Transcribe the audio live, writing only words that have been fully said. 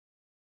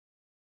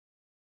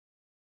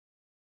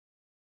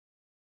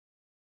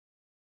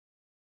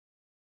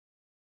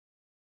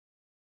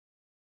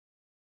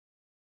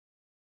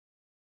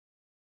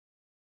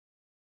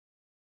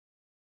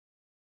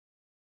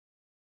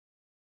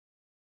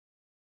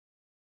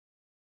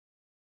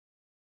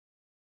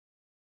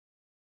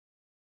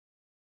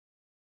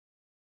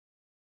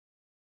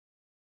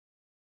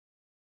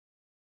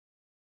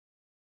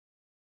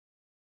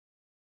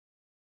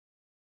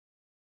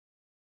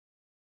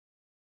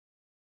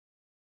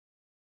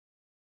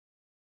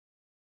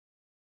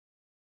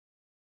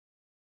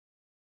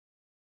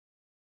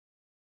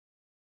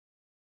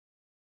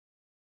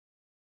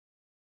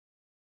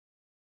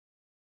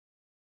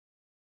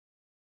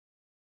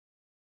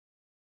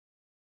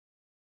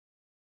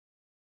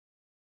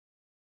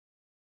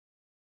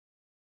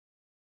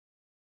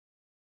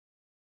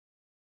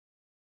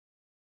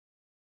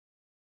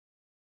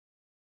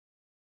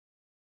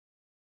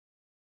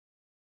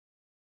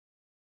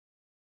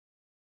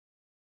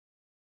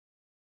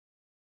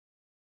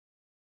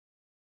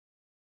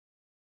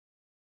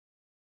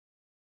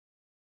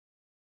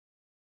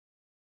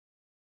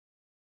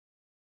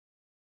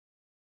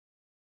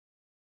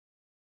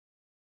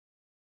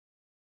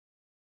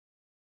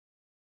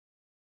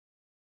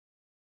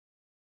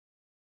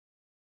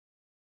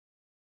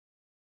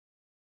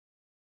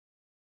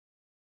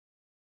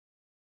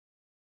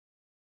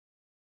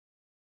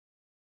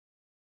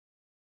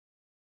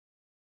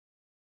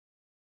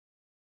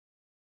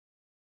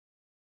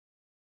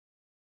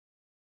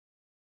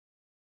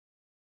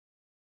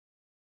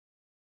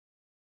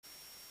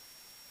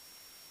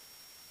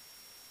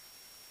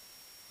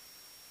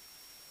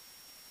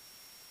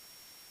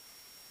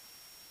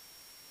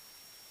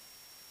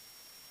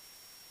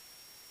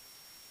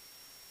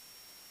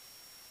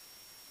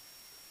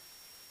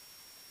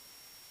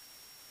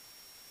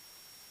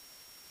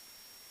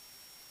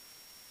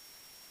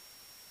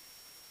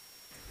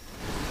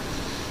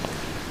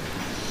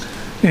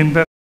In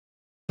baptism,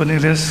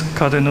 Cornelius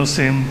Cardinal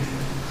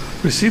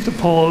received the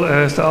pole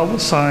as the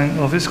outward sign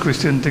of his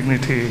Christian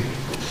dignity.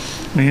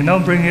 May he now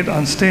bring it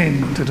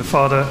unstained to the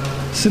Father,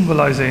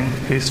 symbolizing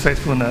his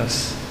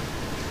faithfulness.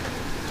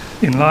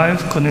 In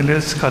life,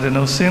 Cornelius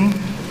Cardinal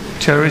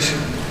cherished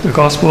the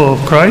gospel of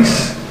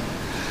Christ.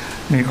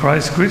 May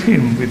Christ greet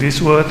him with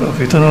this word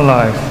of eternal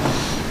life.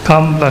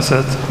 Come,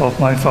 blessed of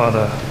my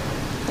Father.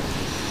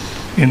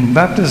 In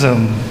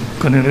baptism,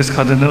 Cornelius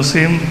Cardinal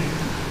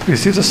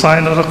received the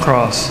sign of the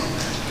cross.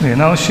 May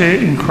now share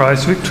in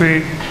Christ's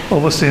victory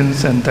over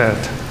sins and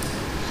death.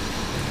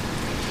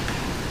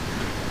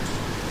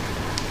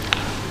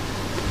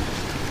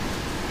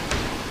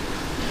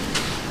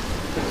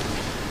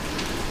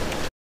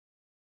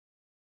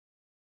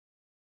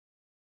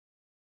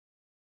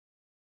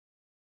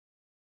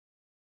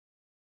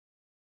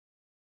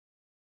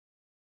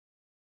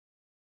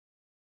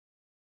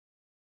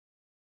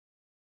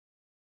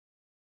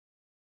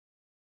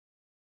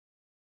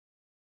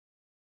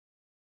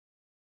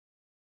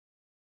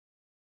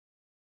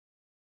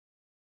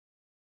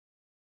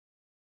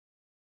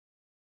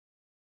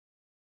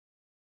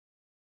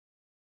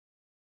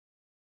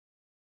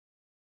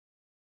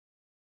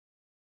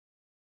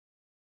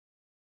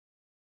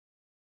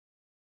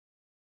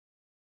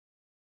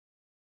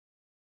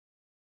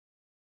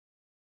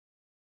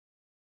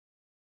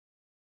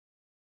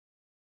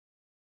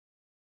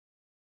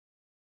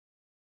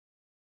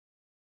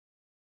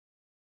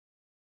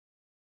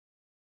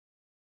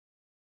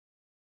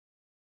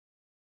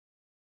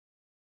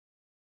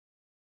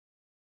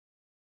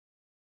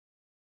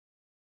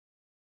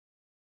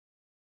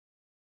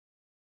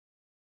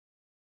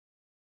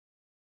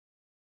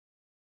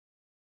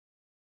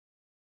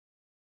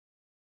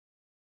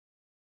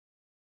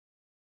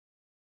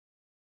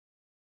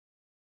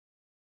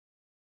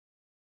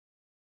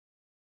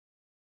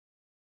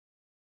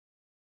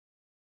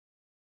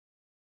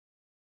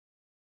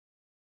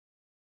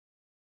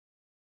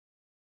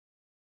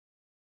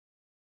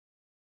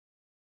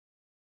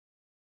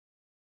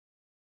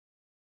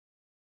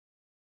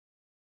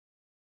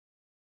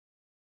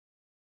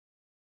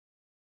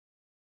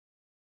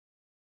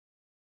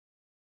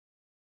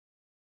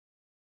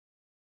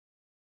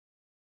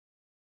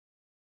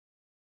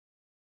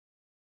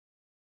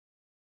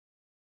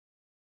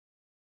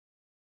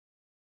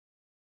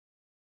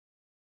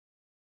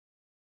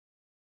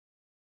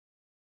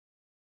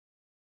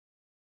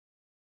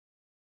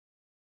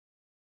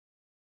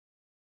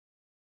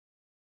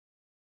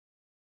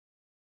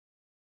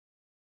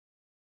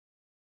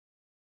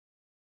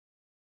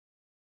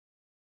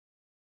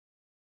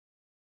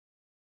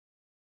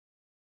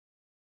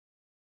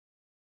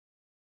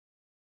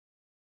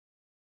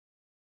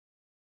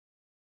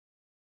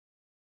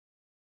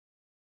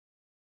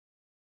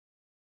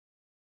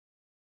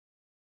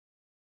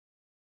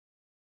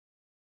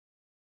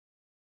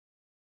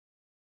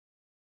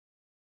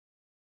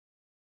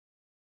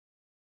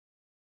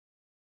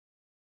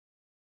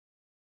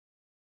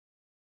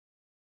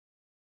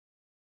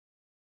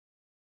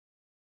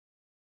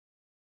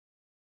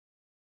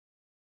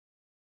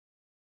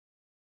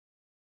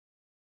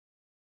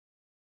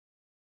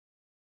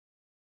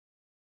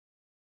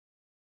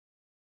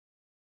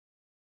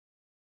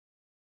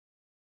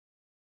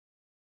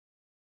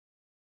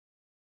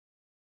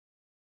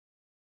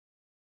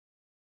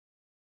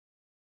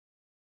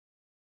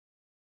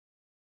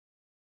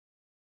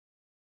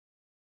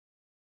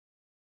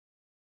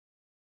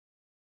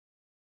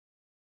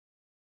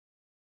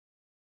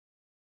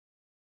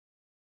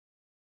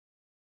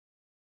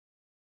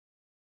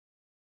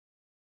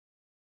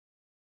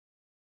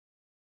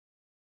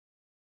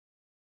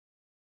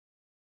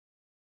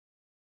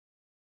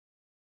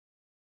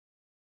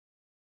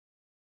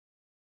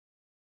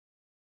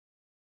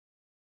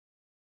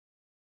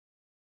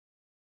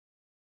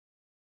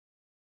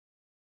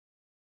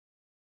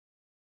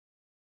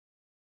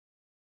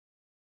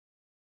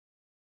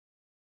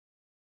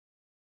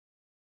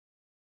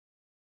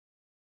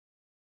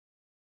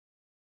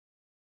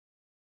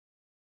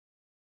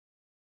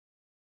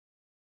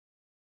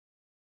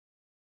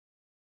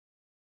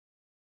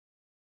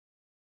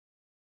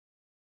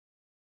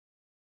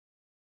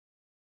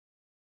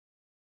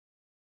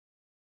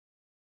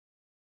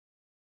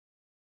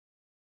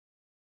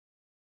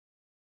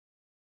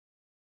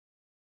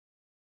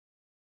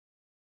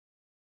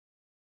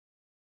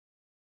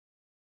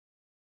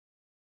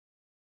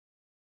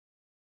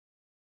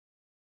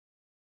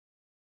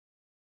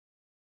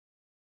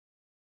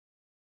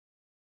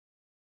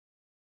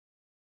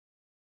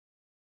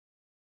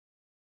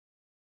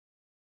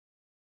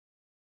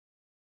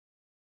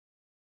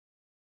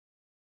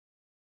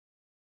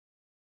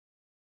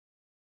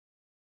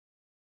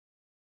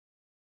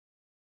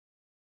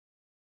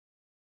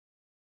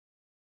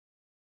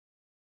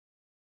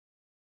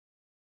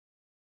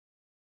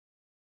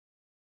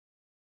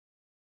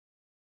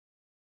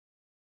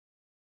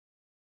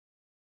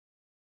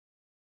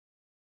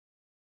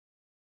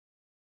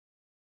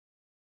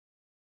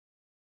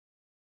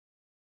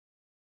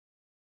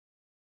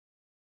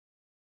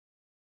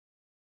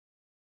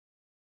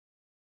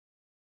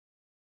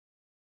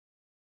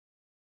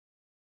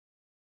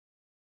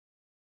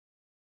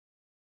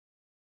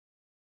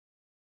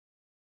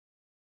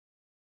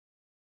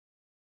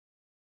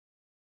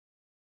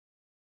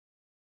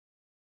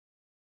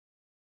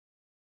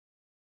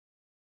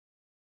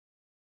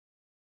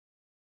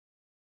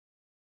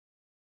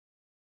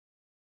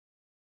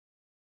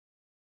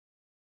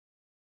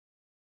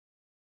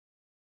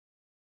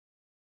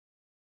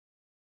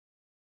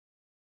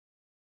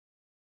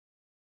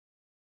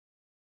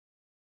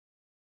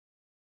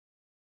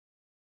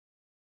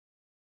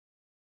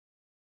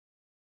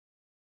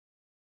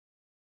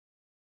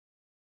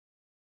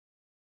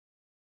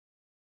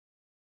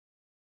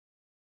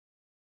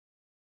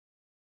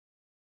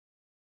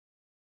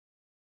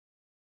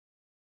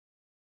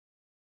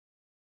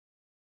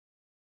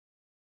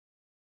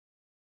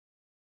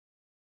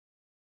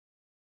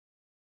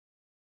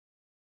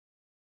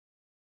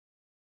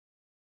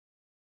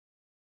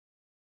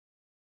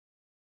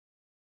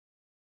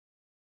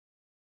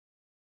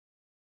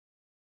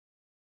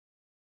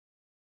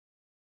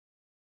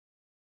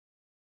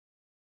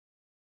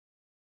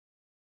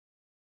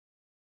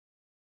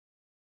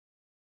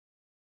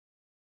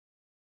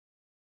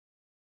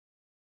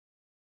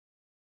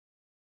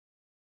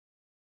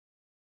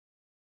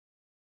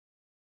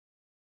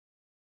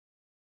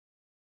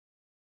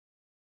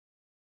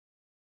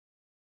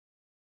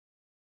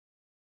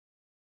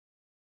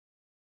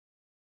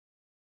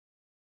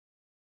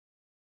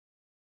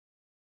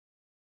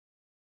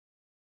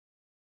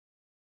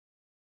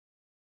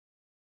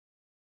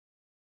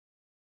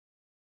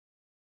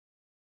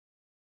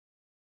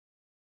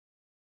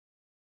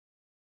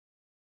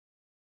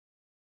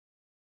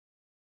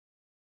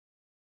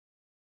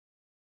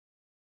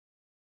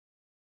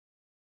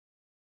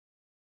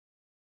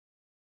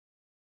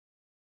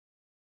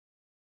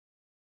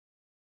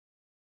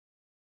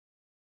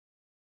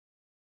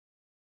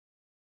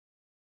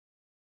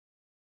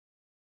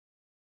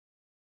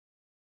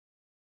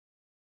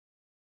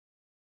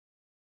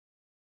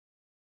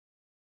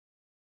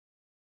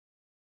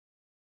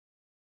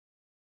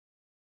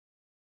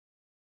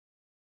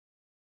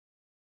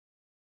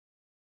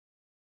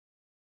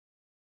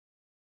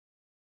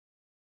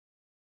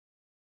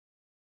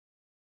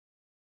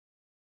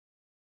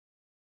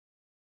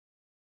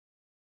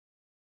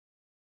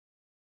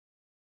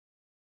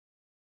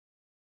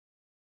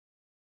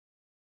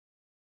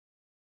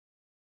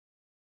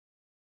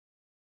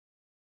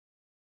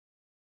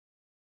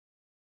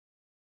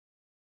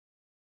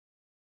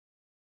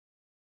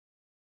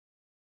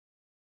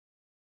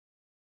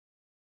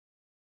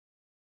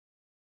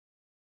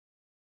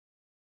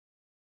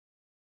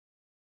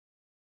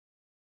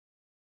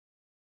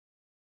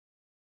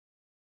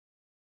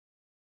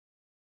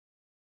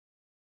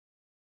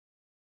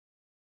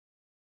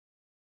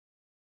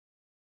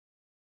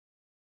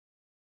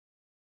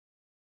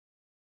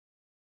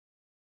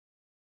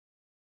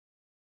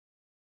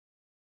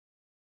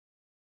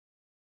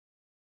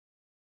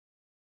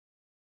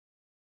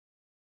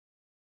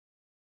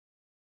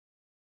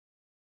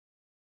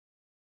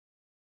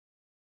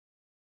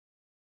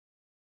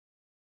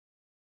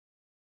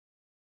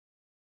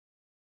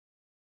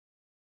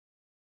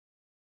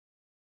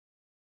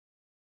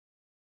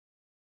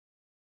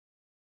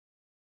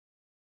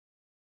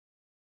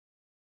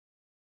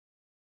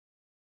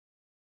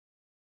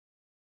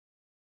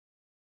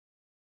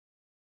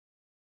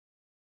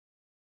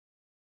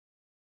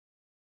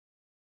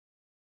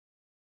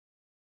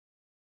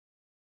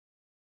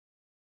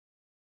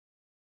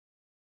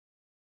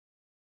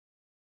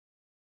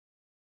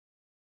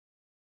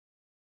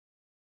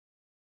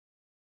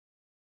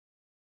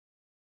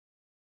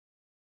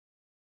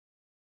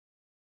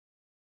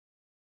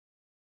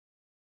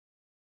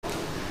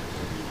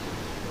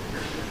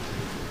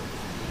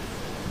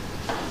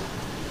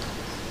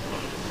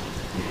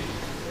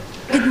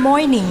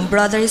 morning,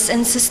 brothers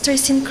and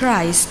sisters in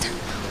Christ.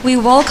 We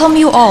welcome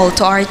you all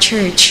to our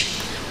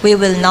church. We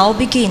will now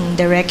begin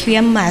the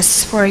Requiem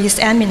Mass for His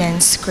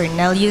Eminence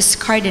Cornelius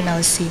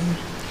Cardinal.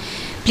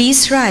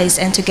 Please rise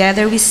and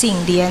together we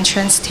sing the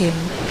entrance hymn.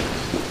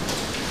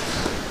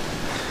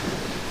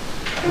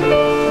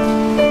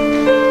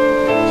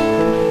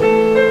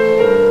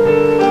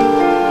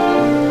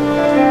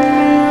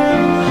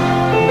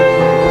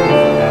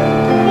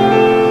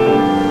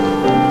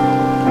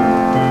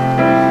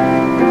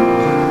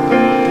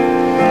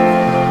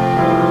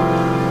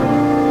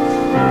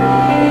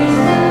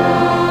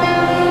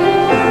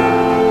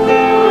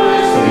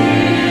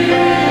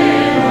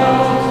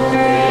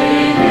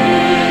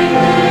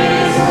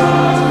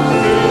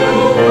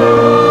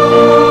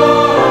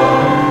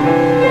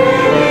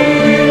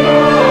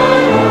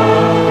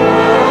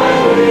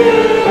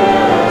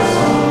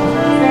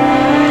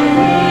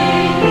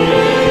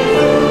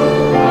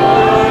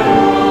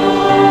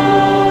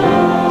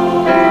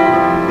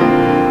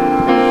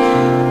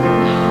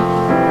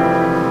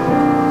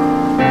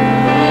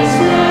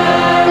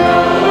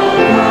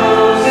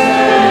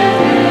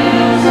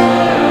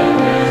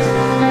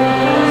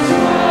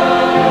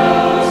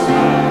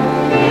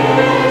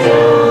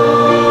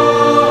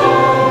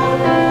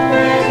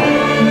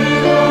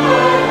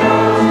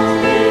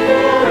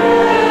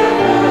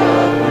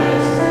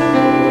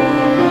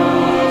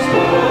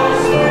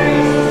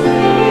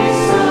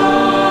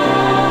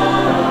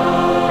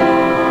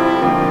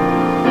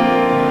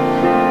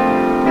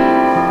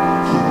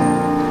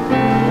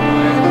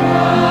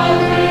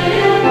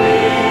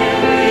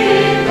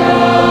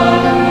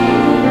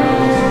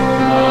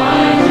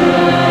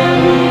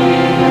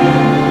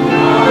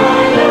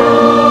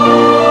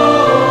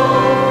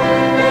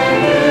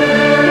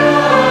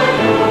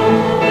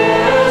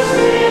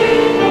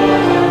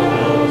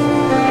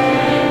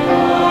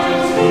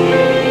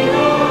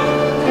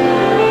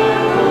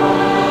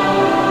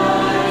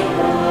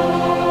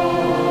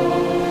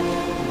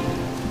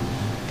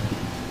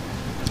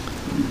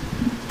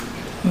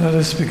 Let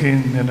us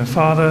begin in the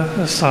Father,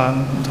 the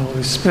Son, and the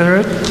Holy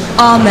Spirit.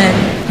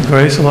 Amen. The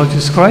grace of Lord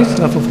Jesus Christ,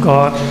 the love of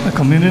God, the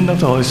communion of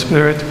the Holy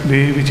Spirit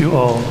be with you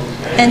all.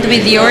 And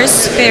with your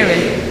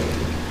spirit.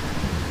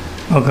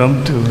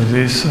 Welcome to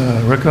this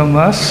Requiem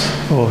Mass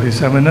for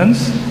His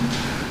Eminence.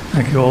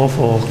 Thank you all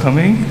for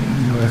coming,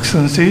 Your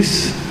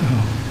Excellencies,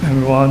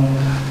 everyone,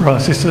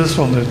 brothers and sisters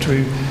from the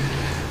 3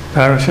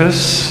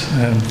 parishes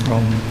and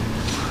from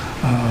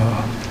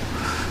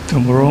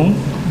Tumbarong.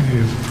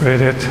 We pray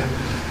that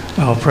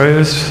our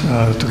prayers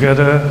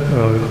together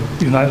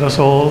unite us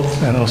all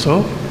and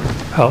also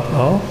help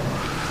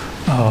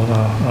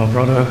our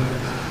brother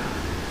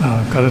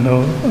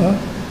Cardinal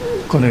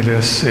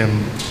Cornelius.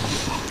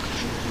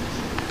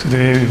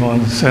 Today we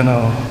want to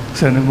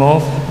send him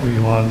off. We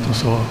want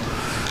also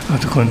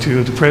to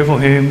continue to pray for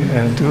him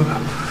and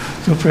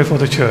to pray for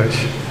the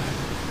church.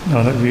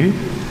 Now that we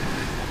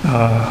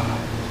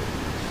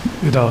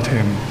without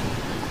him.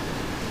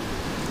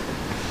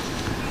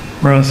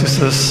 Brothers and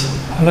sisters,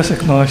 let's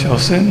acknowledge our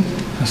sin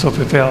and so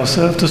prepare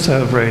ourselves to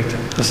celebrate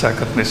the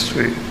Sacred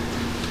Mystery.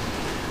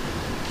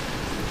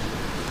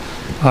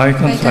 I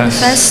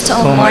confess to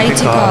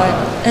Almighty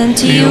God and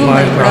to you,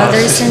 my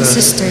brothers and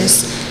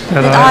sisters,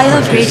 that I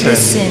have greatly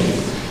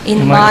sinned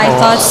in my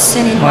thoughts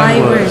and in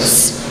my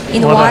words,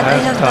 in what I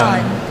have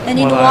done and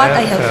in what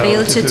I have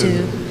failed to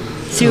do,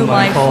 through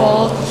my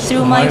fault,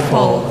 through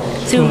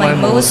my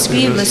most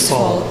grievous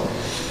fault.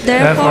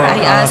 Therefore I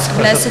ask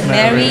Blessed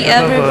Mary,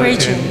 ever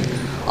Virgin,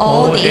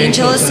 all the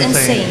angels and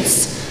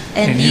saints,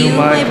 and you,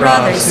 my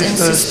brothers and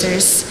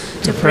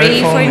sisters, to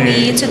pray for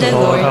me to the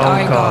Lord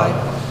our God.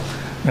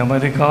 May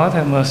Almighty God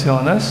have mercy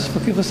on us,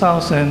 forgive us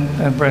our sin,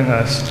 and bring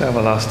us to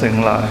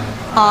everlasting life.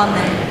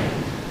 Amen.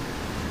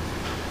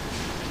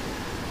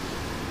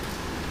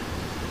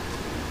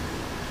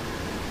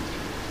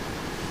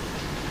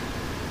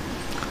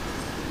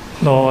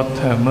 Lord,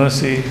 have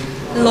mercy.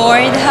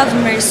 Lord, have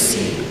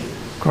mercy.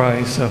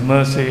 Christ, have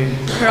mercy.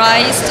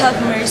 Christ,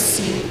 have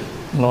mercy.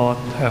 Lord,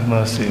 have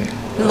mercy.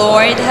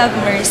 Lord, have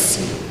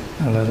mercy.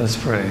 And let us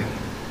pray.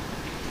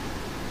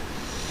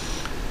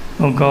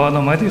 O God,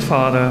 Almighty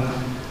Father,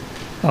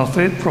 our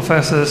faith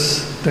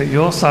professes that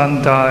your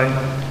Son died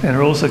and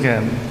rose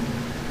again.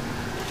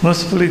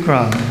 Mercifully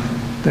grant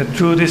that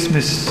through this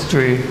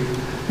mystery,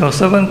 your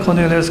servant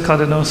Cornelius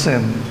Cardinal,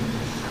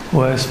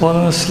 who has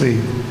fallen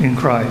asleep in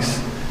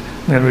Christ,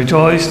 may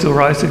rejoice to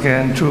rise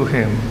again through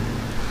him,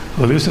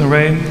 who lives and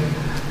reigns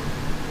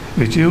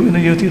with you in the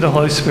unity of the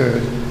Holy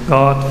Spirit,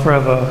 God,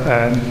 forever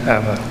and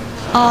ever.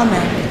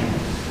 Amen.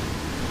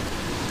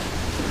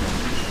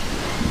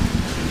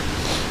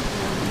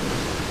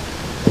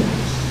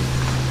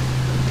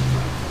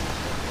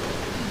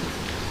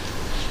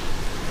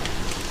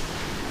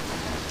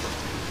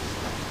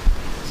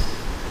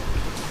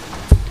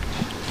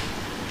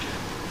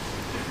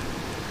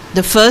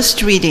 The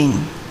first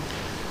reading,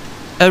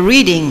 a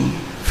reading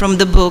from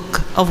the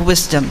Book of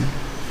Wisdom.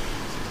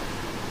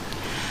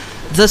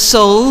 The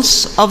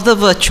souls of the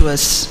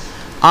virtuous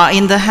are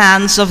in the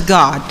hands of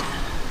God.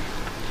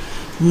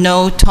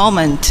 No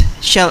torment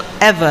shall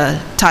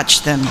ever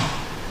touch them.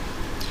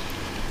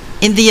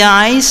 In the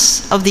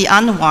eyes of the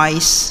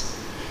unwise,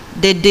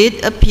 they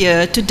did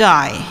appear to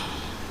die.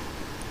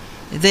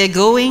 Their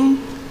going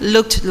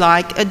looked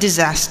like a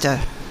disaster.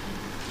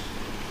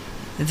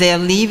 They are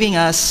leaving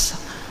us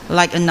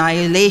like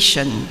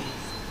annihilation,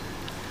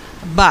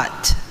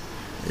 but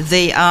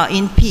they are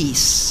in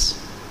peace.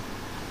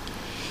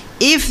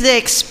 If they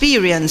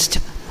experienced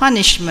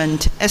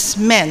punishment as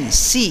men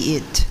see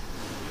it,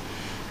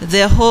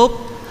 their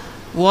hope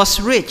was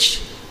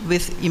rich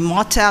with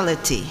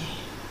immortality.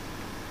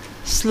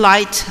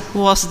 Slight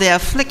was their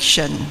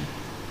affliction,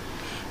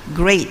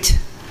 great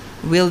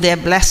will their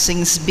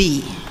blessings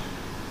be.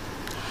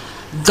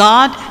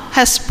 God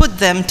has put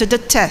them to the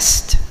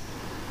test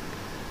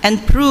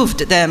and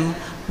proved them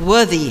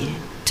worthy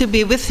to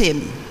be with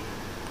him.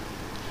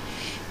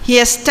 He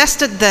has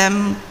tested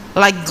them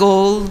like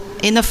gold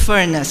in a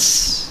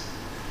furnace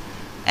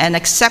and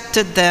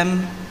accepted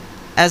them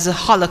as a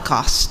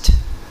holocaust.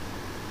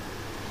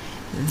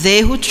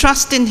 They who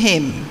trust in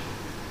him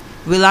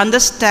will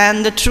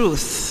understand the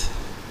truth.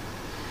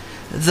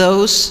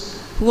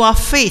 Those who are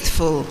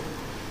faithful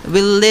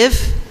will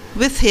live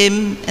with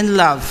him in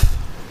love.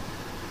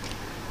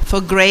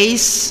 For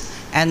grace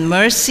and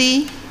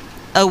mercy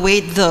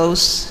await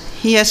those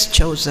he has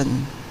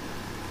chosen.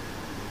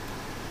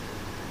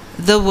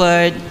 The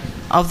word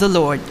of the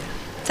Lord.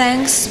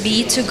 Thanks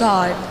be to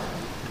God.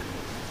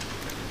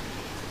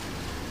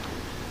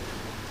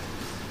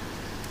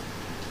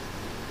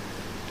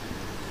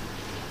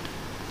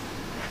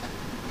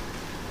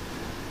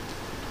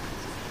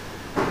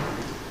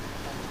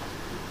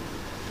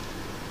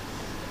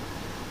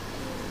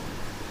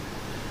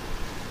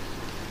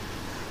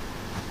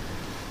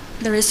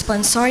 The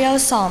responsorial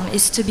psalm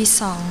is to be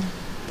sung.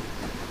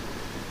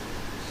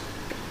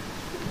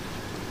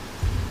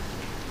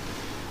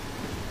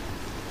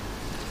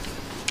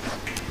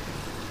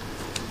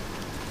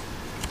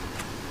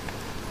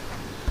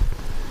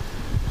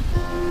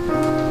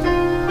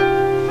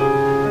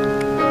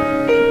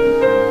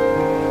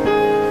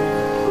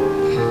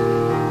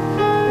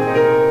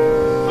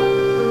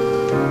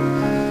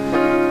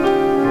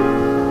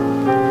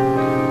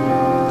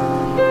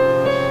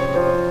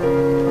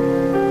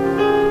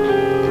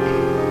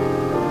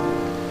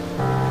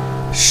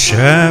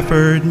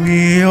 Shepherd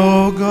me,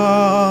 O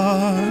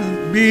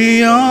God,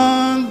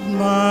 beyond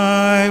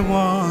my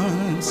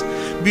wants,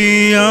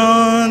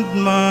 beyond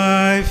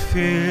my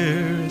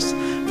fears,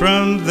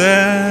 from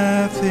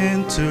death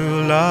into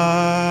life.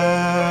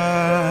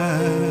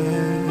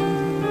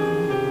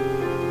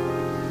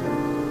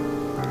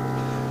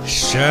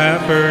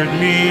 Shepherd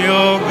me,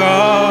 O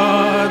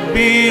God,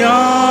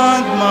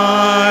 beyond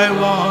my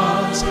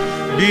wants,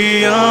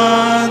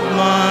 beyond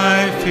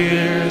my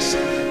fears,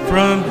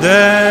 from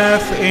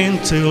death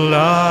into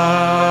life.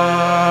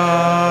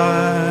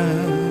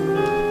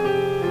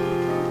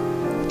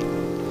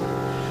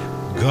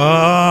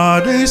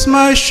 God is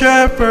my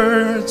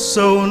shepherd,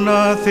 so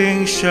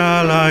nothing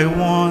shall I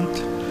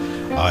want.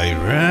 I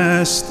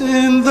rest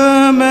in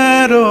the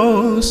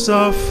meadows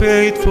of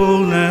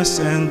faithfulness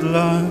and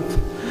love.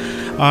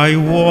 I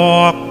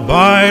walk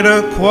by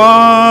the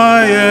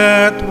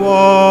quiet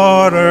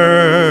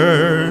waters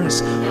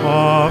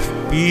of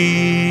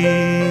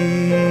peace.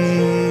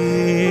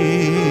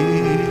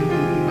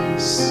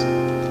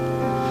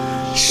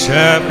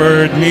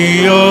 Shepherd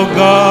me, O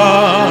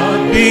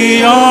God,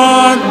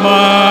 beyond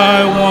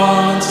my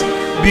wants,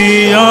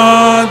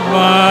 beyond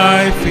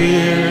my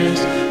fears,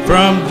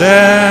 from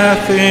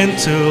death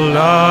into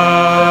life.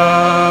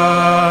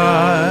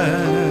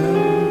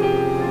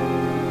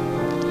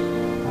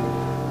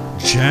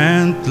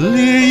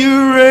 Gently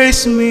you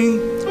raise me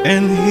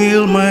and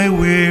heal my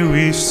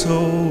weary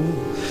soul.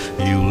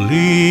 You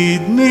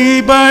lead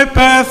me by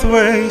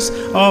pathways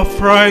of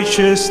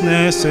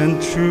righteousness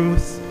and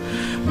truth.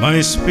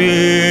 My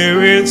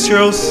spirit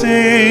shall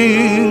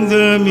sing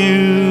the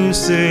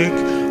music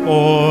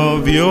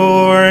of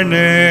your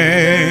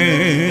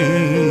name.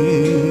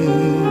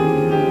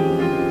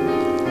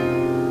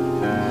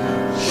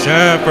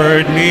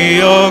 Shepherd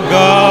me, O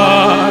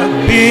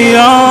God,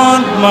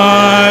 beyond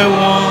my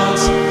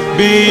wants,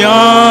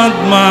 beyond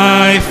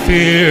my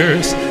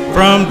fears,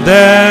 from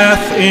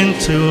death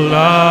into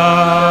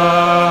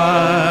life.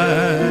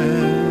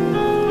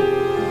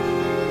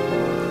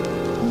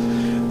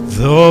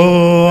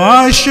 Though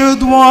I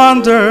should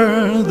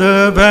wander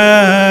the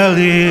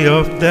valley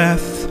of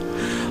death,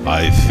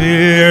 I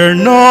fear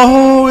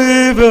no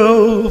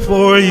evil,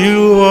 for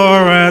you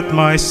are at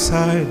my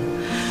side.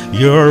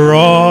 Your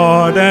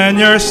rod and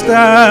your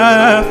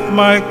staff,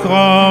 my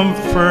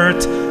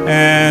comfort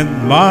and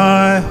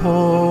my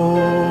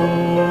hope.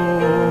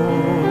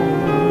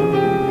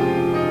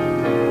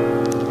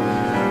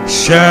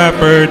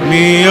 Shepherd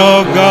me,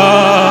 O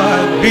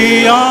God,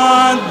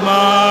 beyond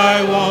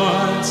my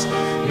wants,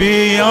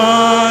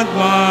 beyond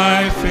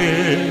my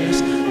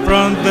fears,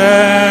 from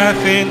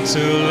death into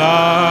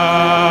life.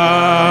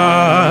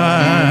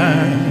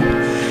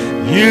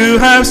 You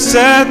have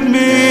set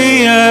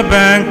me a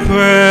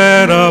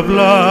banquet of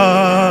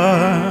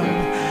love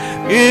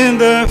in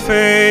the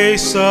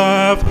face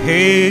of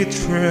hatred,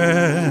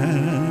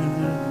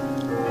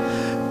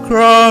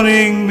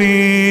 crowning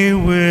me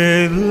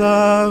with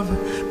love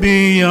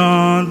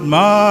beyond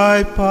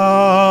my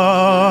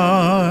power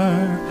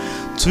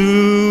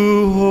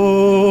to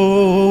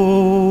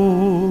hold.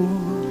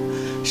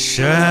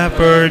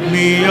 Shepherd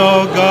me,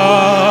 O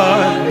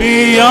God,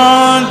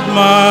 beyond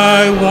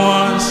my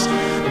wants,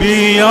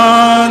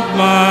 beyond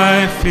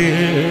my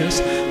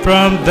fears,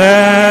 from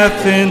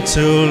death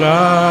into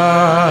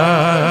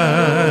life.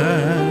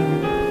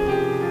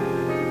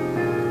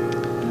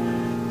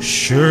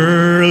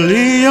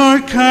 Surely your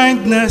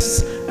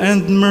kindness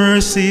and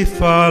mercy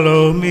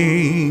follow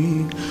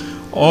me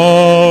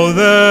all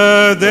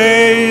the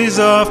days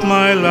of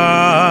my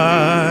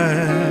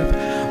life.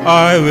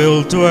 I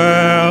will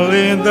dwell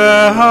in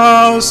the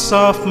house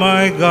of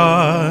my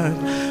God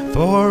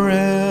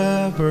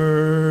forevermore.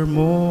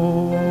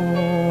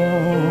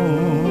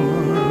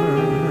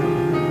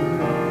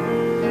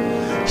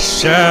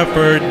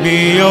 Shepherd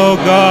me, O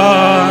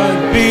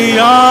God,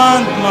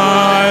 beyond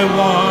my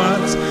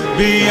wants,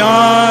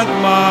 beyond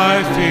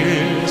my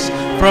fears,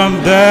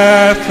 from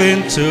death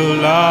into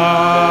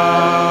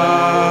life.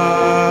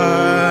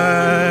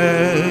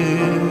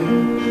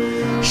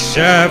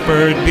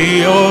 Shepherd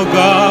me, O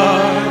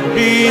God,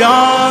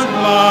 beyond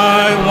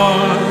my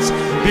wants,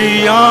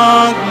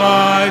 beyond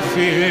my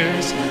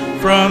fears,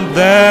 from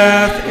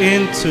death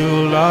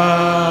into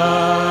life.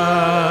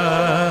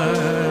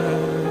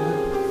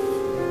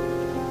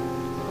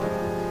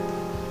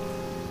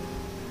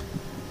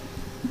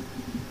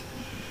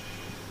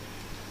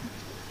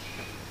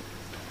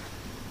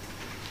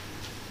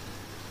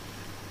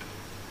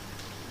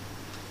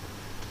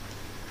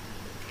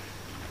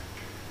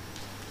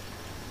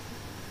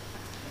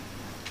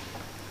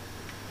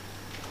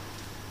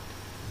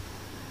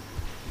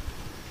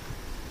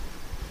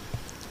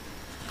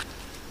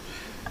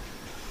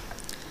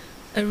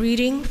 A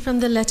reading from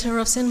the letter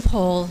of St.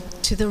 Paul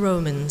to the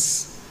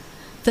Romans.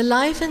 The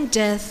life and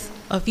death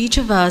of each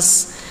of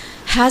us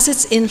has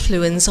its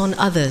influence on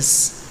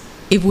others.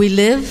 If we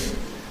live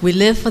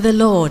for the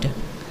Lord.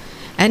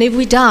 And if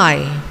we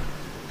die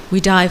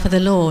for the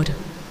Lord.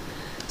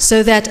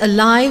 So that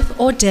alive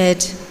or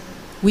dead,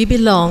 we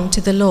belong to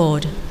the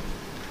Lord.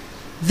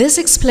 This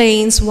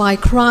explains why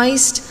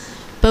Christ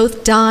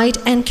both died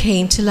and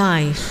came to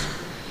life.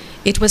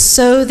 It was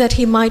so that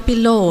he might be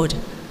Lord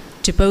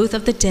to both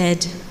of the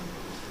dead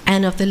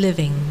and of the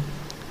living.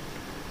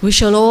 We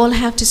shall all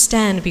have to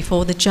stand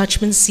before the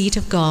judgment seat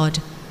of God.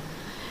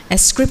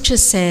 As Scripture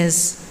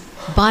says,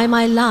 by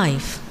my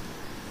life,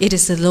 it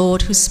is the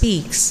Lord who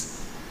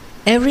speaks.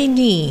 Every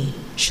knee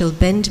shall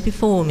bend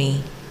before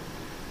me,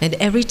 and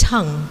every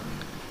tongue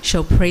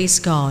shall praise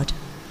God.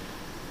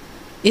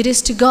 It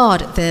is to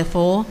God,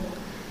 therefore,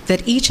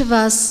 that each of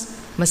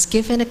us must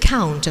give an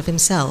account of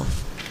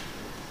himself.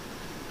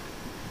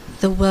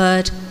 The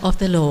word of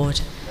the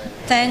Lord.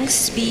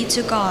 Thanks be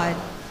to God.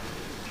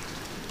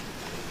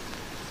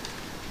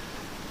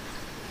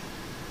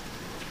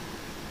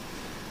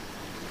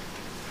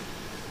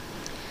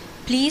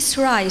 Please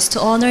rise to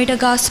honor the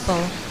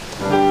gospel.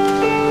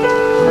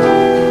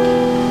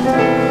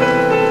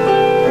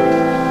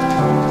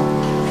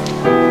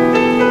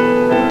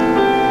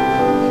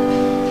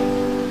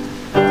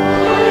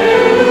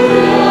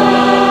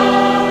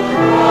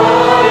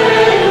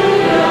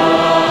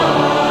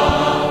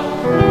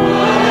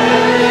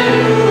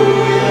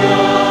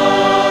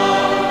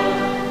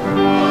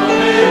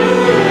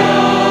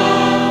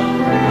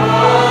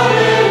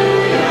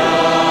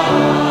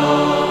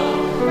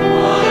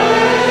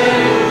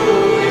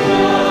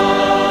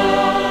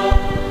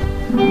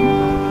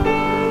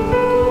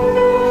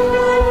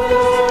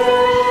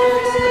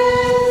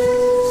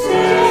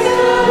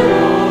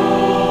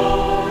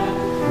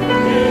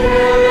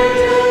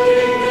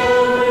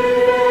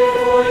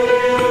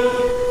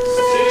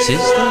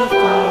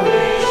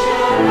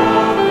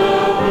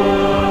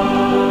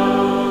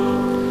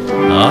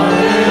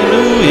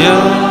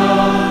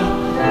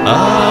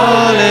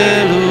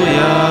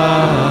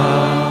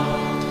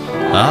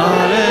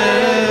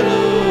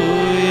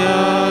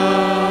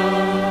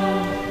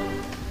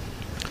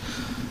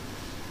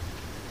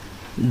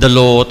 The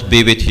Lord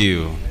be with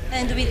you.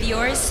 And with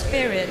your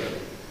spirit.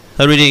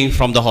 A reading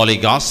from the Holy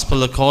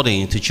Gospel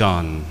according to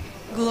John.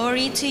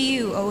 Glory to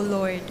you, O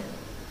Lord.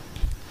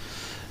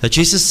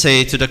 Jesus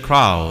said to the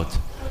crowd,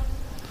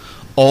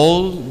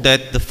 all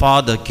that the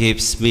Father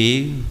gives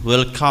me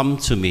will come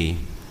to me,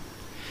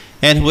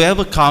 and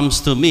whoever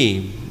comes to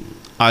me,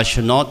 I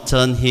shall not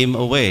turn him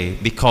away,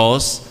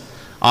 because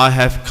I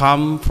have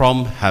come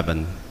from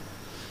heaven,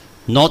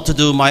 not to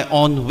do my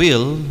own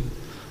will,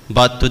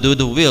 but to do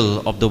the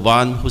will of the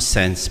one who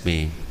sends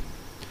me.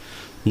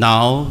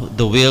 Now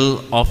the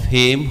will of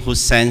him who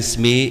sends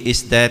me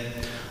is that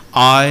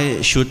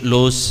I should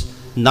lose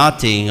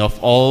nothing of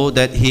all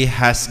that he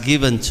has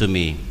given to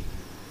me,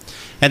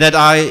 and that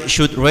I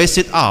should raise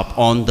it up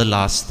on the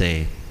last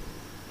day.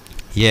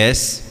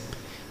 Yes,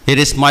 it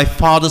is my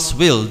Father's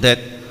will that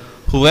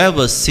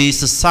whoever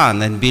sees the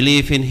Son and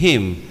believes in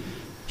him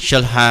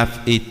shall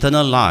have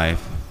eternal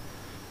life,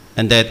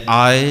 and that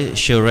I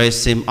shall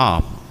raise him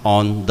up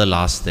on the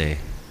last day.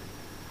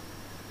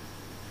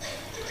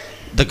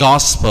 The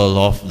Gospel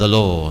of the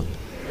Lord.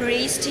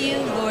 Praise to you,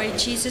 Lord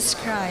Jesus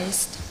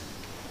Christ.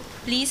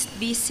 Please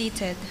be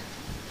seated.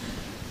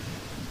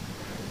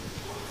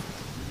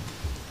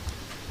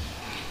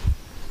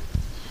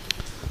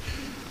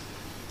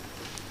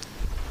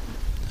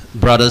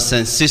 Brothers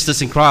and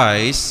sisters in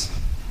Christ,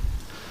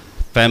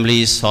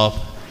 families of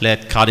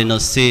late Cardinal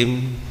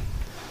Sim,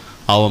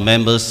 our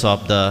members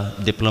of the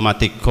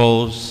diplomatic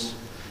corps,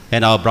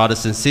 and our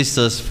brothers and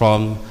sisters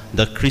from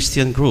the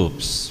Christian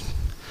groups,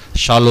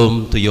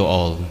 Shalom to you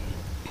all.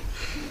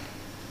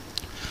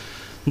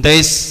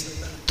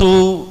 There's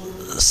two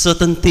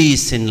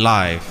certainties in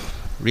life,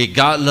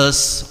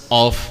 regardless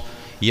of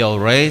your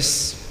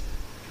race,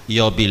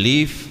 your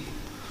belief,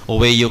 or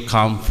where you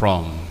come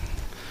from.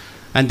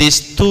 And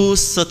these two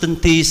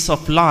certainties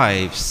of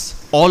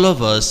lives, all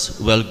of us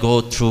will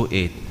go through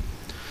it.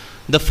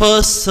 The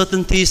first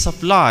certainties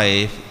of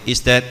life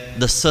is that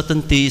the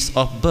certainties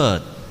of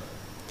birth.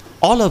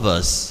 All of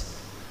us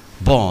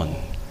born,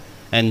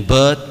 and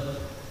birth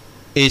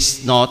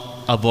is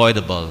not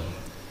avoidable.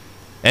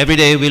 Every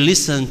day we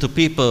listen to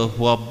people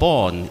who are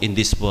born in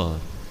this world.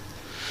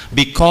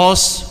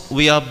 Because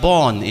we are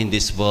born in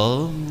this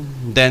world,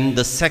 then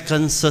the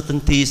second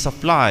certainties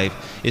of life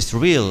is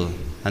real,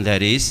 and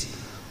that is,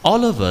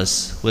 all of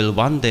us will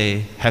one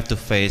day have to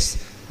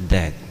face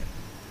death.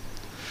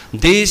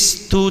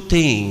 These two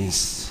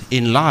things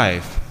in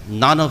life,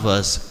 none of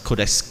us could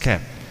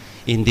escape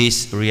in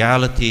this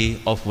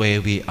reality of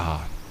where we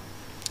are.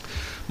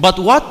 But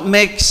what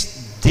makes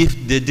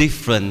the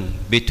difference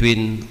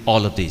between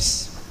all of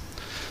this?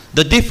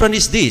 The difference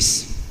is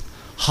this: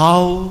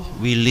 how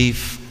we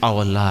live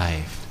our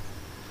life.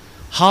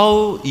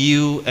 How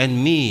you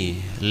and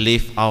me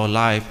live our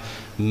life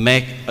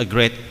make a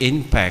great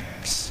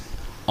impact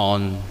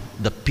on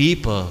the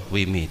people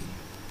we meet.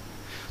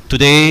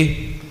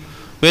 Today,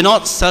 we're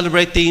not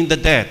celebrating the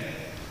death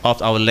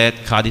of our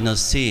late Cardinal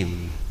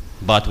Sim,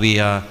 but we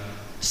are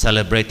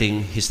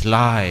celebrating his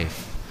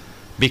life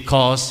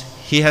because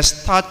he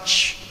has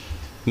touched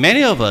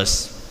many of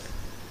us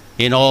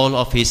in all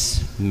of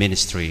his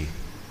ministry.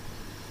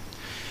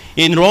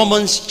 In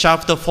Romans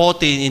chapter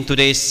 14, in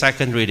today's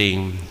second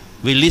reading,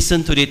 we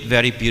listen to it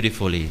very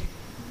beautifully.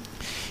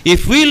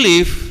 If we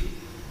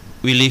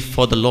live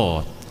for the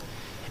Lord.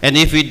 And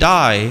if we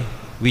die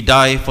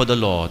for the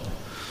Lord.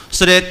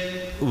 So that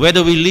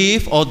whether we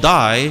live or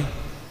die,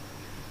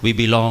 we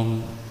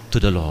belong to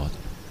the Lord.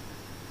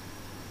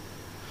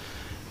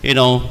 You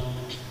know,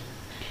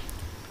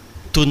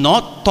 to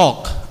not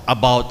talk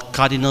about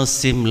Cardinal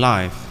Sim's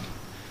life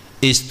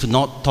is to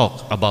not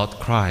talk about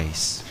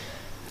Christ,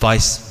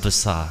 vice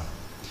versa.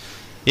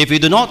 If we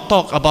do not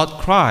talk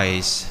about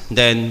Christ,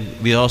 then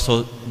we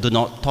also do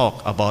not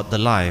talk about the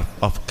life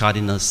of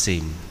Cardinal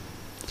Sim.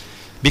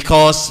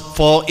 Because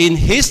for in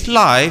his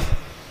life,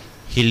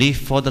 he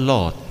lived for the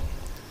Lord.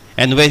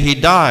 And when he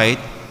died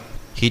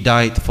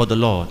for the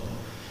Lord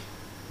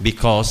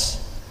because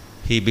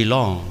he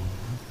belonged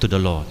to the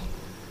Lord.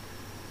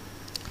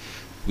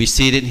 We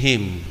see it in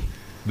him.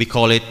 We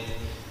call it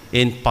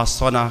in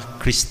persona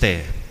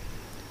Christi,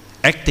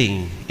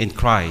 acting in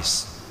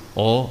Christ,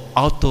 or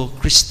auto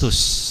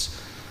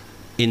Christus,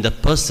 in the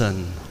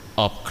person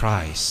of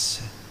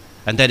Christ.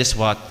 And that is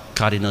what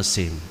Cardinal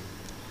Sim.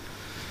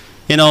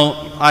 You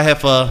know, I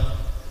have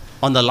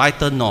on the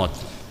lighter note,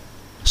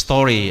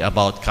 story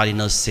about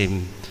Cardinal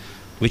Sim,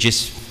 which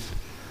is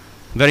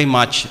very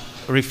much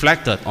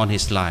reflected on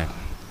his life.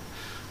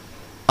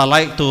 I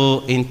like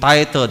to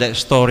entitle that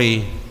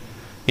story,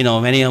 you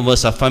know, many of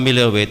us are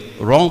familiar with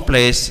wrong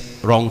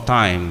place, wrong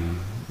time.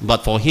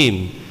 But for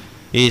him,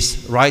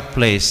 is right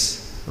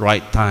place,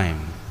 right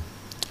time.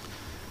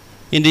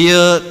 In the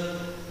year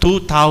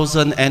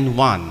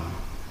 2001,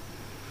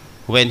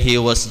 when he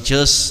was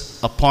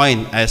just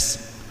appointed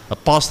as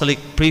apostolic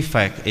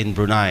prefect in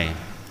Brunei,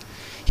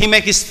 he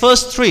made his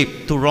first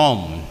trip to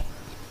Rome,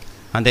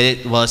 and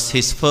it was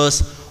his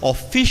first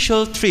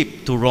official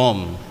trip to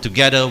Rome,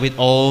 together with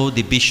all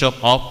the bishops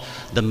of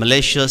the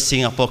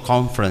Malaysia-Singapore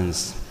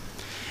Conference.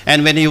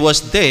 And when he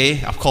was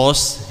there, of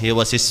course, it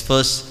was his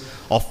first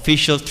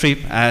official trip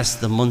as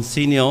the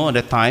Monsignor at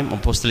the time,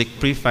 apostolic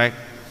prefect.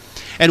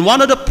 And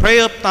one of the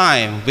prayer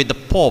time with the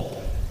Pope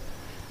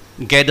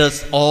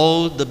gathers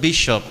all the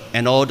bishops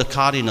and all the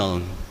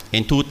cardinals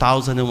in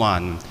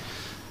 2001.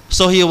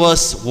 So he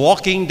was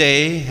walking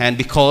there, and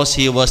because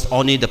he was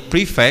only the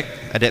prefect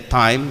at that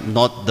time,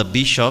 not the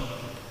bishop,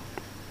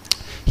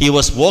 he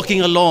was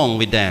walking along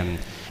with them,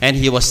 and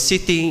he was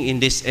sitting in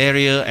this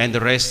area, and the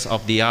rest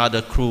of the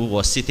other crew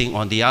was sitting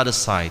on the other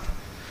side.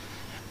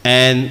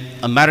 And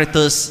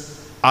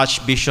Emeritus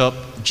Archbishop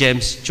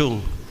James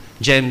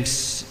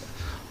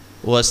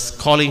was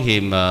calling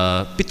him,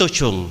 Pito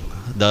Chung,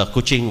 the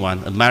Kuching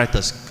one,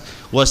 Emeritus,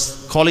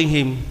 was calling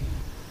him,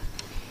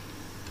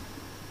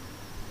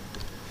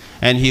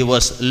 and he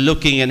was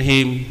looking at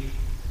him.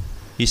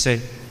 He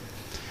said,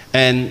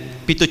 And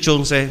Peter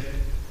Chung said,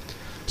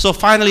 so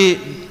finally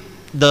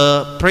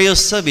the prayer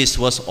service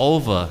was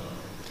over.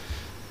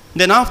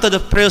 Then after the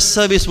prayer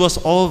service was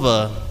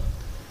over,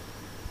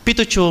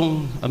 Peter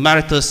Chung,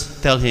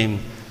 emeritus, tell him,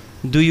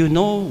 do you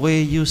know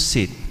where you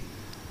sit?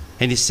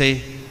 And he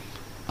say,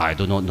 I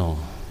do not know.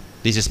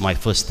 This is my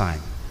first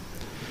time.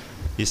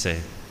 He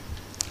said,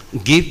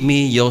 give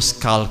me your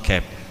skull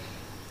cap.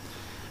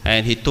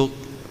 And he took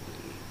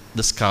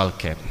the skull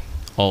cap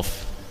of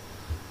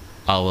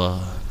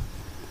our,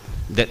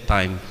 that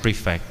time,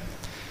 prefect.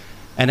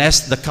 And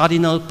as the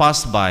cardinal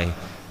passed by,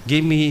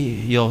 give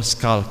me your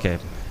skull cap.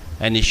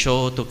 And he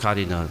showed to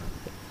cardinal,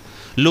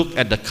 look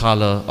at the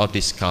color of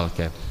this skull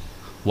cap.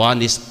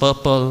 One is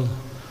purple,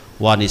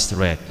 one is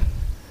red.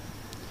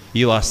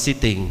 You are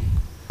sitting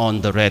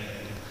on the red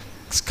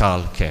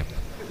skull cap.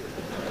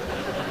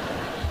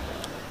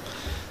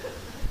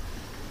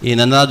 In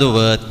another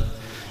word,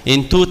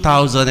 in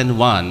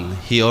 2001,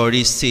 he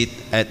already sit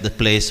at the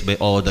place where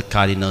all the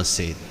cardinals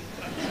sit.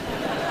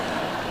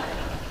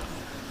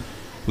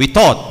 We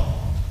thought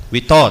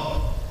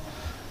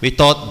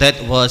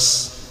that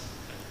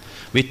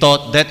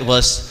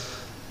was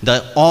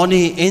the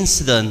only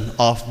incident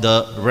of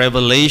the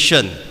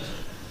revelation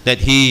that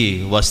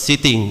he was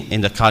sitting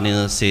in the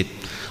cardinal seat,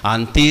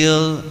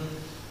 until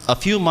a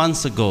few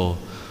months ago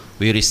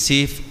we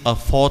received a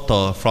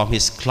photo from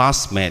his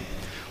classmate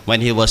when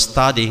he was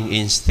studying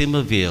in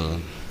Stimmerville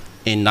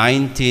in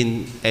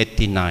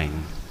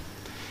 1989.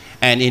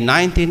 And in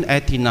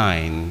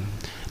 1989,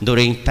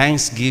 during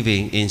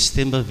Thanksgiving in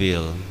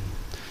Stimmerville,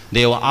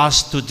 they were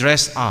asked to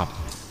dress up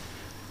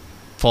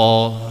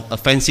for a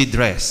fancy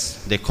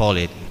dress, they call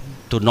it,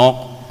 to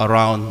knock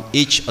around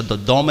each of the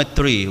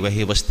dormitory where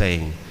he was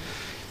staying.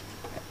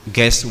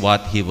 Guess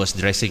what he was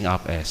dressing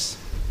up as?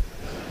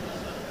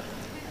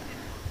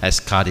 As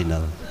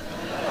cardinal.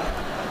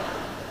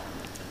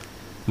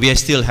 We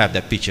still have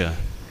that picture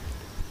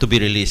to be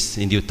released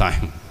in due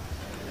time.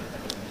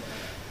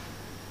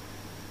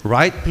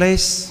 Right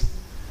place,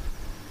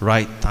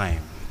 right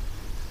time.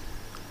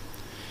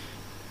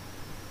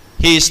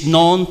 He is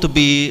known to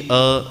be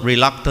a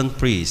reluctant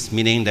priest,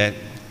 meaning that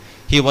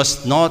he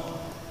was not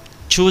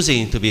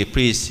choosing to be a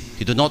priest.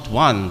 He did not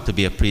want to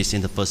be a priest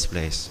in the first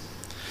place.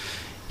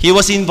 He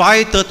was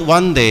invited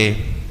one day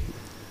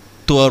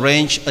to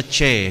arrange a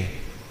chair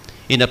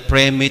in a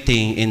prayer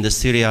meeting in the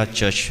Syria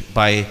church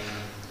by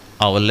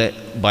our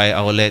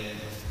late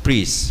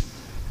priest,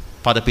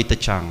 Father Peter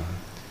Chang.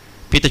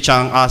 Peter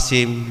Chang asked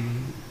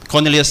him,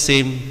 Cornelius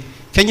him,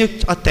 can you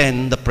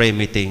attend the prayer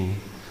meeting?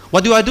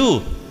 What do I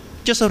do?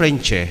 Just arrange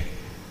a chair.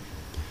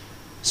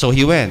 So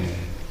he went.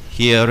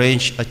 He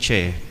arranged a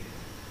chair.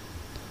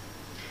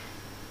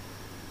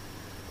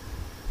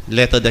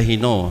 Later than he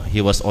know,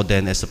 he was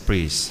ordained as a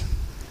priest.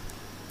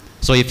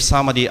 So if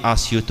somebody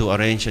asks you to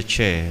arrange a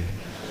chair,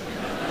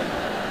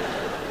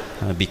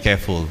 be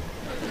careful.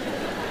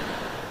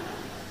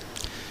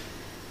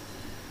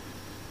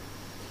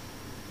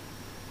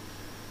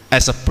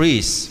 As a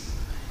priest,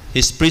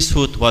 his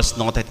priesthood was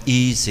not an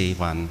easy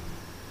one.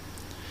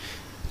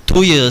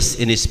 2 years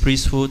in his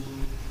priesthood,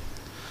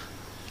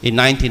 in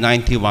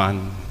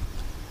 1991,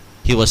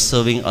 he was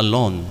serving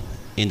alone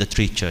in the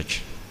Tree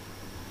Church.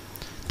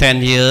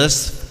 10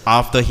 years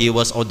after he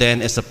was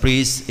ordained as a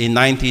priest in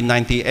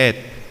 1998,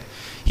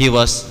 he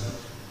was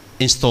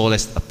installed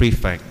as a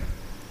prefect.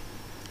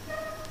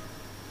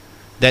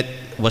 That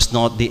was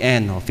not the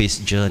end of his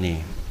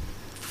journey.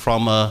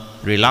 From a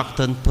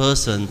reluctant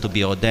person to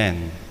be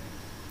ordained,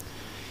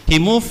 he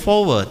moved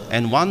forward,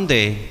 and one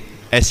day,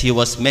 as he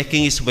was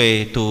making his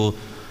way to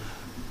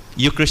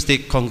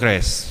Eucharistic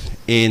Congress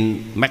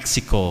in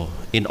Mexico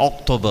in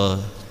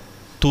October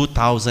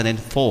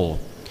 2004,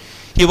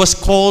 he was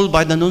called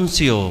by the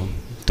nuncio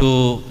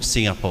to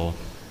Singapore.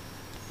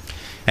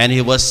 And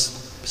he was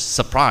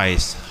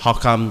surprised how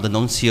come the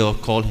nuncio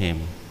called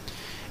him.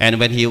 And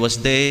when he was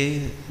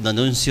there, the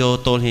nuncio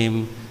told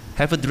him,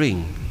 have a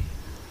drink.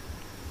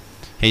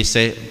 He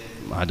said,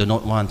 I do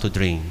not want to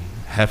drink.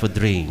 Have a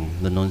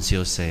drink, the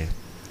nuncio said.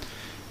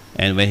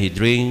 And when he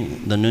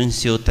drank, the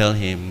nuncio tell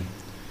him,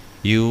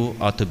 you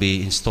are to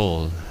be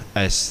installed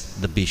as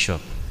the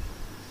bishop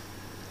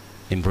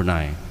in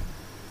Brunei.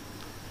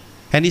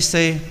 And he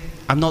said,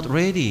 I'm not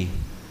ready.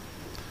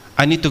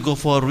 I need to go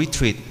for a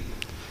retreat.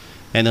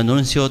 And the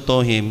nuncio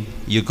told him,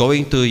 you're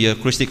going to your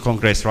Eucharistic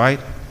Congress, right?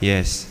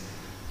 Yes.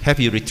 Have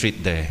you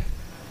retreat there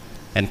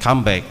and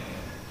come back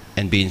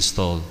and be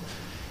installed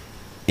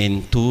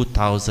in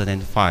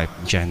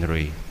 2005,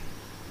 January.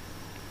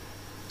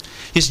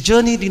 His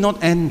journey did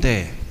not end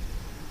there.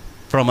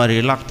 From a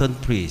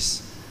reluctant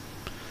priest,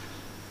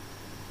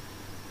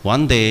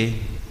 one day,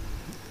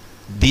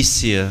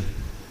 this year,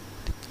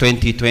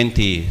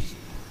 2020,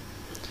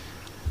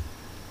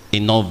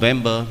 in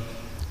November,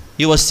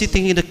 he was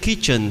sitting in the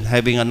kitchen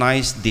having a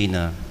nice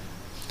dinner.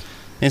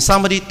 And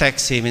somebody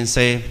texts him and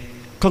say,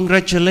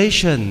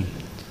 congratulations,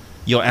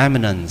 Your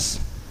Eminence.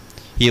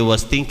 He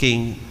was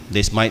thinking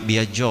this might be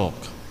a joke.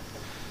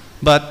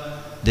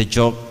 But the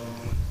joke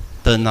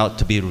turned out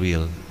to be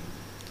real.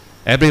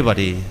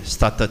 everybody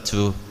started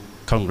to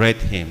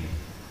congratulate him.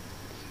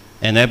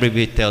 And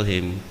everybody tell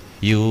him,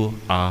 you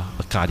are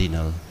a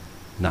cardinal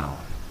now.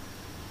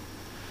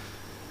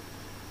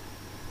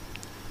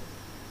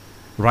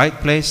 Right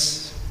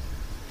place,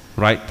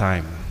 right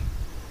time.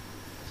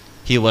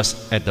 He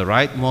was at the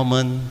right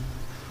moment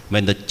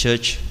when the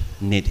church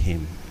needed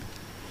him,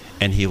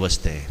 and he was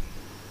there.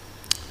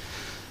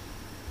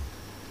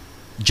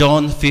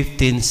 John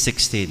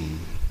 15:16.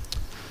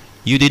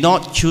 You did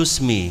not choose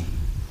me,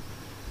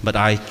 but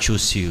I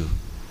choose you.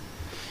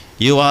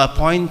 You are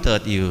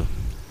appointed you,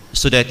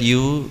 so that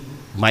you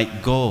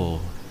might go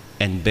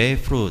and bear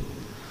fruit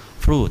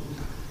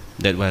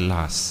that will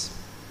last.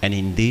 And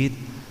indeed,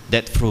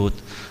 that fruit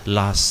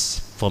lasts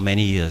for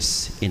many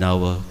years in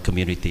our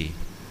community.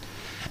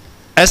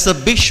 As a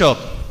bishop,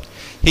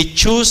 he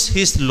chose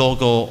his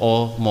logo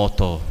or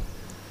motto.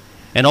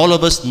 And all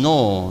of us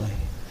know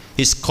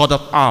his coat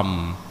of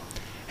arms.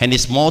 And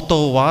his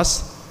motto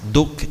was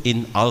Duc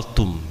in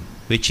altum,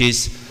 which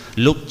is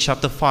Luke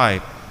chapter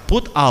 5.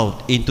 Put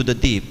out into the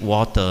deep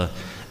water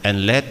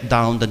and let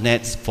down the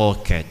nets for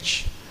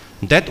catch.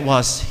 That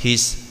was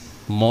his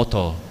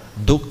motto,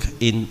 Duc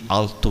in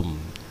altum.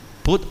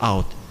 Put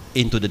out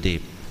into the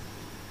deep.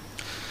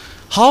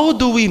 How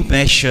do we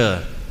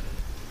measure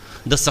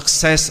the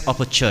success of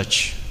a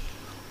church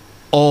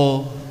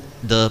or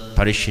the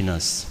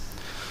parishioners?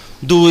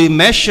 Do we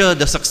measure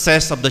the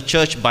success of the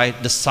church by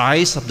the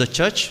size of the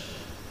church?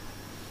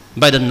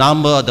 By the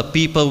number of the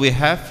people we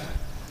have?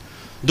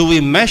 Do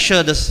we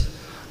measure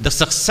the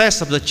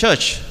success of the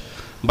church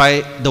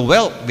by the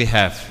wealth we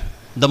have?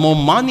 The more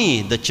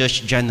money the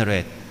church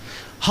generates?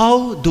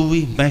 How do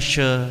we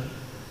measure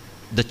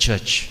the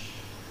church?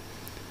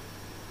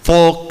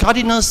 For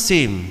Cardinal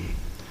Sim,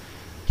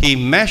 he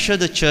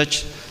measured the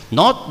church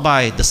not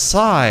by the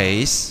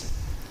size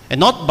and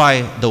not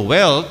by the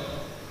wealth,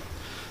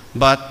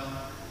 but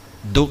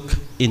Duc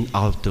in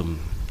altum.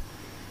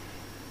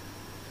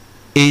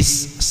 Is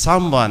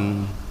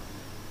someone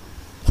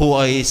who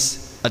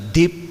is a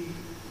deep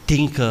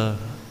thinker,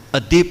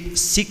 a deep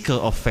seeker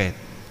of faith.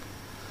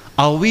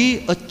 Are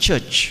we a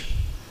church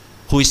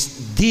who is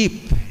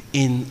deep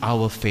in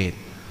our faith?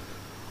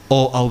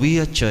 Or are we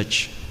a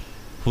church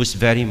who is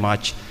very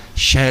much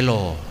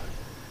shallow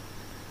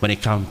when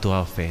it comes to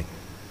our faith?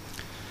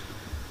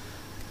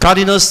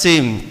 Cardinal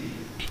Sim,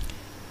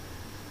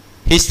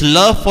 his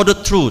love for the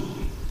truth,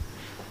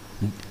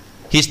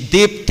 his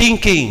deep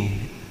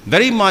thinking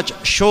very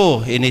much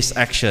show in his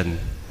action.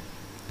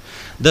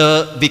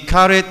 The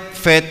Vicariate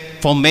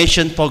Faith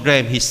Formation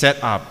Program he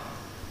set up,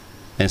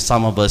 and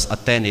some of us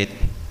attended,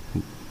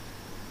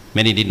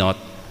 many did not.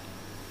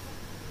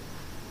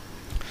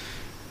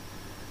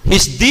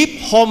 His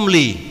deep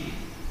homily,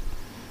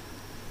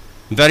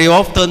 very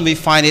often we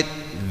find it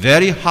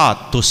very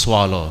hard to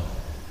swallow,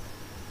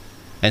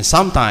 and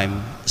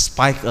sometimes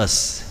spike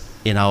us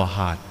in our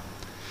heart,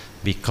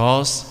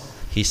 because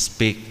he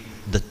speak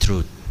the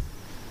truth.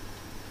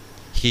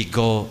 He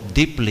go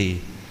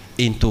deeply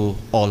into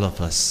all of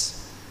us.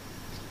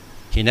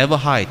 He never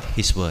hide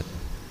his word.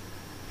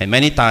 And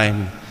many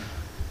times,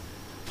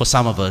 for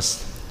some of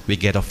us, we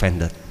get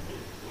offended.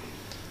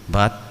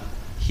 But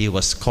he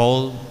was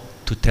called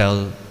to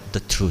tell the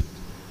truth.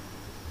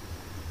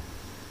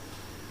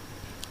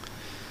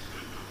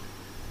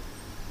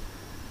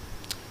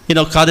 You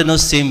know, Cardinal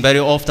Sim very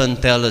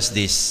often tell us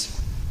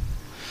this: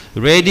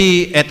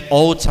 ready at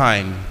all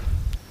time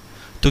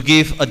to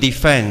give a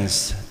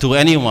defense to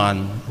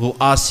anyone who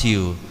asks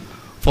you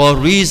for a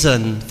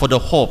reason for the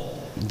hope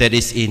that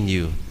is in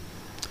you.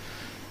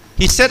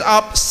 He set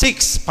up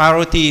 6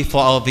 priorities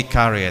for our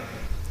vicariate.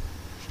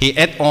 He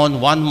added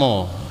on 1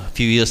 more a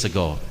few years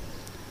ago,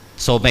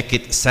 so make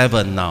it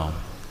 7 now.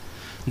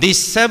 These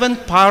 7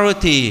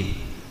 priorities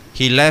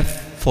he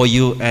left for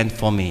you and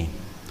for me,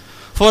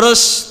 for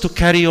us to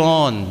carry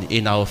on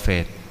in our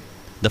faith.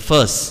 The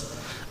first,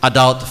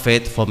 adult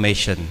faith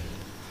formation,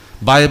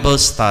 Bible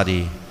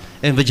study,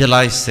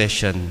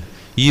 evangelization,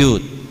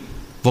 youth,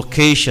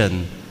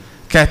 vocation,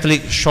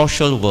 Catholic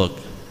social work,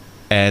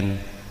 and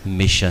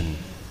mission.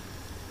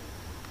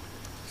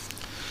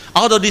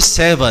 Out of these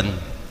 7,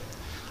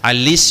 I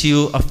list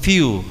you a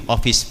few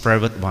of his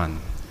favorite ones.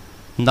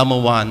 Number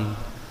 1,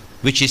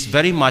 which is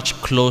very much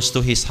close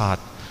to his heart,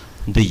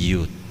 the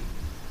youth.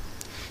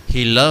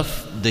 He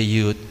loved the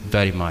youth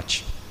very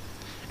much,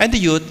 and the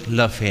youth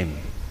loved him.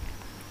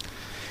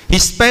 He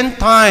spent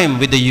time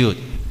with the youth.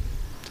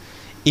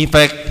 In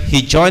fact,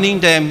 he joining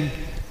them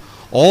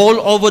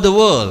all over the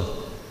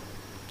world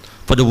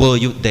for the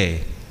World Youth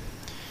Day.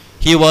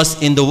 He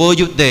was in the World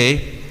Youth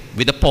Day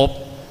with the Pope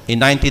in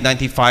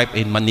 1995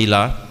 in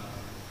Manila.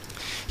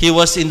 He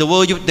was in the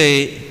World Youth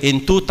Day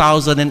in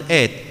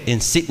 2008 in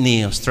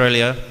Sydney,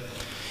 Australia.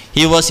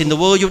 He was in the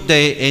World Youth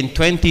Day in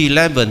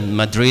 2011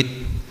 Madrid.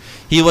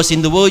 He was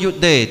in the World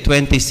Youth Day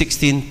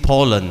 2016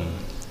 Poland,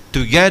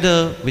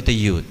 together with the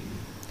youth.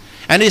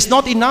 And it's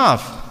not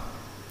enough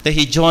that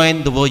he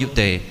joined the World Youth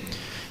Day.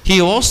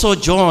 He also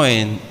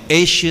joined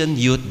Asian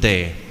Youth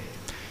Day.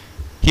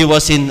 He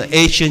was in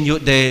Asian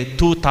Youth Day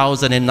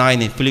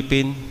 2009 in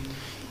Philippines.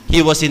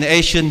 He was in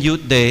Asian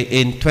Youth Day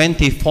in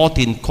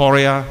 2014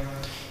 Korea.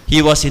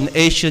 He was in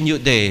Asian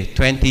Youth Day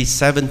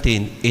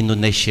 2017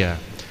 Indonesia,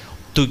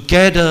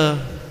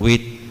 together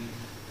with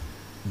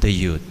the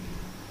youth.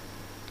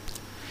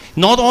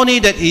 Not only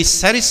that he is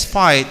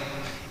satisfied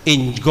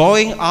in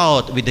going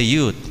out with the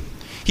youth,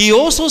 he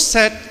also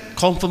set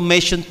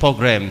confirmation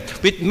program,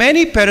 which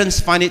many parents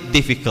find it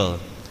difficult.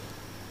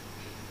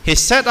 He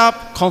set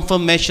up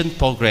confirmation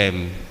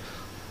program.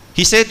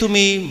 He said to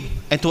me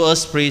and to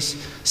us priests,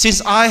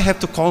 since I have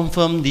to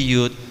confirm the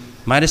youth,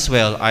 might as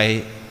well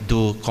I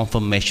do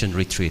confirmation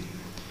retreat.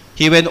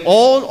 He went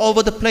all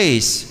over the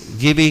place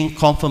giving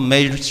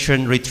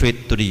confirmation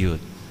retreat to the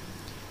youth,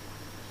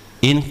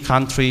 in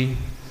country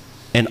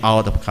and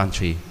out of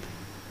country,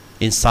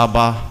 in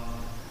Sabah,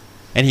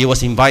 and he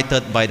was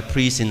invited by the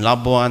priest in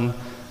Labuan,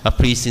 a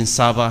priest in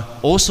Sabah,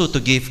 also to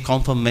give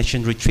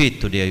confirmation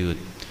retreat to their youth.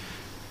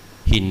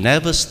 He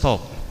never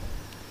stopped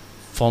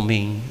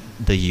forming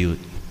the youth.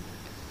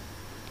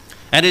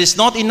 And it is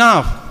not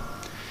enough.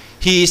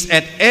 He is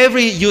at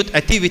every youth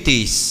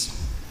activities.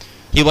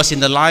 He was in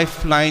the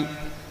Lifeline,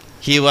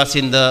 he was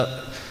in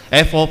the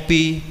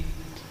FOP,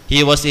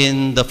 he was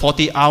in the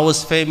 40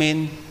 hours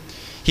famine.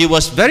 He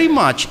was very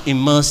much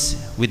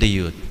immersed with the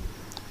youth.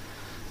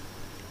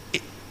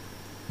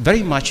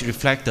 Very much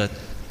reflected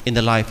in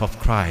the life of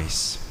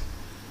Christ.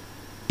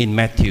 In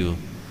Matthew,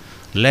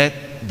 let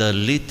the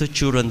little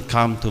children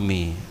come to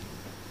me.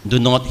 Do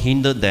not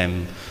hinder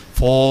them,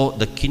 for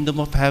the kingdom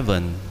of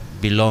heaven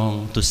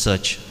belongs to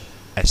such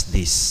as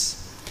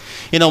this.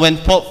 You know, when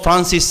Pope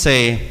Francis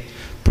say,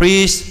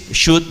 priests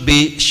should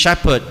be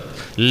shepherds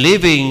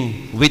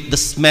living with the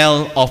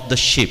smell of the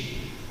sheep.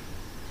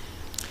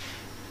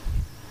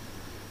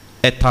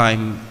 At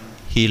times,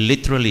 he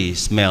literally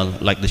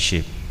smelled like the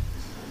sheep,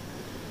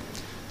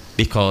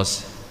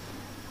 because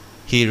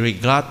he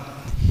regarded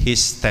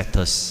his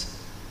status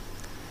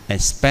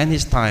and spent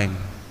his time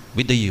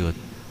with the youth,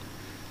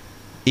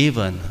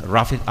 even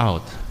rough it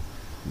out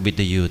with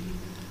the youth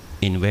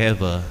in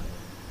wherever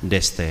they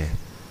stay.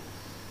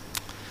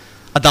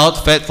 Adult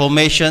faith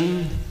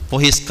formation,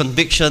 for his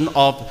conviction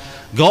of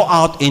go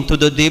out into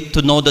the deep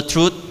to know the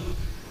truth,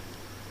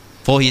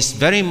 for he is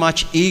very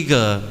much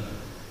eager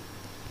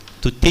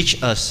to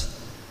teach us,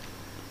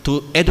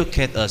 to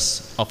educate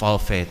us of our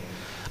faith.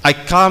 I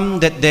come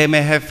that they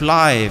may have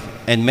life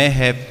and may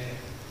have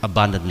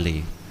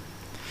abundantly.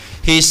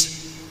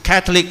 His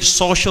Catholic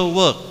social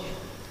work,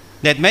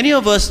 that many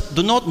of us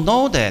do not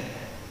know that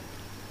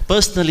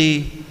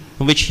personally,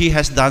 which he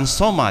has done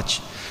so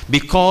much,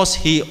 because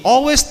he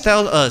always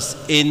tells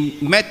us in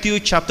Matthew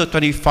chapter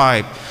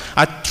 25,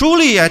 I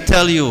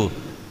tell you,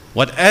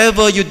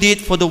 whatever you did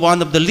for the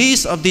one of the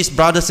least of these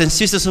brothers and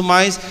sisters of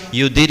mine,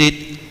 you did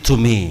it to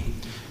me.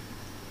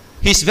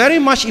 He's very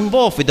much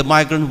involved with the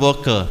migrant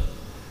worker,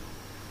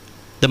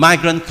 the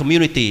migrant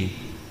community.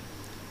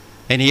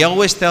 And he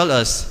always tells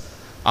us,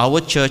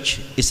 our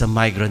church is a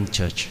migrant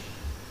church.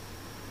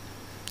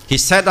 He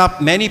set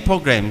up many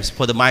programs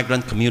for the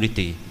migrant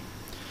community.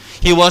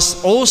 He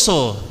was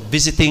also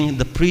visiting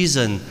the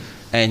prison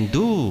and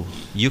do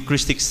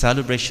Eucharistic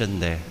celebration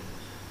there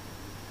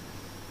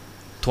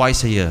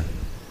twice a year.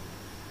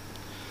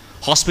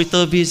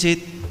 Hospital visit.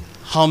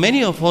 How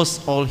many of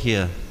us all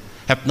here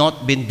have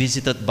not been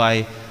visited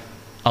by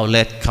our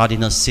late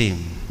Cardinal Sim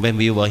when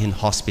we were in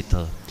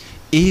hospital?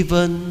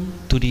 Even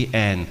to the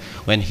end,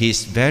 when he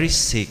is very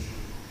sick,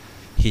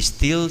 he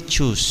still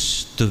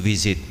chooses to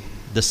visit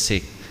the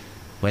sick.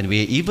 When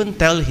we even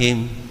tell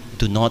him,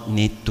 do not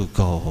need to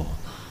go,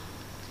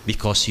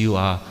 because you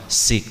are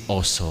sick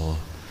also.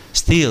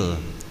 Still,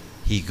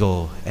 he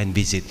go and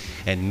visit.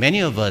 And many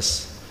of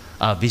us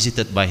are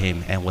visited by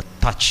him and were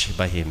touched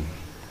by him.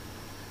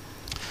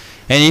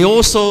 And he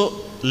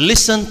also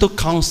listened to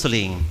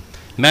counseling,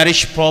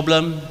 marriage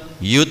problem,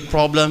 youth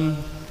problem.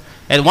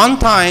 At one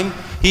time,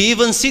 he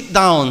even sit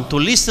down to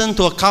listen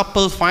to a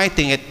couple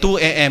fighting at 2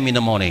 a.m. in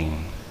the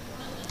morning.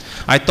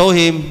 I told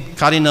him,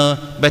 Cardinal,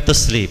 better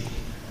sleep.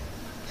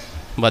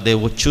 But they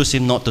would choose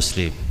him not to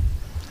sleep.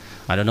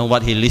 I don't know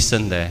what he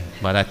listened there,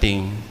 but I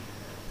think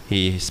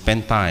he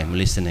spent time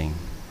listening.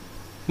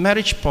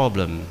 Marriage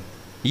problem,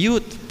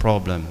 youth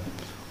problem,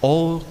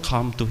 all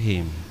come to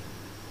him.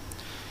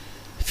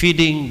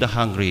 Feeding the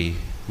hungry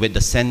with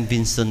the St.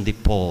 Vincent de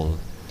Paul.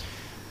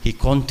 He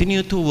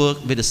continued to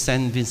work with the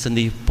St. Vincent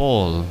de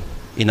Paul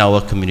in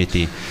our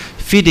community.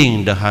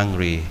 Feeding the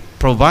hungry,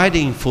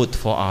 providing food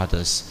for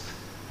others,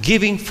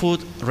 giving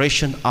food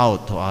ration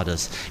out to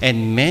others.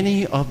 And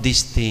many of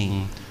these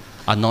things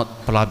are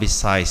not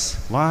publicized.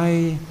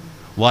 Why?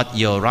 What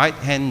your right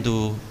hand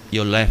do,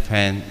 your left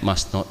hand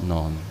must not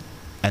know.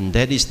 And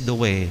that is the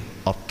way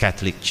of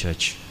Catholic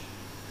Church.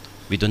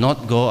 We do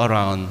not go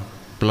around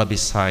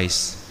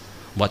publicize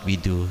what we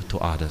do to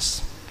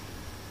others.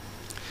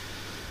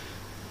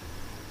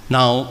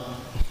 Now,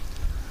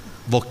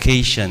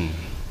 vocation.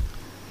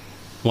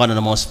 One of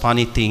the most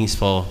funny things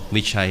for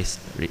which I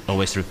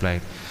always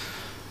reflect.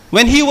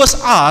 When he was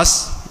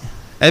asked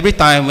every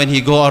time when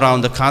he go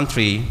around the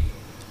country,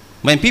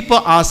 when people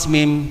ask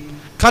him,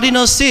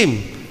 Cardinal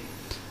Sim,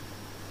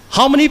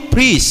 how many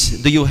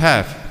priests do you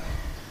have?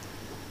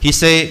 He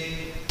say,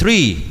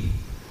 3.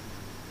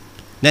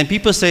 Then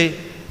people say,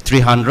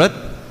 300?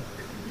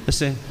 He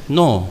say,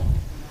 no.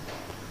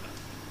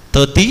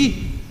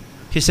 30?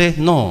 He say,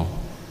 no.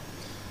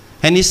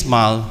 And he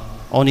smiled,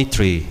 only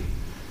 3.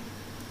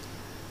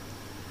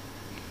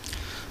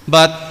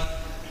 But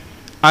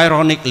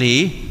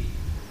ironically,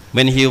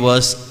 when he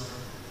was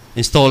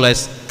installed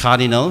as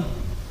cardinal,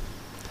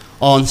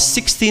 on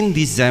 16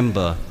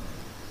 December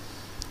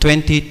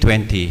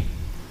 2020,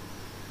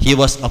 he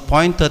was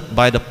appointed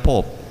by the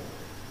Pope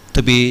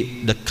to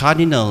be the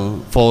cardinal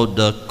for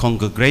the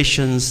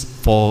congregations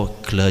for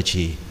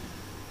clergy.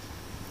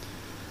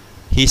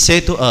 He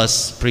said to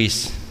us,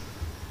 priests,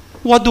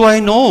 what do I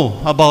know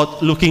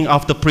about looking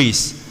after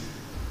priests?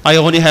 I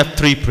only have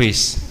 3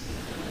 priests.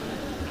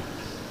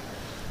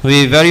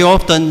 We very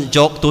often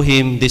joke to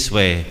him this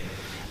way.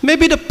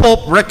 Maybe the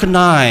Pope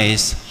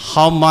recognizes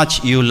how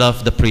much you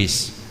love the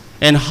priests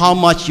and how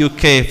much you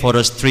care for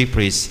us 3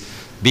 priests,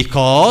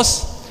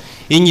 because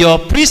in your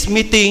priest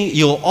meeting,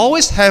 you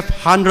always have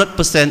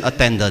 100%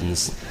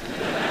 attendance.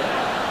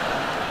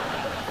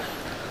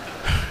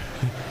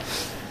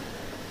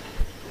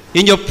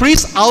 In your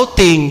priest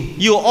outing,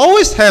 you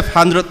always have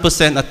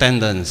 100%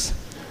 attendance.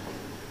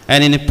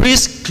 And in a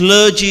priest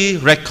clergy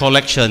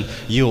recollection,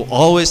 you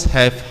always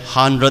have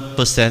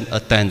 100%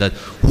 attendance.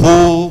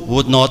 Who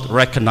would not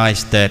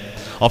recognize that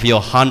of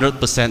your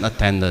 100%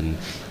 attendance?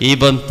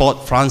 Even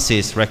Pope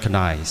Francis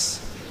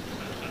recognized.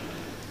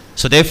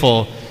 So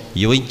therefore,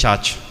 you're in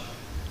charge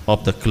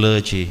of the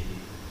clergy.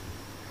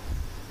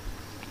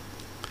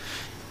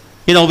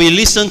 You know, we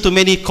listen to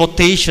many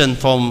quotations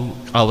from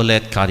our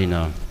late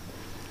cardinal.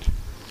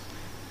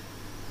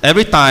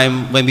 Every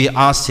time when we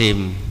ask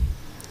him,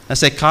 I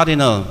say,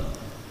 Cardinal,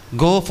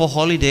 go for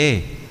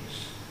holiday,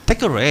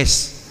 take a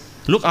rest,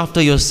 look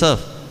after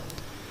yourself.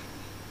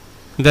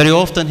 Very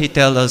often he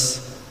tells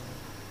us,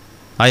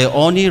 I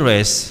only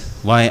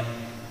rest when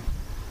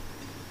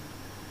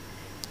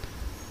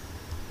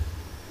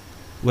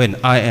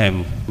I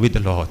am with the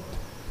Lord.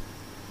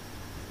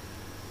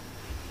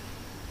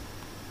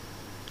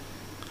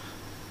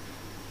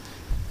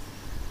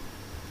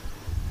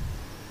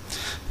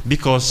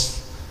 Because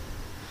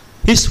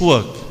his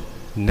work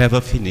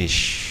never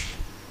finished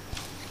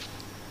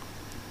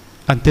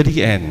until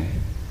the end.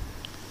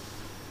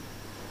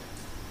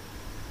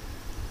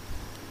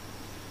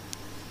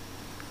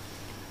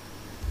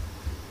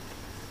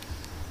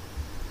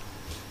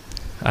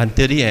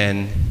 Until the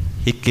end,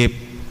 he kept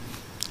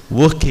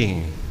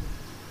working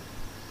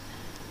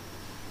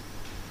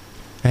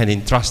and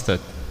entrusted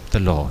the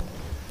Lord.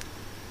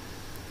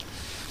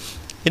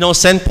 You know,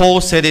 St.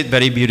 Paul said it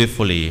very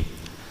beautifully.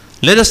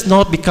 Let us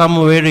not become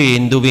weary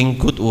in doing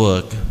good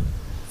work,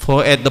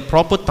 for at the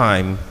proper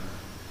time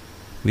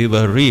we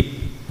will reap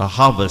a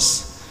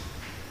harvest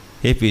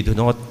if we do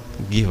not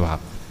give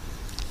up.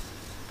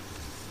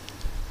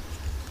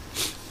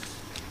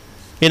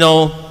 You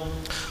know,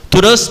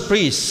 to us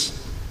priests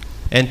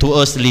and to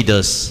us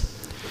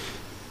leaders,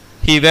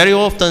 he very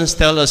often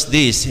tells us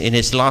this in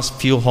his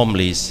last few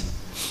homilies.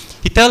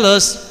 He tells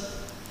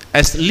us,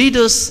 as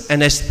leaders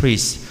and as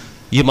priests,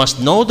 you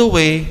must know the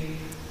way,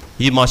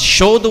 you must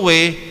show the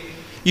way,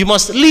 you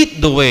must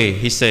lead the way,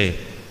 he said.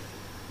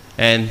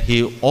 And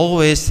he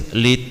always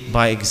lead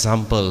by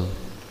example,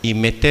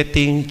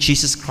 imitating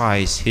Jesus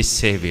Christ, his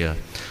Savior.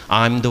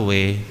 I'm the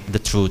way, the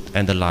truth,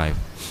 and the life.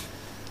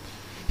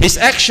 His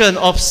action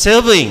of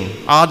serving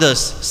others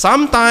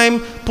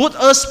sometimes put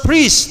us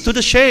priests to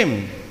the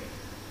shame.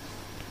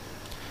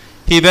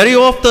 He very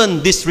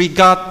often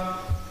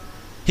disregards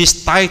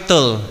his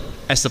title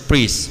as a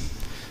priest.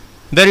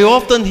 Very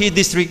often he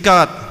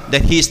disregards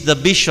that he is the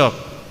bishop,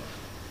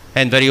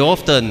 and very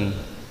often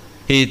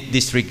he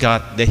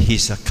disregards that he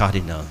is a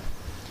cardinal.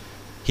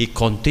 He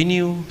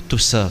continues to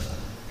serve,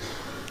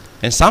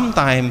 and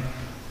sometimes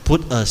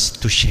put us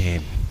to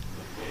shame.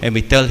 And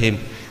we tell him,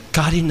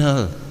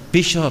 Cardinal,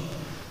 Bishop,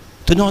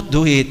 do not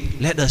do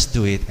it, let us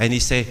do it. And he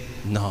say,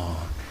 no,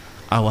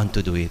 I want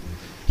to do it.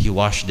 He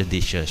washed the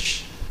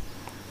dishes,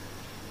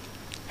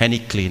 and he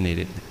cleaned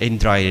it and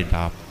dried it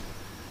up.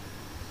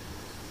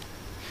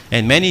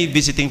 And many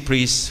visiting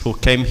priests who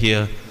came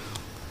here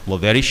were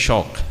very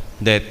shocked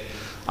that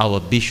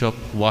our bishop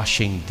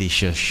washing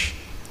dishes.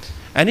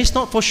 And it's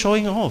not for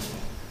showing off.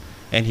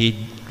 And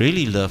he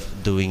really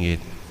loved doing it.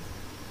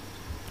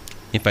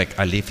 In fact,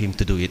 I leave him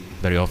to do it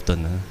very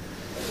often.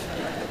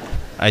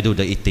 I do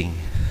the eating.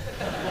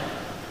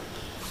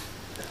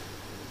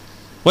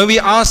 When we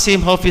ask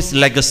him of his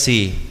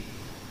legacy,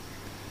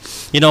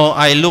 you know,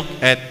 I look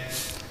at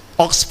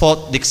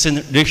Oxford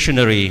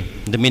Dictionary,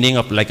 the meaning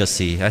of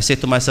legacy. I say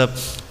to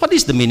myself, what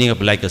is the meaning of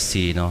legacy?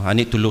 You know, I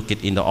need to look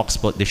it in the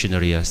Oxford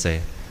Dictionary, I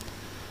say.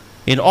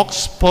 In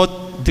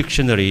Oxford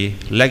Dictionary,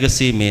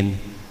 legacy means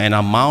an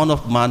amount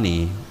of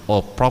money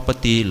or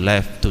property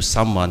left to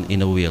someone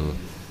in a will.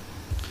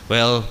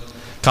 Well,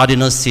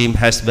 Cardinal Sim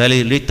has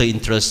very little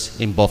interest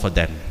in both of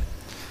them.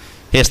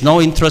 He has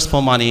no interest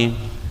for money.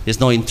 He has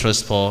no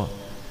interest for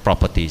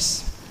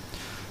properties.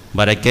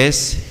 But I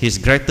guess his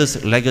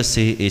greatest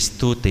legacy is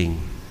two things,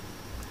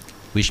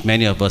 which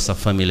many of us are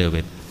familiar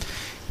with.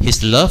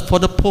 His love for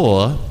the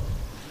poor,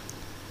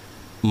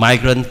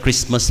 migrant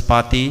Christmas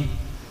party,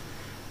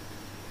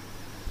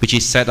 which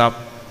is set up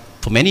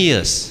for many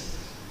years,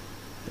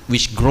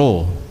 which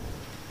grow.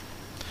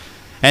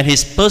 And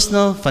his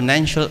personal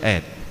financial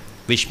aid,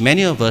 which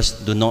many of us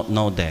do not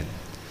know that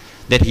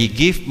he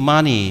give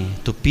money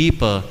to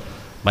people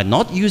by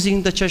not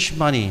using the church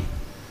money,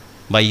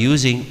 by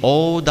using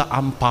all the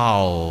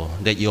ampao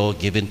that you're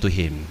given to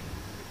him.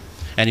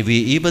 And we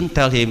even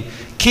tell him,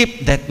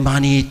 keep that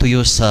money to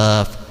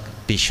yourself,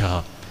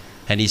 Bishop.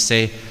 And he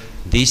say,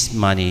 this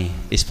money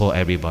is for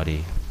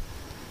everybody.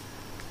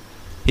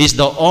 He's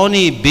the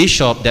only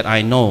bishop that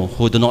I know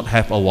who do not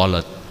have a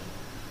wallet.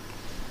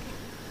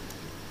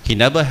 He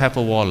never have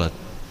a wallet.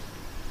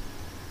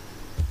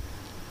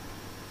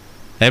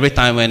 Every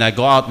time when I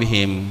go out with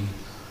him,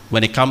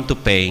 when it come to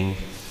paying,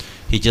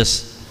 he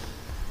just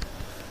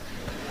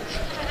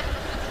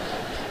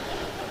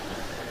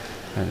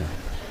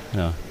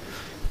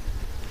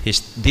his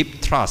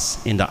deep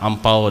trust in the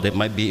ampao that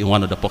might be in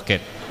one of the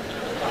pocket.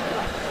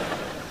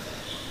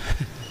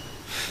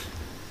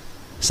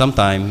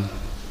 Sometimes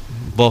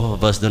both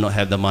of us do not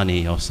have the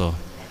money also.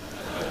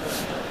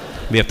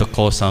 We have to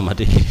call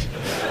somebody.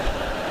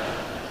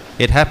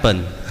 It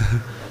happened.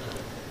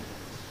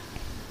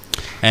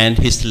 And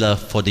his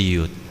love for the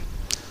youth.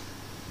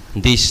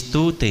 These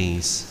two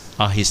things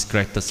are his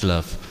greatest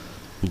love.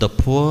 The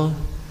poor,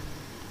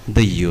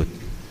 the youth.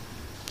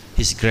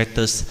 His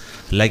greatest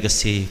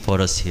legacy for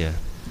us here.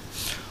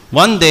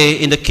 One day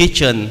in the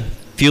kitchen,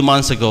 a few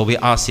months ago, we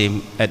asked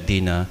him at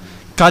dinner,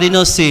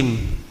 Cardinal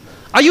Sim,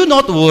 are you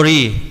not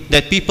worried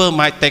that people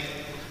might take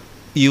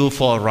you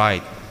for a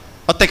ride,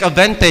 or take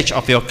advantage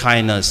of your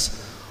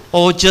kindness,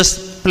 or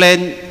just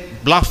plain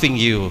bluffing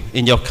you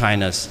in your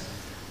kindness?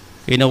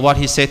 You know what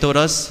he said to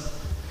us?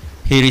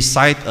 He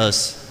recited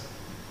us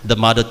the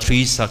Mother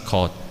Teresa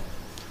quote.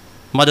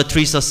 Mother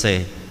Teresa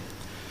said,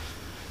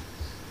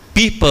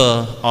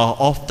 people are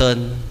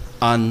often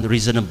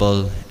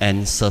unreasonable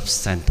and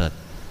self-centered.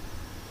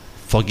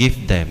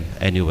 Forgive them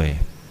anyway.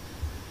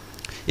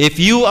 If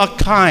you are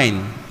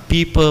kind,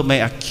 people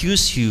may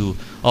accuse you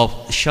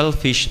of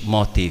selfish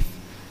motive.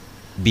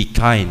 Be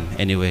kind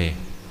anyway.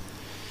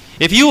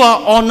 If you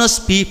are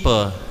honest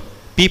people,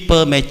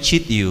 people may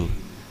cheat you.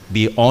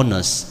 Be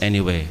honest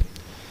anyway.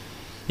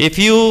 If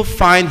you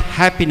find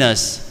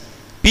happiness,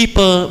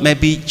 people may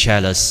be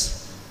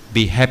jealous.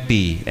 Be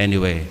happy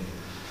anyway.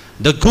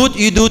 The good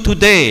you do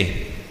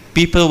today,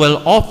 people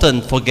will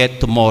often forget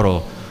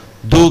tomorrow.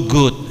 Do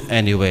good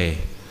anyway.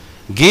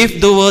 Give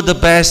the world the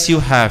best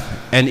you have,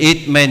 and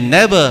it may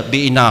never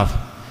be enough.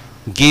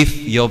 Give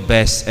your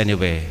best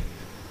anyway.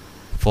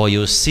 For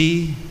you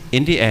see,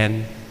 in the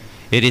end,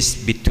 it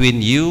is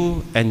between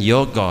you and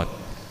your God.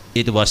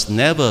 It was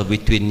never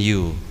between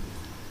you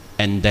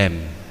and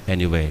them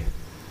anyway.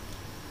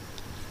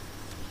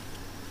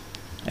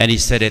 And he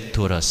said it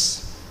to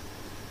us,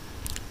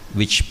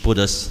 which put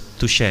us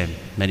to shame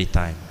many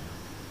times.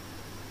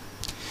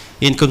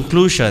 In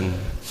conclusion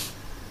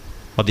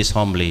of this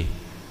homily,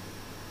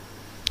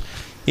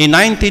 in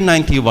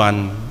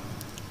 1991,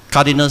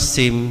 Cardinal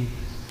Sim,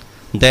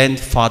 then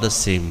Father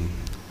Sim,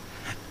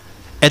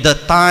 at the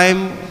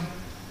time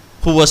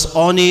who was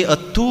only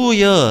 2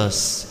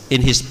 years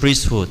in his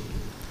priesthood,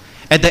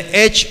 at the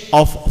age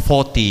of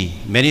 40,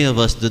 many of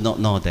us do not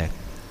know that.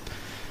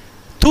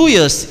 2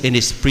 years in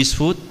his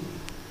priesthood,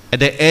 at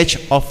the age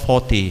of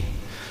 40,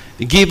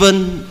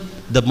 given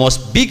the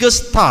most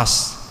biggest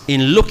task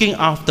in looking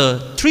after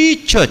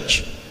 3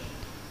 churches,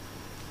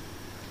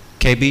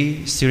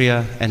 KB,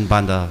 Syria, and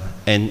Banda,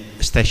 and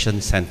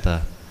Station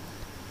Center.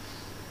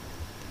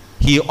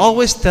 He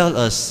always tells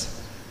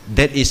us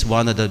that is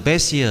one of the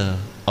best years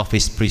of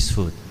his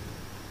priesthood.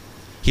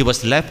 He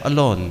was left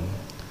alone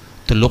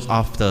to look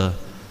after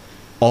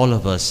all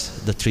of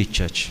us, the 3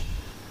 churches.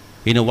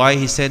 You know why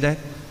he said that?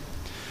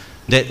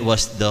 That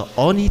was the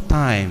only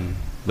time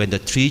when the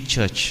 3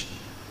 churches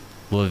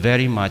were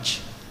very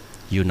much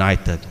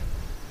united.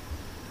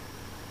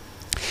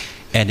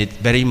 And it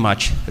very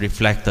much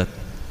reflected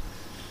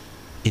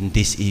in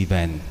this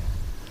event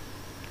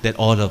that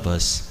all of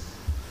us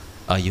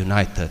are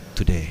united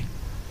today.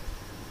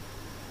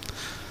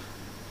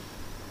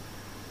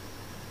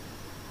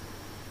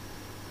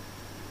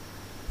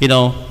 You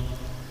know,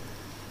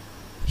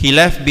 he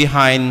left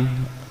behind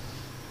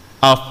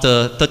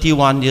after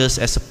 31 years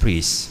as a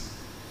priest.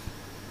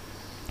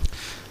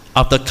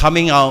 After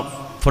coming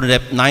out from the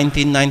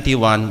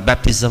 1991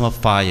 baptism of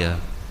fire,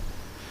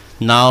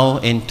 now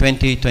in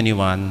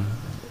 2021,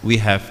 we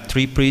have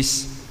 3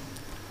 priests,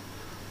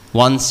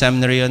 1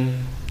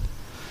 seminarian.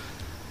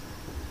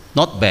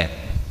 Not bad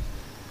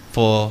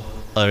for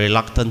a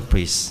reluctant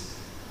priest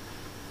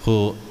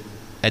who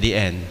at the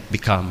end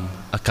become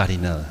a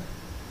cardinal.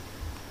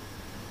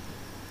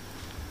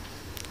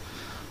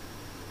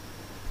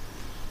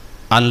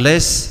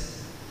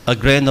 Unless a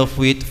grain of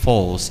wheat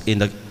falls in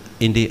the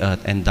in the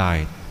earth and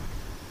died,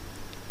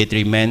 it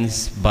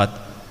remains but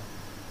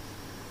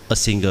a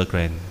single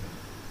grain.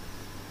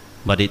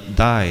 But it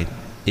died,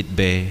 it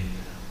bare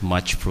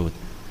much fruit.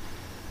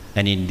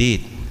 And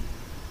indeed,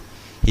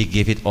 He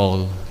gave it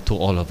all to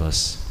all of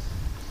us.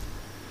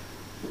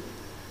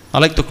 I'd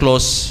like to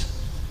close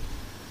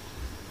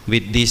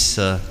with this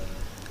 2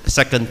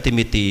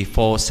 Timothy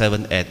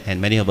 4:7-8, and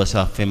many of us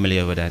are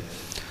familiar with that.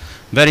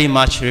 Very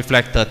much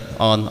reflected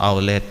on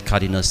our late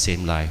Cardinal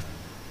Sim life.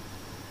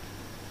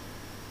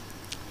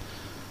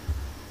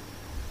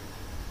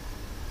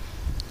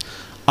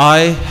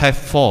 I have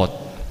fought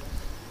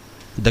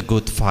the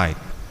good fight.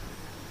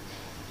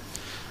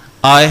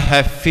 I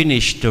have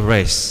finished the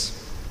race.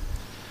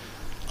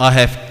 I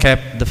have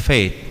kept the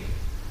faith.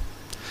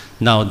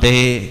 Now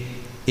there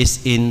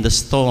is in the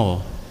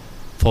store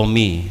for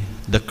me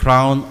the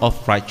crown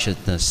of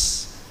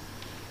righteousness,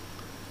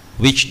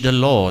 which the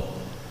Lord,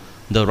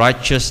 the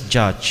righteous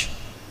judge,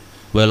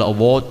 will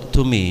award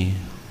to me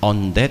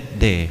on that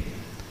day,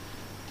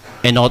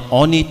 and not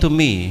only to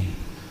me,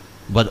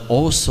 but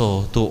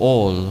also to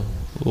all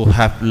who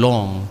have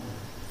longed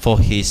for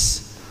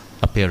His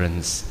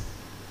appearance.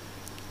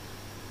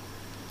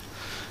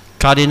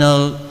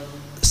 Cardinal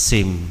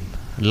Sim,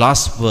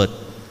 last word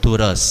to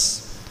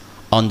us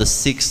on the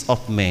 6th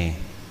of May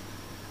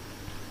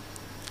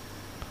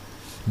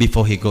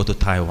before he go to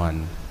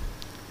Taiwan.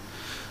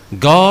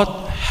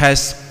 God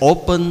has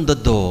opened the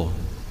door,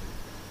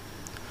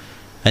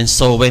 and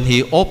so when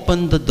He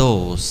opened the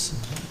doors,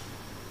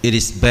 it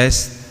is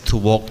best to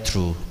walk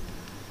through.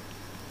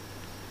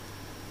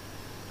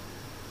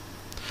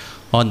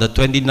 On the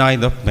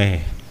 29th of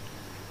May,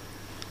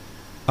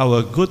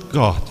 our good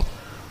God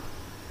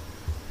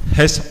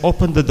has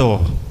opened the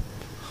door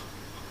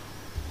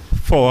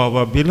for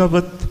our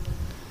beloved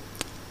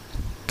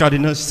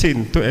Cardinal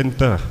Sim to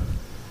enter,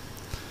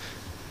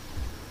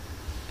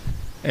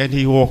 and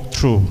he walked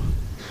through.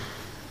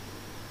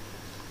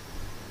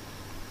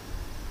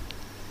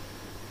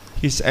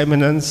 His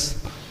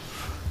Eminence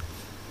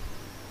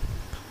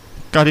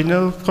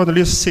Cardinal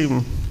Cornelius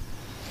Sim,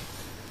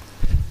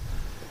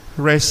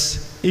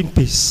 rest in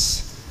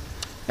peace.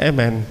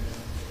 Amen.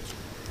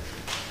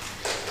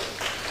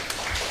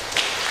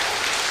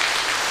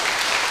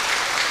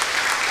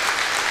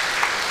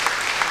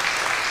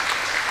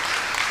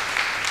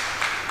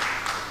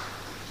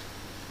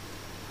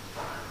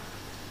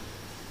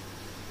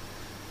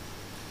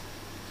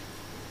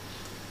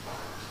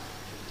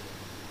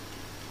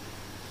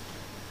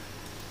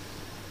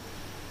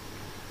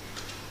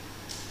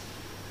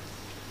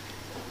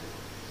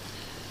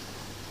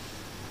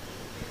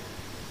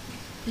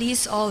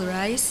 Please all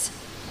rise.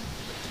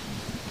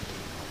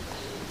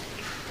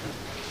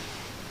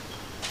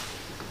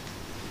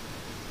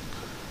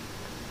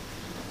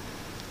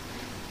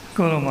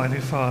 God Almighty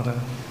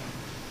Father,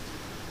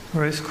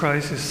 raised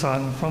Christ, His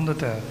Son, from the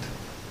dead.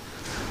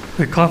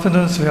 With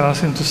confidence we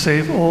ask Him to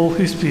save all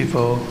His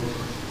people,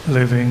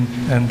 living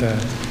and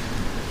dead.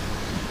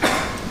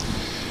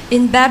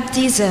 In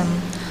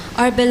baptism,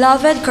 our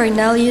beloved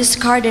Cornelius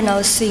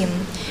Cardinal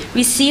Sim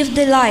received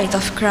the light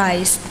of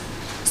Christ.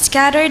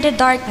 Scatter the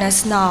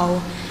darkness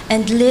now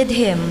and lead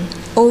him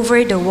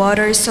over the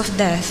waters of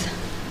death.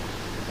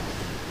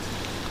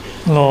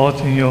 Lord,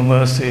 in your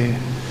mercy,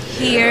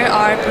 hear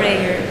our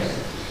prayer.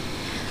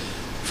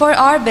 For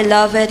our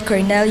beloved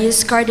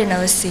Cornelius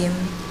Cardinal Sim,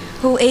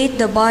 who ate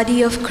the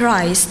body of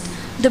Christ,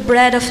 the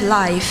bread of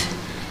life,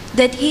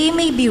 that he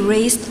may be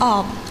raised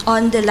up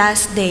on the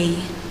last day.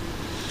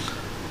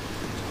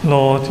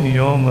 Lord, in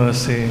your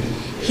mercy,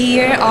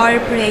 hear our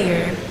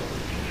prayer.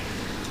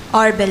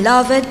 Our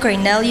beloved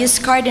Cornelius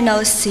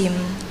Cardinal Sim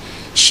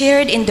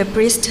shared in the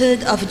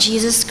priesthood of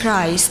Jesus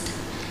Christ,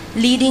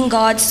 leading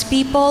God's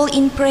people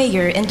in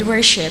prayer and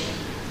worship.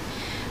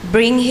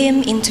 Bring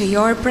him into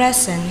your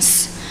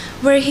presence,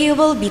 where he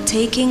will be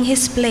taking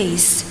his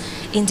place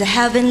in the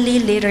heavenly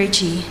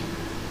liturgy.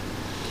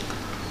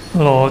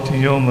 Lord,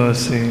 in your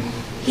mercy,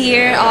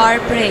 hear our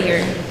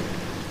prayer.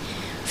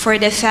 For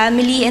the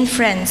family and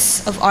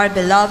friends of our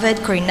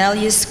beloved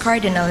Cornelius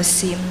Cardinal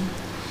Sim,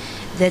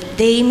 that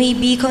they may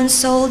be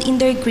consoled in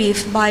their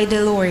grief by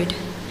the Lord,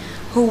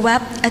 who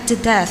wept at the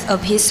death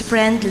of his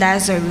friend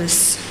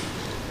Lazarus.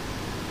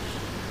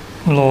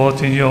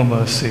 Lord, in your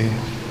mercy,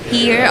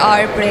 hear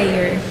our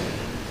prayer.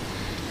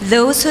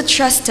 Those who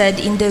trusted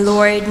in the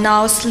Lord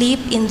now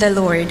sleep in the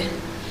Lord.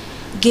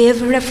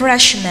 Give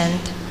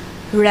refreshment,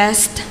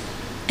 rest,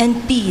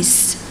 and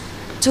peace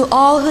to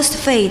all whose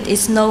fate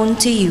is known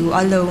to you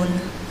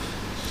alone.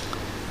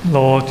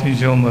 Lord, in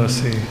your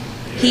mercy,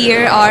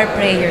 hear our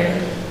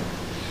prayer.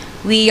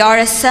 We are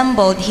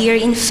assembled here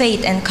in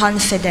faith and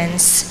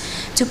confidence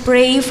to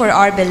pray for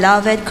our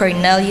beloved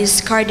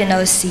Cornelius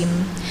Cardinal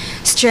Sim.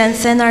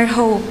 Strengthen our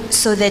hope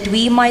so that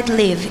we might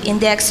live in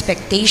the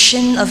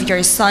expectation of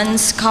your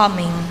Son's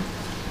coming.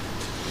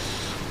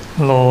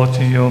 Lord,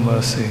 in your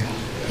mercy,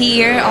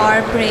 hear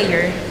our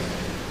prayer.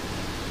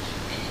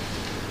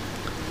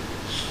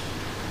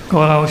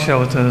 God, our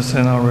shelters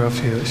and our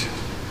refuge,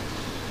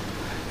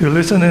 You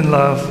listen in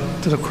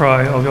love to the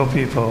cry of your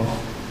people.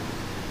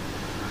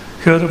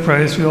 Hear the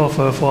praise we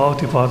offer for our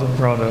departed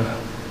brother,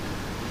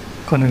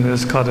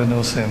 Cornelius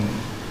Cardinal Sim.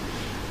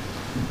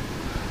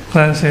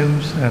 Cleanse him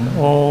and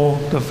all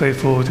the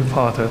faithful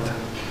departed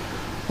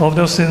of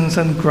their sins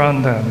and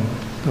grant them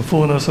the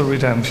fullness of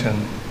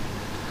redemption.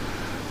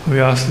 We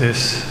ask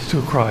this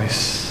through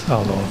Christ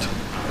our Lord.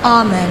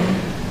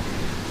 Amen.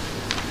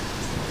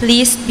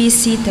 Please be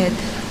seated.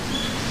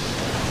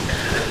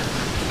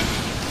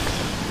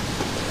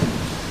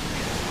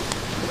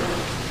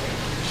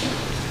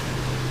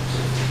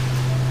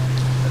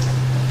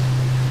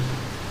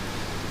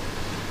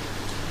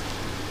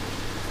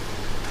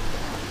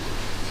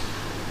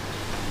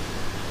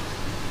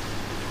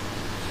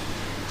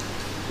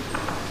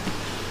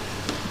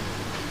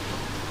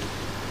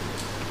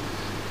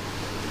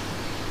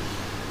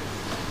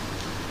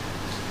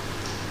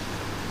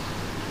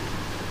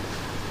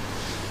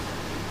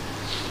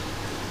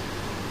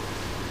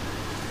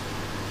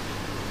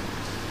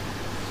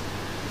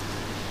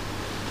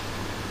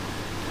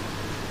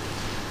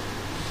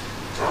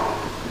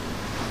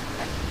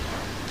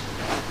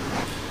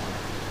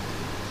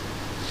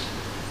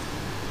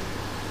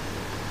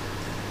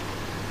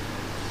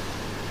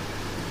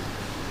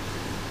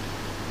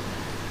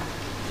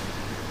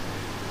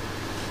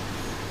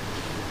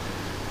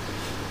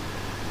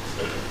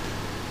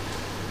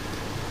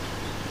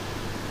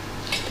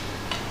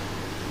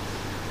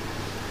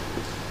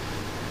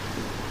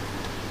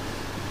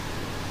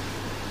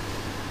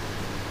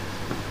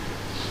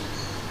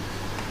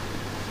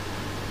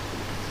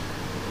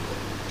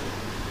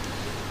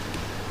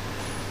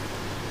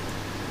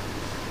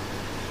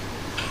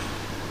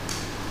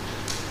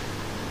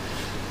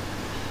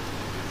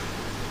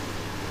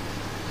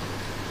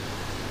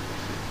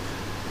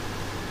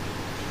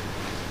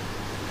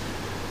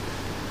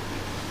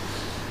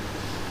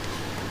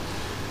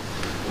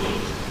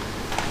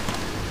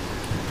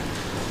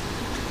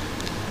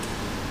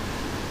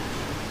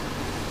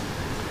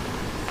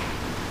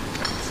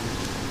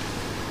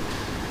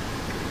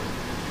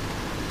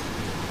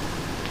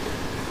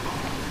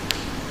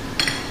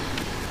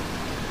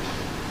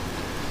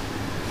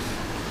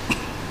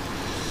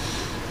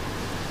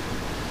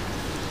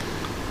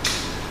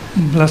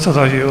 Blessed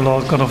are you,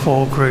 Lord God of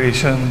all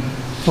creation,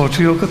 for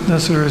through your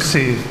goodness we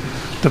receive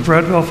the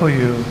bread we offer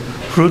you,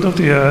 fruit of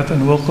the earth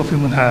and work of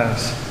human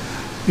hands.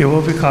 You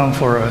will become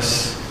for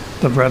us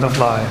the bread of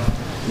life.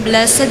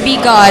 Blessed be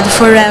God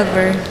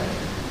forever.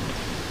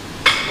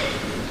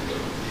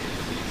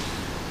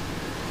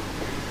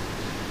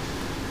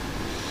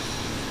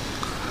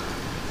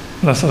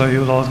 Blessed are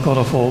you, Lord God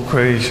of all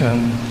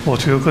creation, for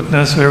through your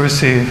goodness we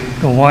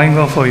receive the wine we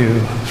offer you,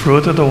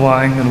 fruit of the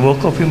wine and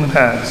work of human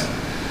hands.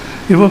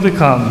 You will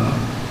become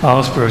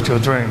our spiritual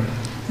drink.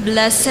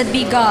 Blessed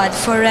be God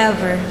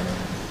forever.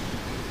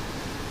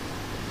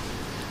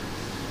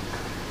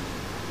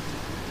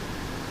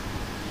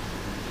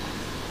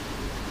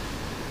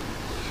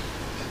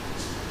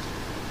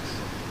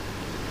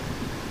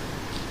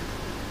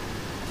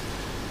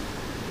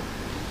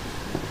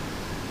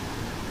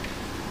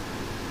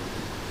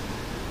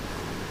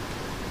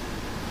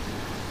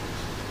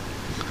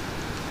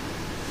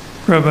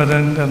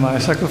 Brethren, that my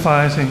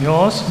sacrifice and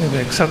yours may be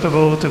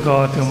acceptable to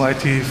God, the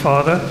Almighty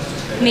Father.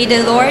 May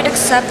the Lord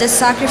accept the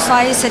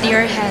sacrifice at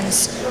your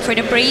hands for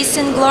the praise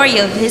and glory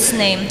of his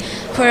name,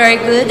 for our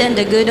good and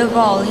the good of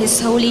all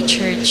his holy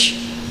church.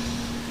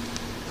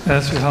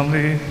 As we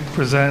humbly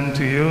present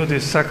to you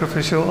these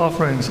sacrificial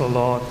offerings, O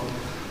Lord,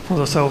 for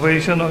the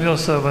salvation of your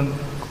servant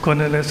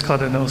Cornelius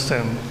Cardinal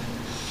Sim,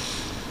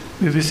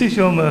 we beseech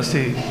your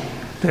mercy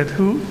that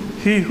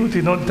he who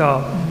did not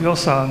doubt your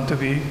Son to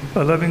be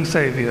a loving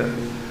Savior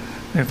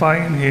may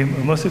find in him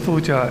a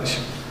merciful Judge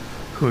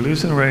who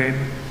lives and reigns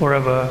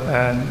forever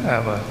and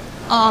ever.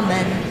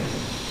 Amen.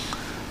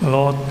 The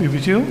Lord be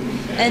with you.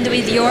 And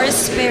with your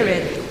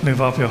spirit. Lift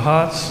up your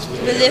hearts.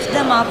 We lift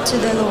them up to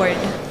the Lord.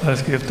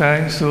 Let's give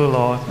thanks to the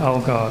Lord our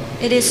God.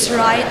 It is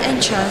right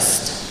and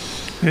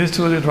just. It is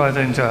truly right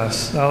and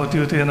just, our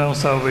duty and our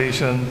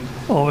salvation,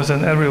 always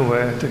and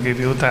everywhere to give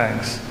you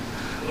thanks.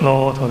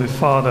 Lord, Holy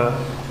Father,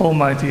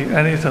 Almighty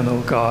and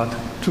eternal God,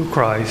 through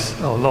Christ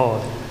our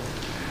Lord.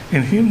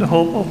 In him the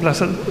hope of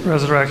blessed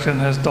resurrection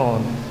has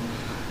dawned,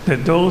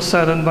 that those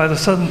saddened by the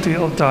certainty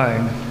of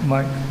dying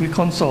might be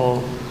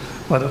consoled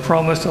by the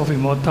promise of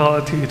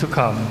immortality to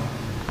come.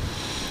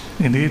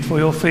 Indeed, for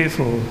your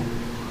faithful,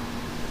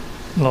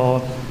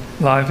 Lord,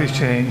 life is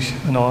changed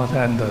and not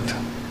ended.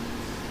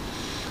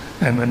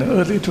 And when the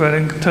earthly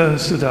dwelling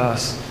turns to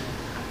dust,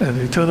 and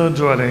the eternal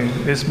dwelling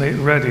is made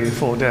ready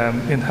for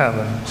them in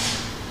heaven.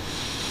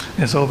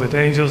 And so with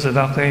angels and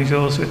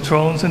archangels, with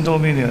thrones and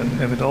dominion,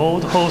 and with all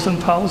the hosts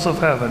and powers of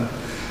heaven,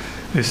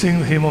 we sing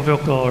the hymn of your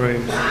glory,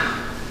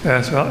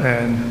 as well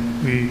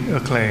and we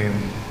acclaim.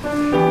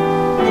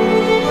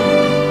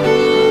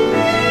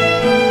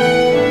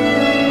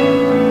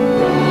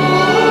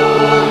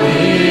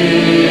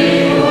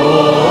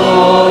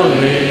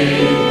 Holy,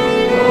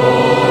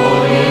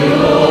 holy,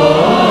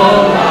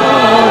 Lord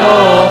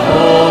of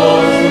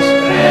hosts,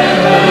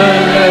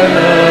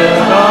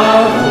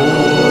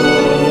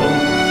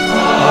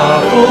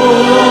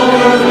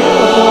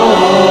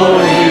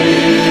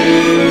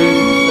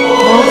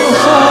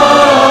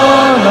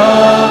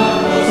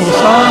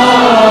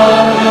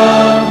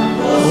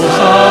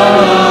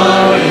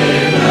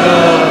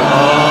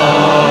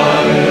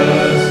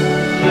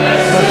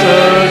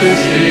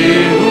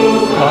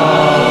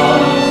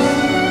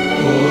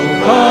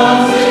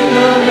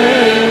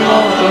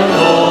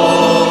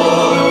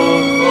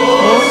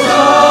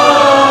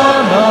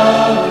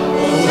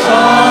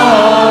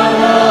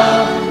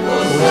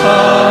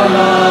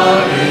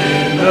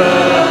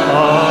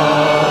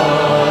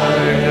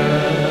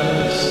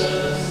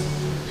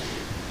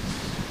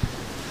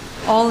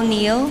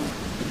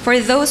 For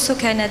those who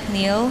cannot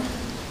kneel,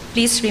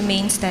 please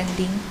remain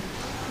standing.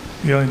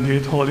 You are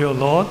indeed holy, O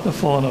Lord, the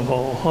fount of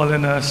all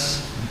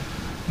holiness.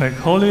 Make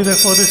holy,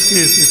 therefore, this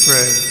gift, we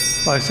pray,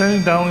 by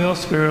sending down your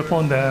Spirit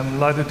upon them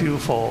like the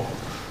dewfall,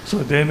 so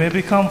they may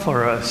become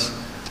for us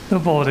the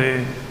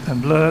body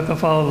and blood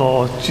of our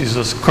Lord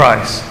Jesus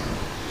Christ.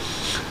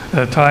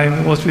 At the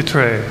time he was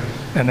betrayed,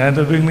 and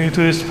entering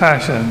into his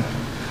passion,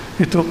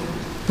 he took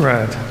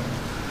bread,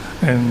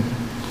 and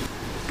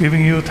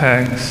giving you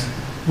thanks,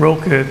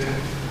 broke it,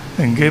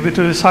 and gave it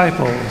to his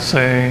disciples,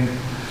 saying,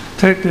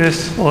 "Take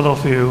this, all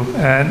of you,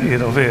 and eat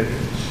of it,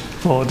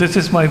 for this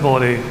is my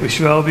body, which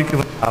will be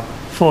given up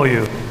for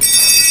you."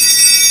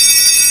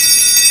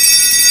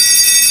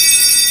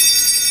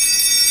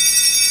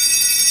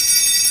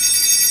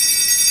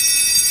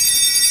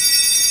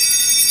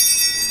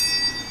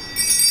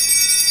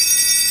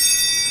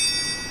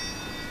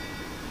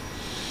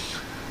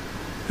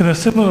 In a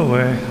similar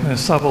way, when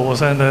supper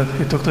was ended,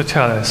 he took the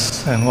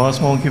chalice, and once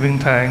more giving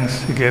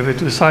thanks, he gave it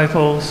to his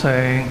disciples,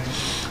 saying,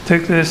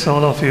 "Take this,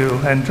 all of you,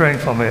 and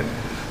drink from it,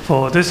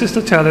 for this is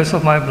the chalice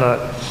of my blood,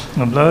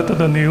 the blood of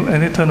the new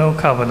and eternal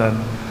covenant,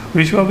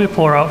 which will be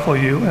poured out for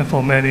you and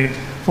for many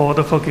for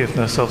the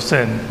forgiveness of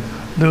sin.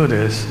 Do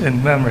this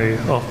in memory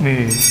of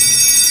me."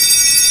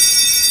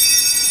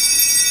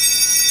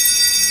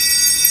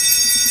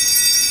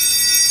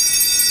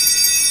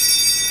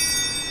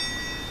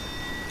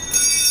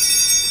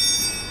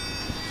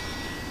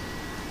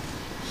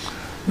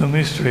 The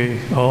mystery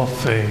of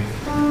faith.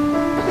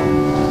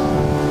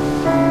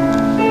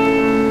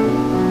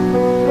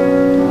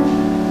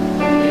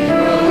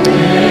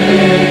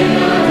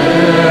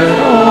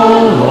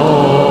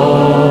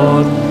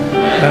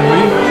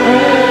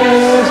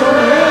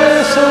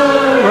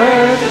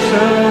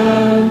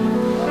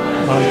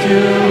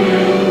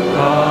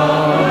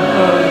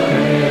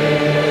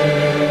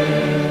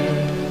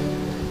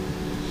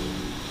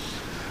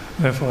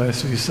 Therefore,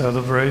 as we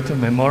celebrate the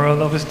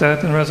memorial of his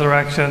death and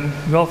resurrection,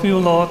 we offer you,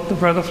 Lord, the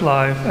bread of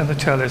life and the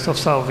chalice of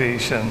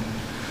salvation,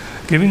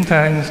 giving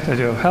thanks that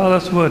you have held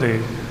us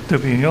worthy to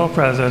be in your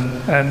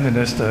presence and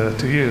minister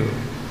to you.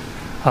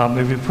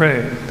 Humbly we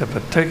pray that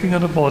partaking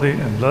of the body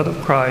and blood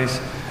of Christ,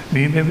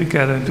 we may be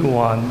gathered into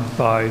one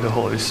by the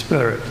Holy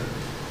Spirit.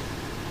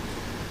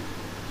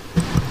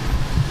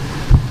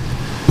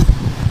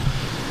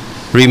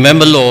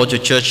 Remember, Lord,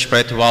 your church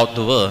spread throughout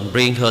the world.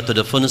 Bring her to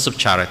the fullness of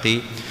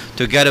charity,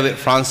 together with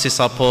Francis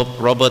our Pope,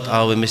 Robert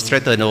our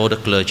administrator, and all the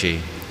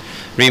clergy.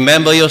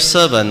 Remember your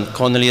servant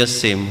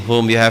Cornelius Sim,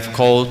 whom you have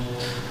called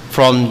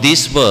from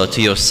this world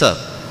to yourself.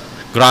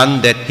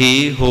 Grant that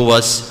he who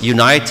was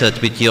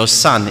united with your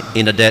Son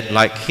in a death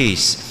like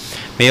his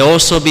may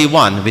also be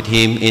one with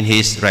him in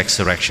his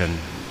resurrection.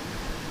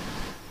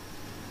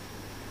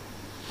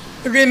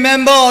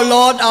 Remember, O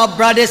Lord, our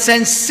brothers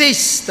and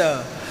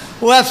sisters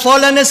who have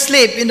fallen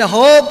asleep in the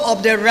hope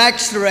of the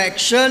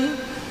resurrection,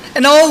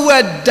 and all who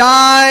have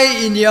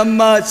died in your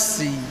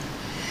mercy.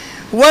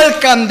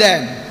 Welcome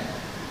them.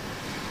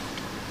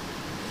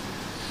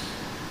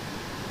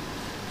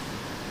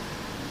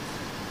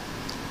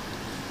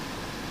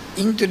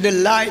 Into the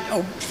light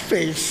of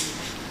faith.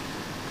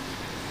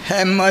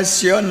 Have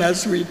mercy on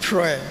us, we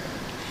pray.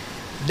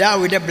 That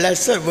with the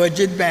Blessed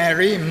Virgin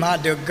Mary,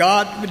 Mother of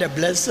God, with the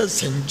Blessed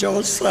Saint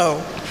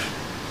Joseph,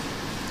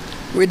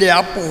 with the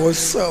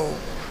Apostle,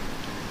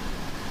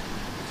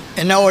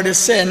 and all the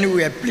saints who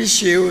have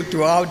pleased you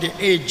throughout the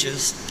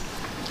ages,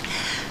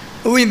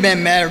 we may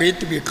merit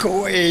to be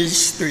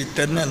co-heirs to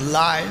eternal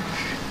life,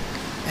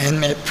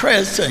 and may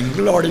praise and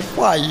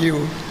glorify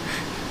you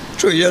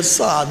through your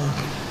Son,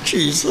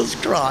 Jesus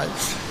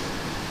Christ.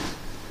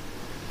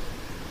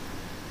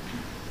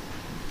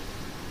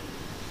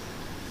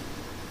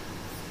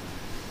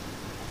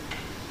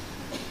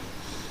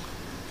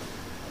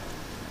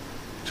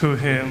 Through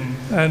him,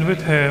 and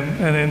with him,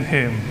 and in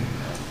him,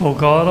 O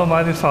God,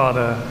 Almighty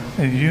Father,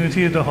 in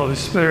unity of the Holy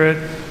Spirit,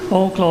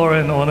 all glory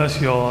and honor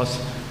is yours,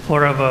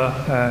 forever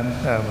and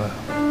ever.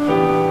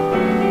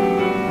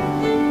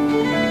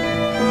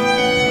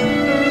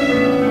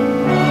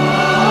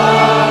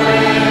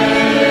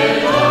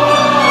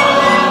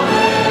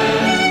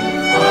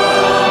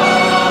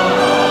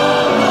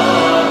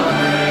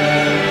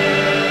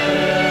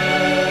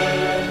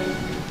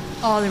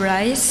 All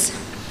rise.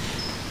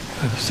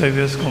 The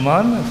Savior's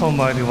command and from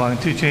my divine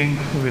teaching,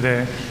 we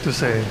dare to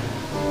say,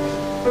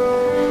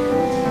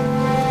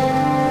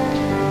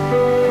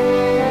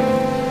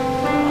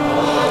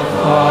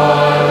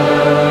 Father,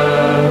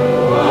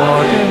 who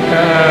art in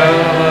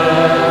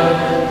heaven,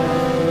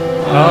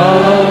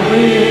 hallowed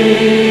be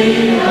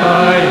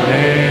thy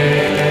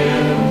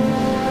name.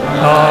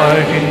 Thy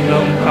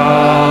kingdom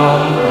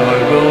come, thy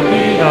will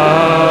be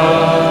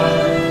done,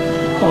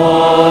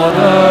 on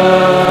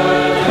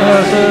earth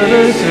as it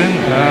is in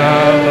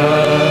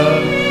heaven.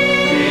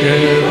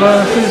 Give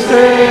us this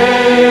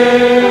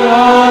day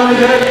our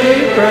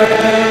daily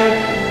bread,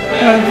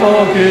 and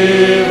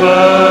forgive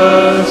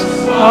us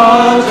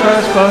our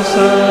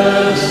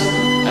trespasses,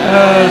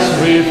 as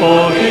we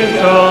forgive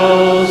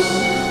those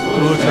who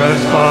who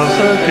trespass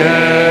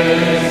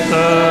against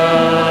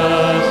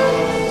us.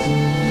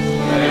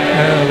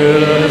 And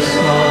lead us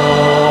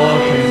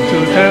not into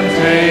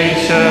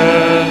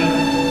temptation,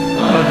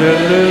 but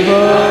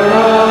deliver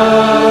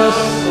us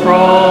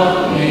from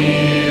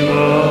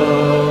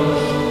evil.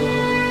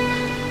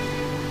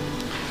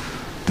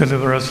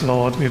 Deliver us,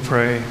 Lord, we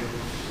pray,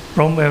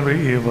 from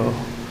every evil.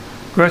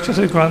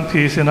 Graciously grant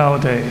peace in our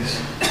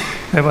days,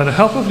 and by the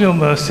help of your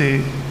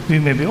mercy, we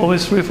may be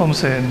always free from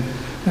sin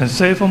and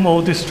safe from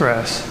all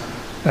distress,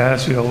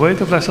 as we await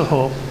the blessed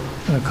hope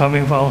and the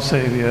coming of our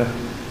Savior,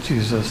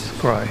 Jesus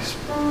Christ.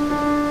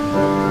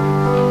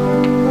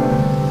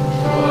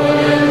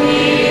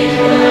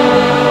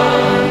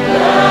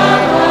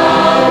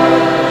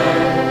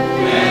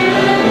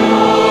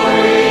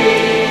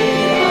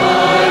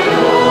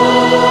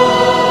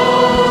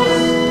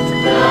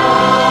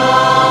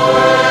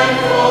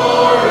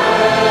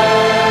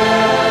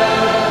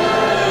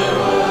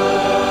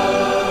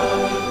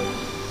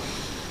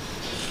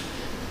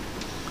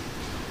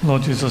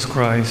 Lord Jesus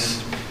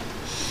Christ,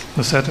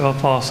 who said to our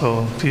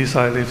apostle, "Peace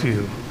I leave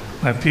you,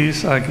 my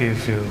peace I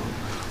give you."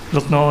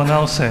 Look not on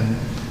our sin,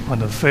 on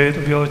the faith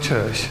of your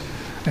church,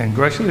 and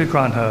graciously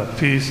grant her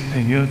peace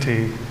and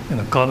unity in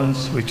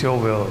accordance with your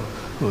will,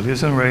 who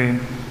lives and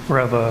reigns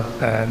forever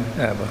and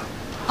ever.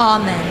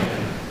 Amen.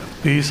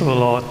 Peace, O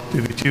Lord, be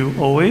with you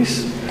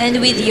always.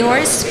 And with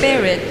your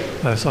spirit.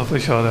 Let's offer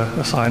each other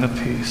a sign of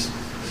peace.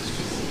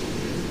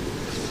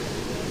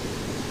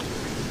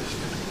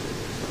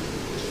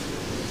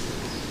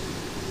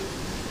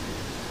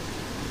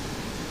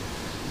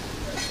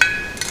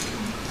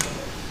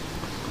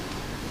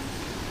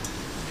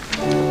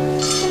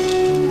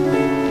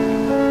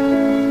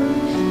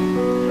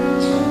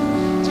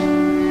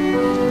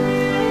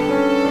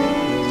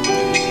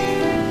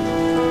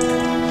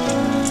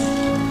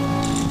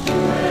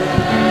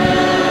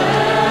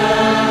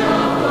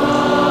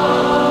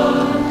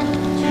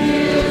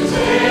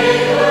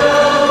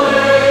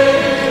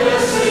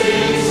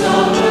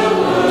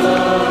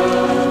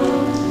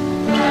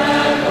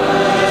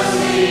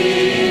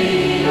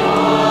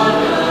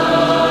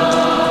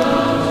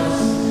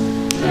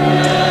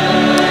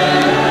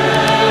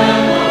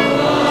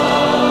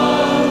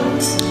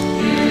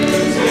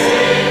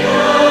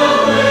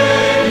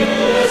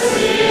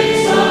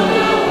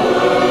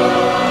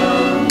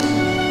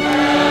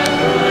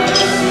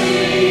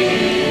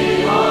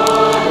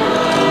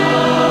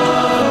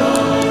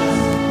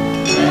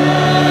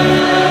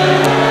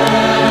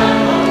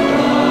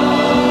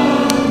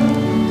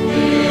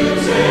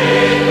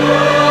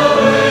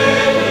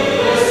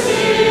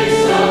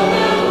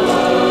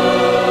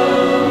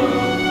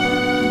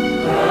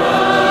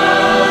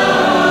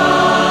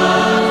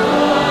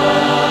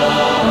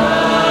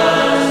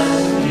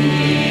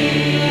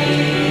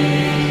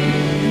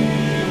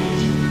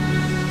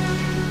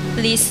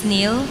 Please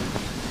kneel.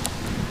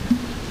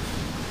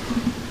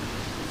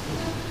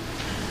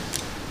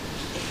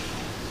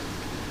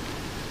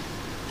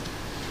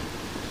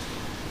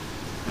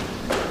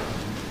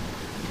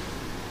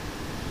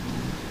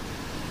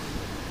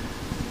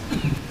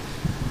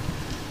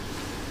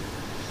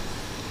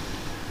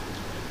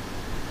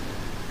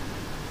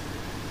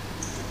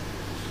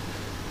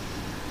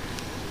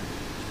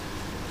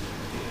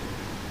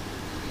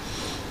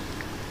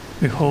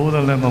 Behold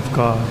the Lamb of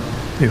God.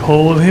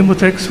 Behold him who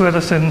takes away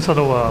the sins of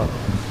the world.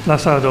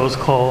 Blessed are those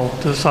called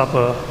to the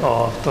supper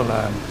of the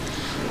Lamb.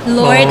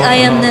 Lord, I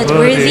am not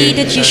worthy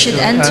that you should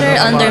enter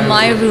under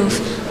my roof,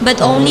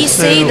 but only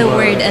say the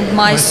word, and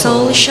my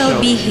soul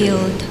shall be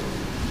healed.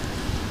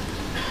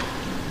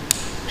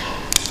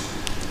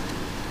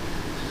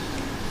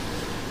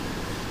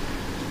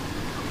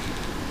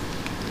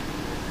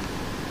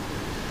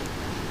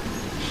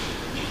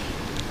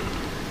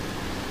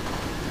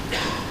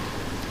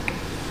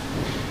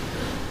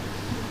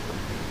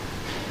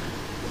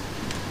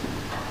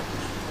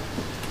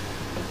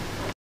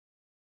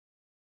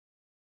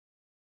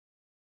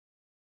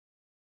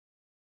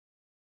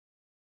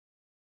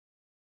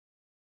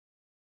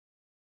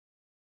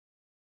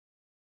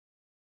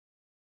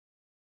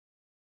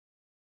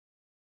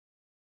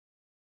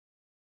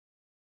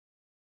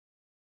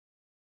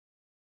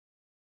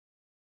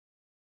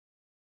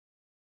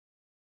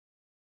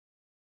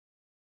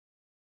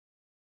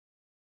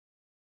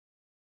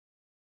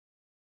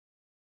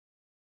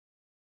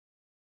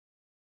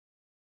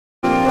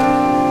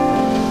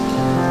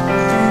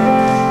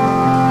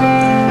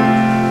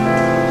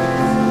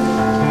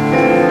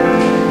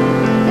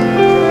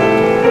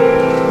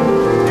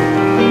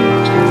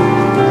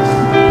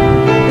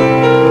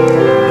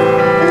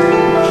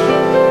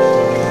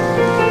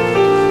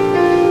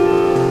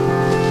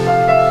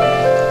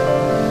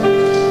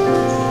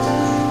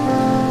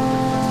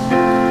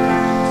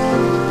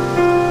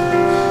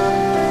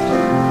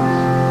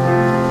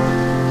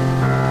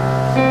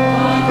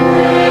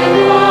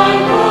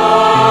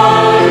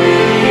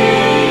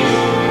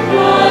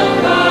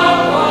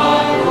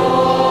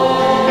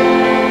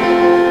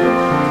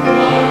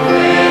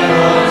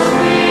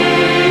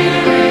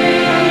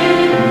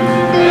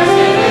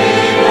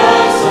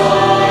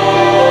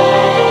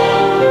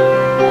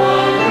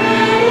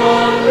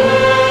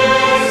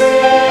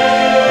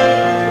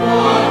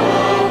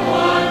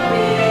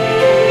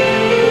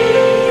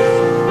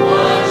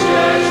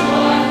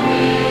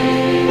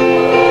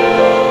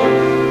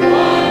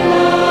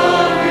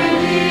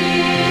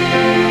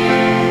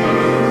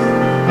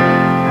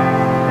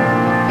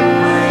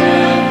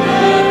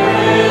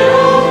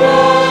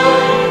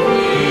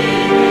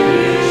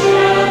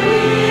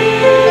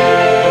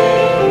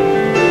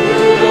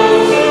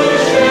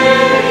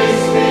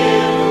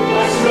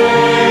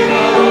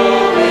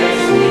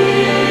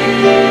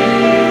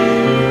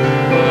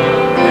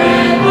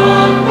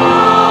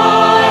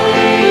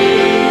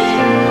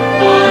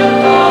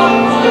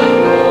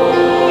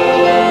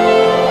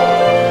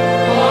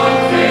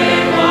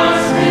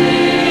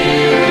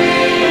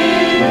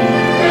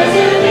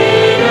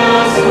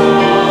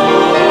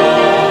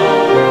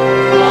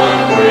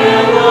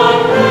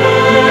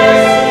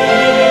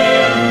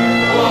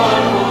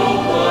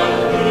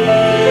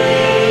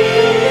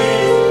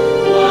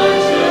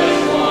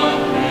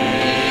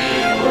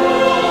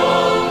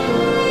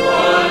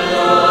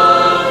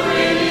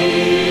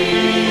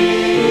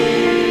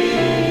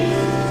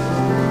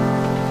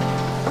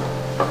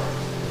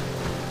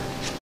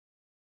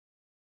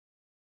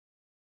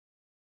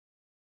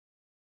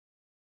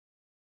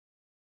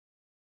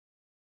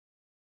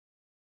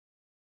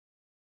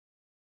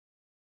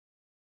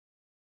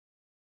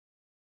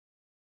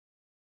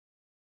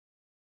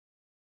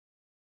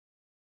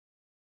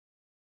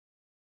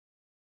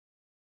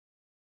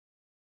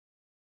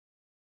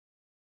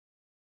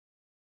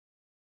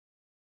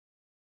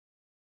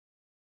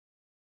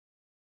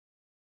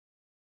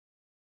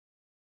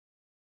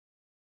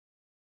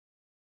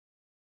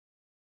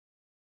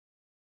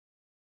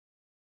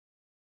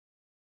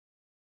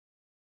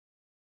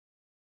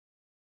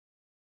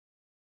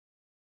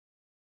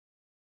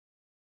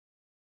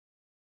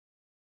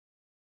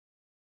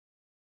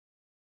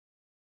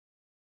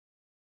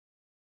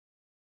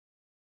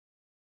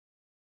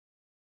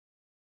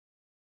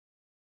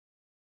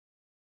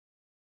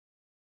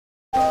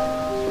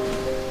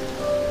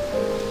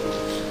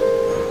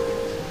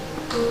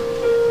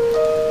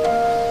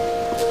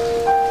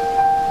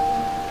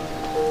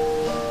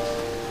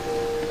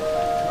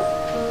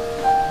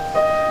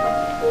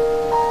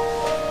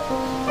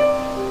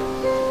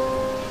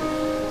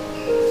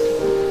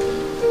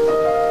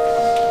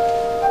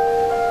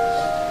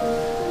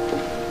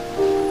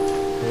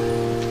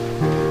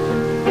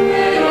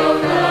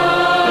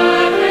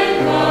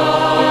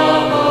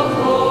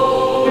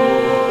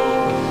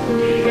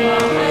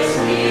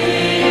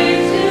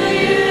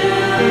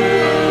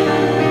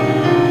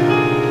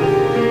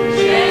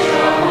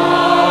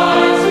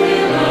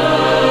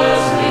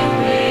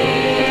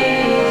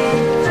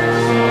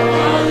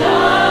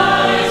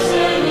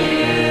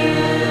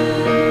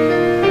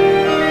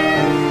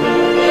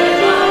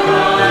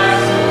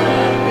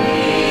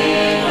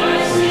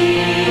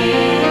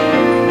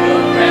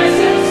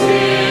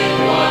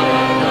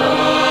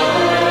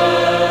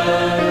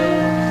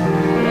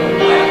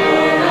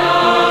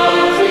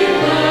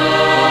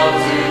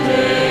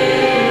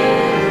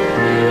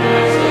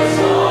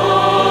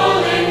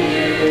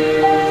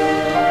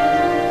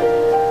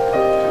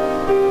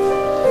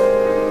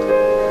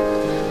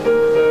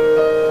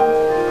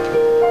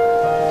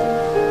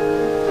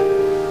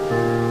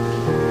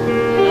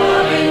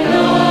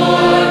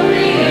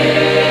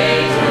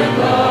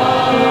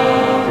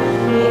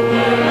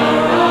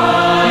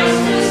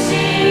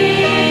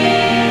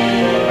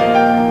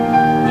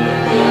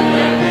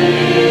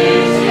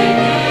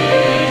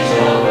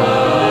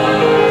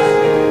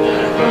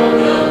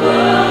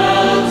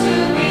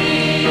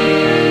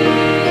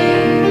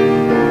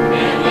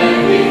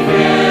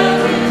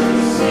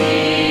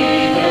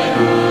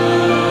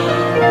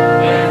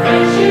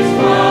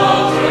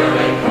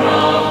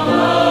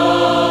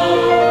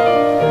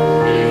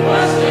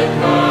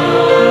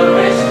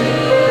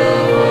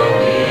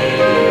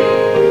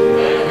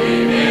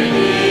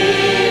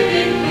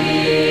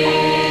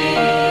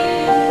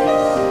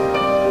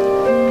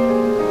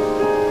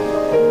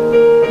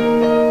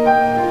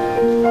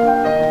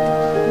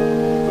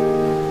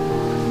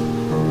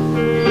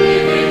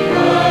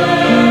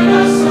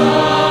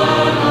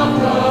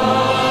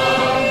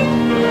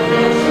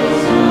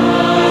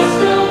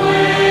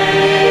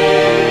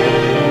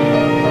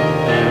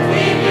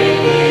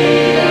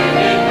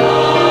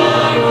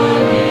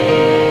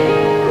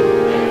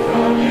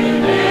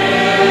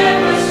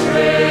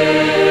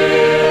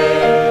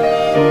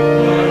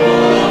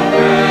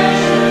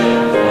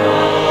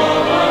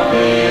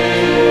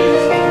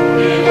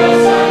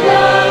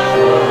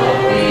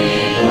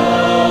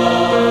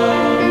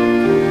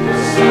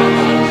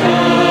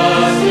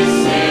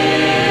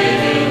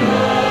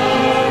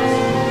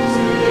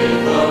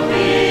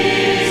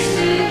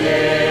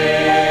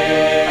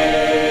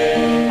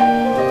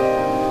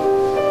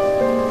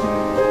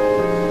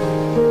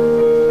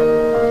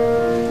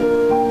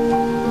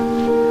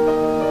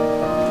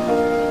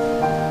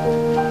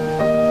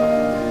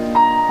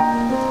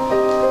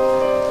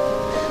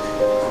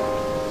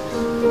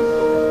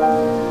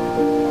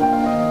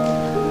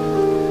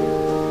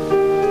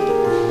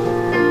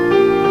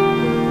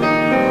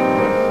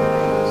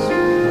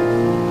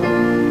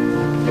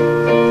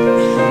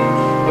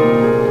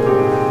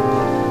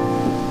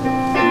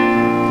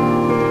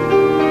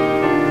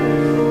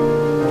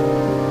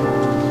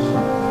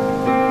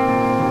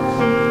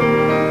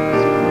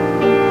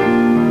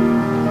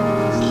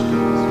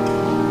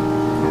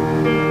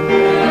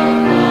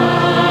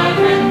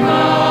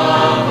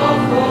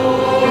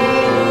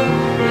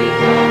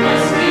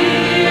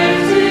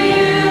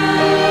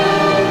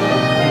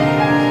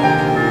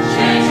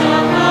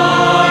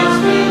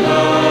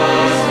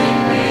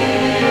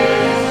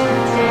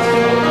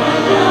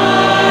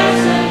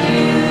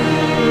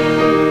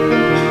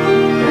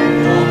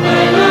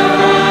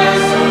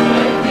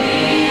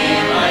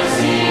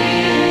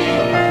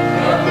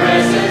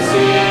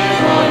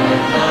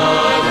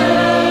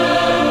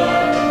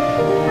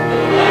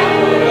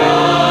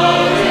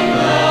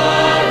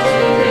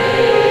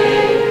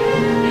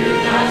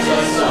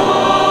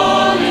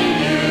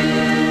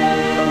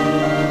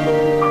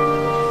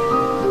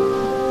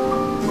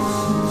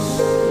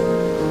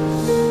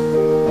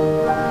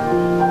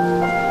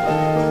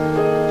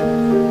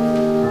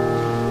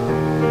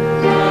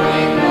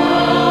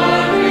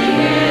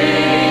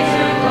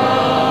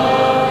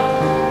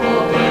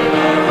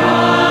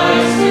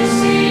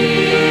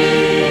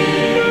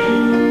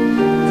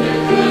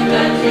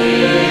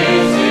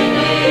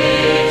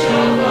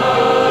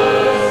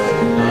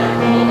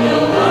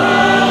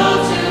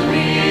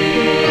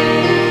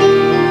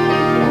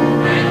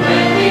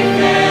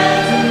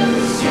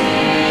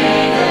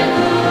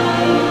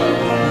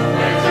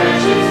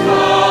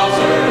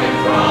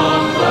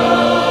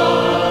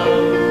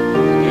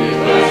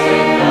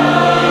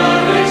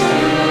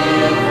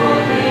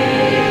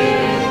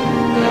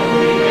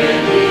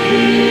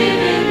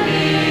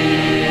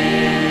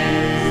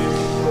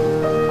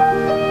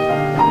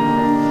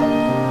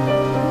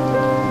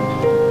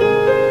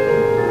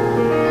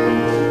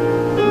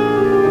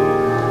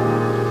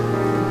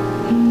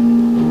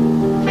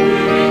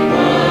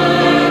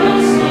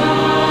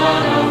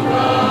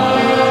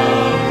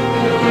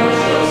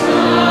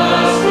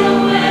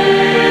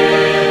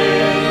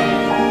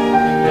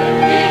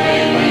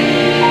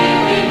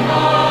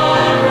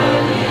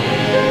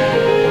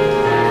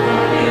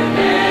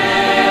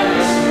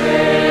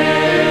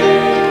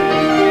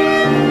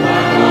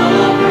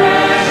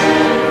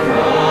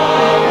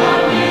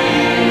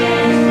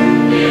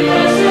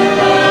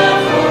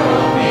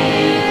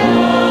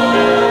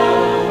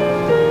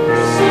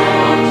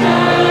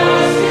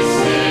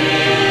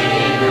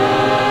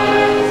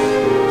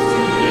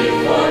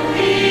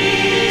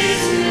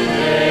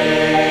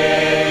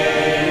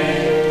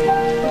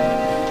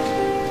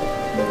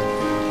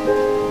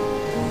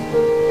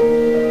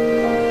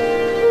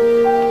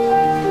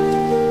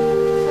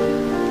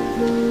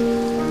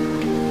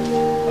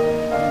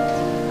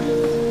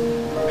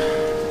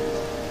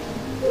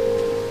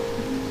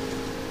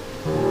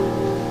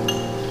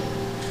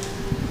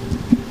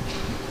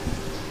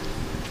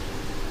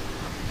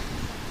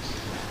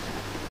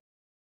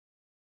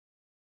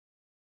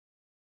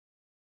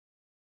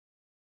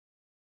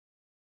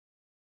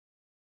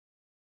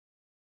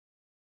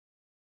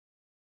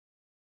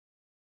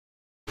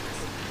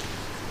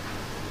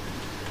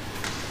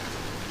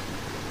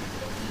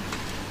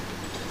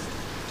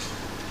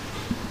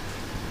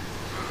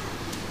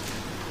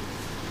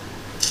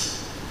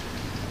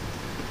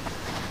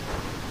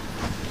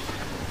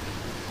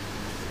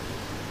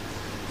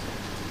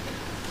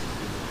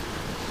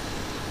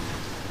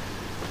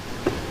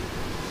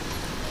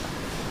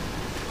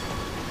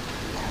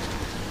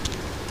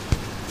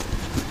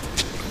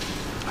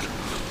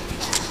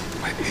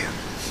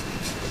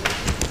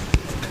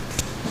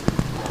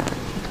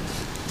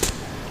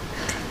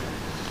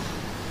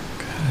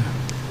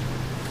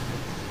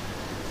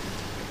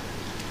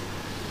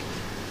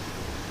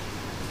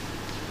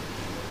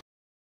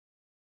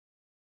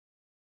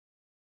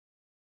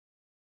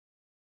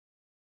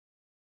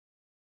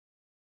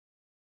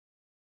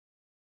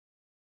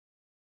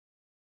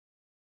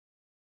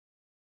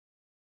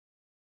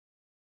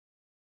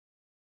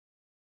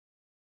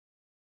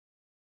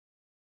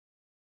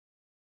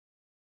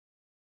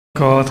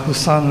 God, whose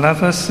Son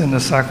left us in the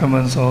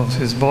sacraments of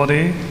his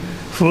body,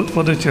 food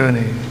for the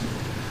journey,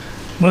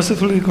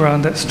 mercifully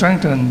grant that,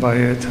 strengthened by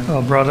it,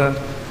 our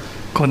brother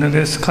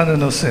Cornelius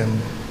Cardinal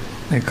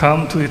may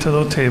come to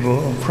eternal table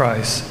of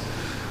Christ,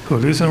 who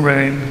lives and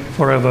reigns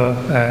forever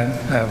and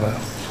ever.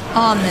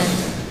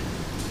 Amen.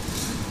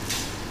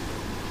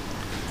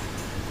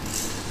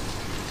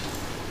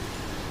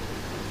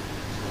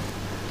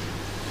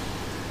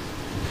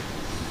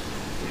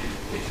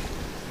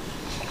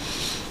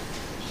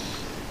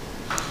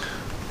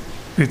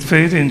 With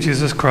faith in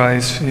Jesus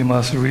Christ, we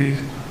must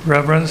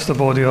reverence the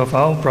body of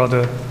our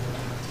brother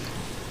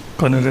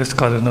Cornelius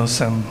Cardinal.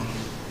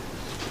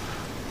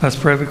 Let's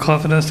pray with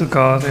confidence to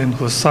God, in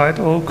whose sight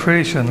all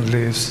creation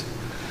lives,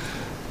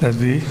 that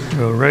we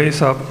will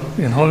raise up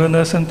in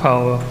holiness and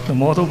power the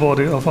mortal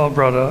body of our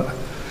brother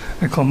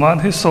and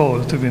command his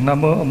soul to be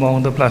numbered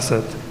among the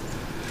blessed.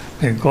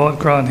 May God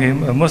grant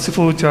him a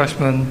merciful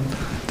judgment,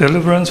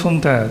 deliverance from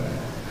death,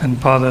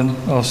 and pardon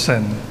of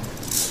sin.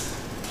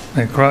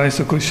 May Christ,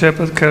 the Good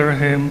Shepherd, carry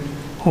him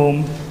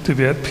home to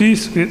be at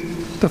peace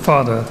with the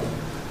Father.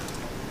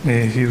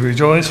 May he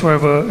rejoice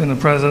forever in the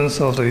presence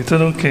of the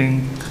eternal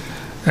King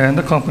and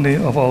the company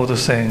of all the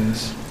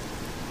saints.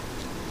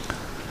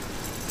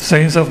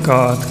 Saints of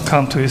God,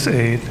 come to his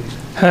aid.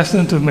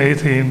 Hasten to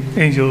make him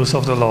angels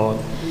of the Lord.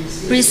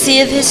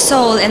 Receive his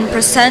soul and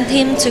present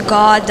him to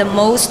God the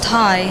Most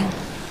High.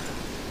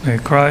 May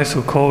Christ,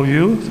 who called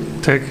you,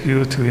 take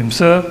you to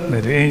himself.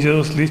 May the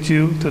angels lead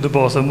you to the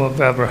bosom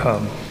of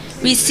Abraham.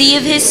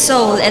 Receive his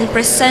soul and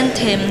present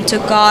him to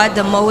God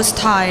the Most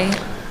High.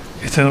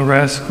 Eternal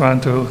rest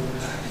grant to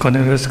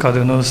Cornelius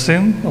Cardinal,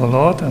 O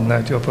Lord, and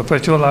let your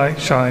perpetual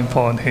light shine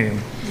upon him.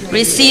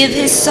 Receive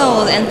his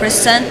soul and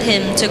present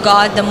him to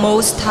God the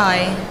Most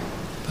High.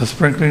 The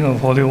sprinkling of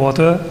holy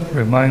water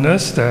reminds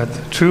us that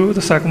through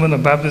the sacrament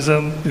of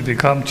baptism we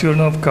become children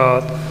of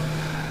God,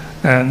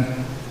 and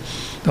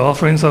the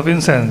offerings of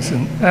incense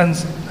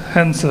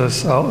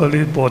enhances our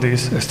earthly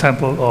bodies as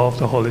temple of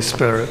the Holy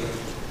Spirit.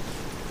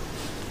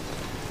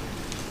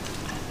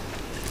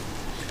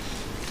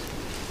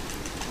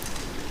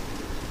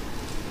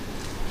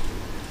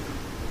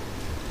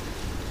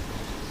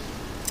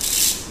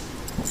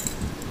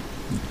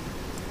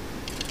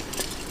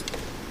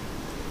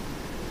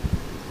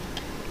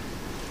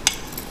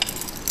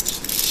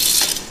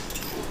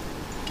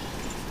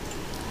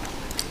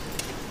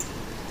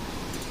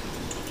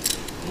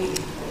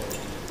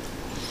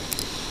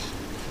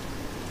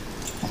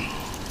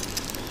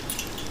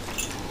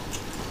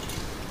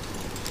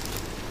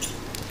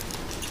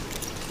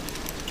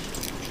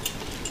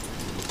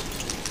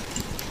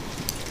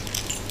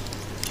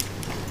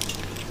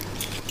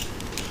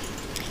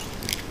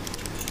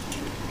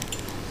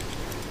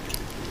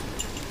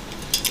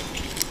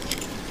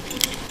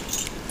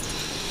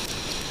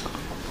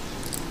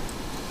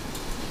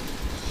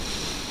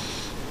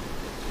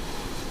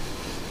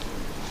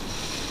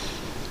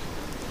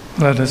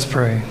 Let us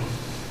pray.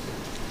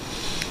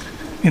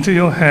 Into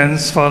your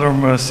hands, Father of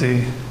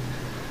mercy,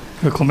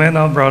 we commend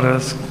our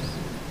brothers,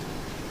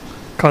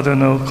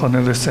 Cardinal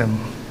Cornelius,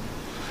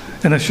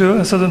 and assure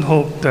a certain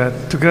hope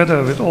that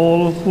together with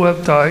all who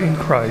have died in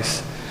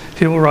Christ,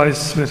 he will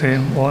rise with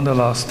him on the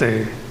last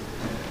day.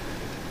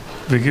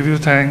 We give you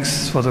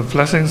thanks for the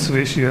blessings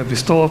which you have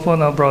bestowed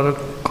upon our brother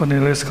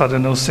Cornelius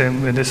Cardinal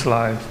in his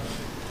life.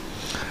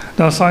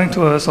 Now sign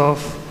to us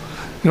of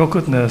your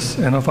goodness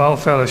and of our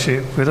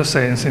fellowship with the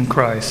saints in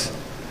Christ.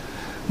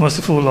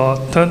 Merciful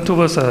Lord, turn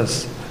towards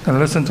us and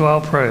listen to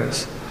our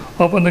prayers.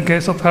 Open the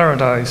gates of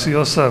paradise to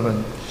your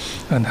servant,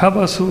 and help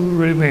us who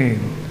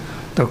remain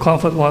to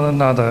comfort one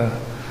another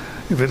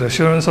with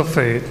assurance of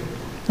faith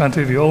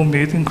until we all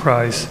meet in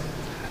Christ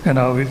and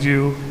are with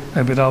you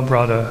and with our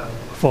brother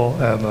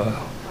forever.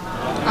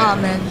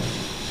 Amen.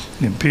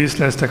 In peace,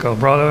 let's take our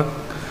brother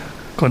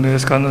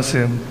Cornelius Cardinal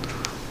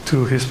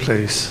to his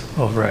place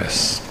of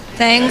rest.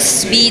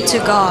 Thanks be to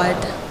God.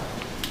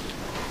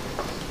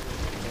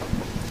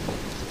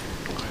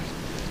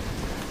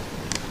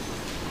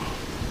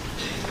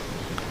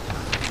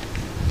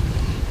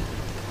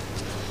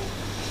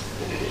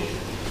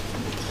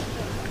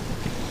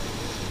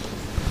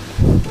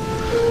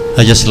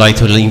 I'd just like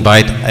to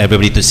invite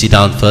everybody to sit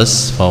down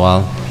first for a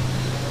while.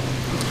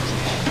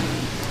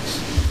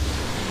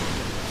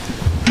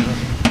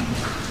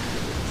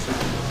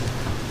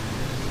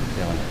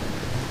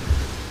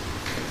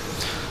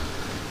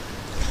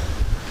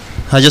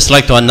 I'd just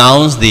like to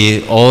announce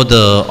the order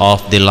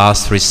of the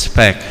last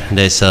respect.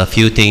 There's a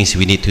few things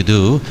we need to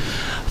do.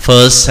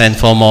 First and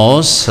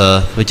foremost,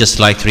 we just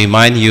like to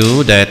remind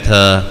you that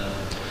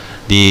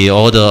the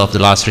order of the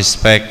last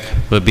respect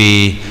will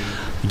be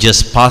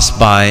just pass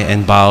by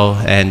and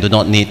bow and do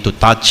not need to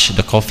touch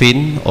the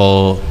coffin,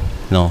 or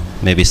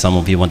maybe some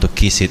of you want to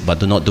kiss it, but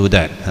do not do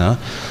that.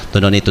 Do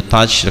not need to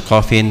touch the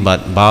coffin,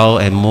 but bow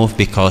and move,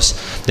 because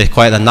there's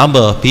quite a number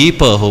of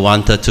people who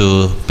wanted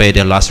to pay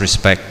their last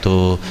respect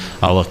to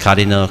our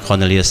Cardinal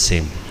Cornelius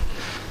Sim.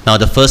 Now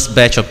the first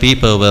batch of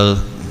people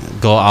will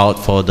go out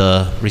for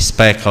the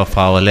respect of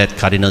our late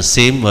Cardinal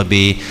Sim will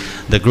be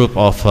the group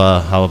of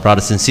our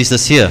brothers and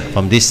sisters here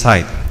from this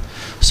side.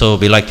 So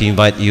we'd like to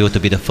invite you to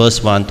be the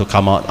first one to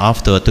come out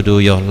after to do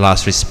your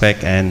last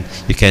respect, and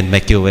you can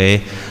make your way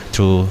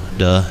through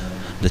the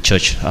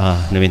church,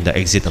 the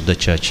exit of the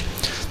church.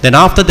 Then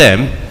after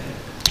them,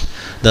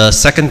 the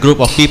second group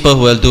of people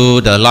who will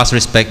do the last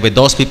respect with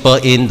those people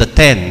in the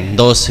tent,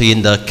 those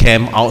in the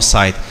camp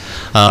outside,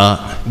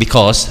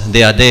 because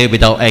they are there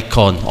without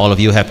aircon. All of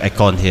you have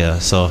aircon here,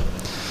 so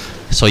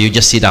you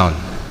just sit down.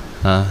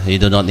 You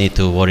do not need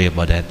to worry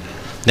about that.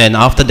 Then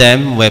after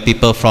them were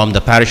people from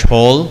the parish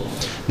hall.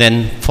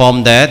 Then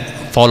from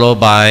that, followed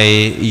by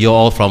you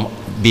all from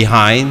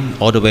behind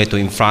all the way to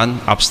in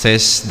front,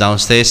 upstairs,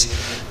 downstairs.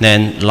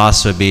 Then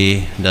last will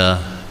be the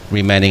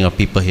remaining of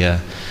people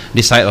here.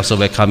 This side also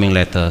will coming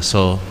later.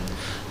 So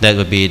that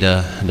will be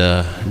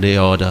the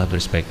order of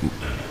respect.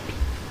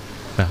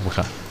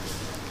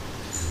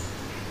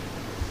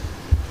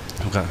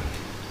 Okay.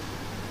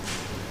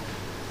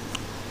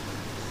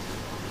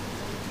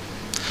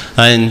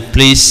 And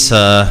please,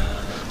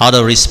 out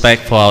of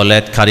respect for our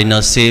late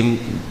Cardinal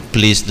Sim,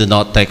 please do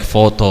not take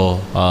photo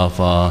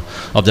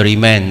of the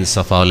remains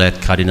of our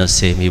late Cardinal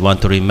Sim. We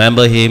want to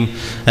remember him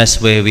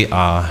as where we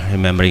are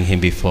remembering him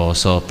before.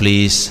 So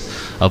please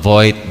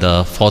avoid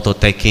the photo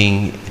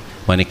taking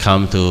when it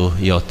comes to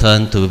your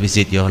turn to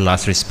visit your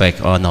last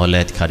respect on our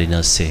late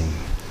Cardinal Sim.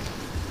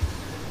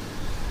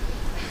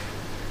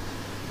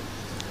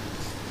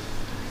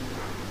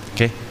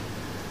 Okay?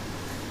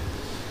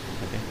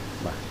 Okay,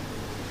 bye.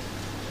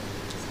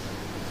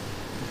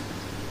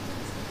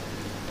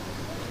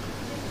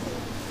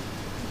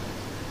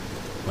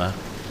 Bye.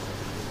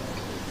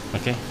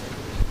 Okay.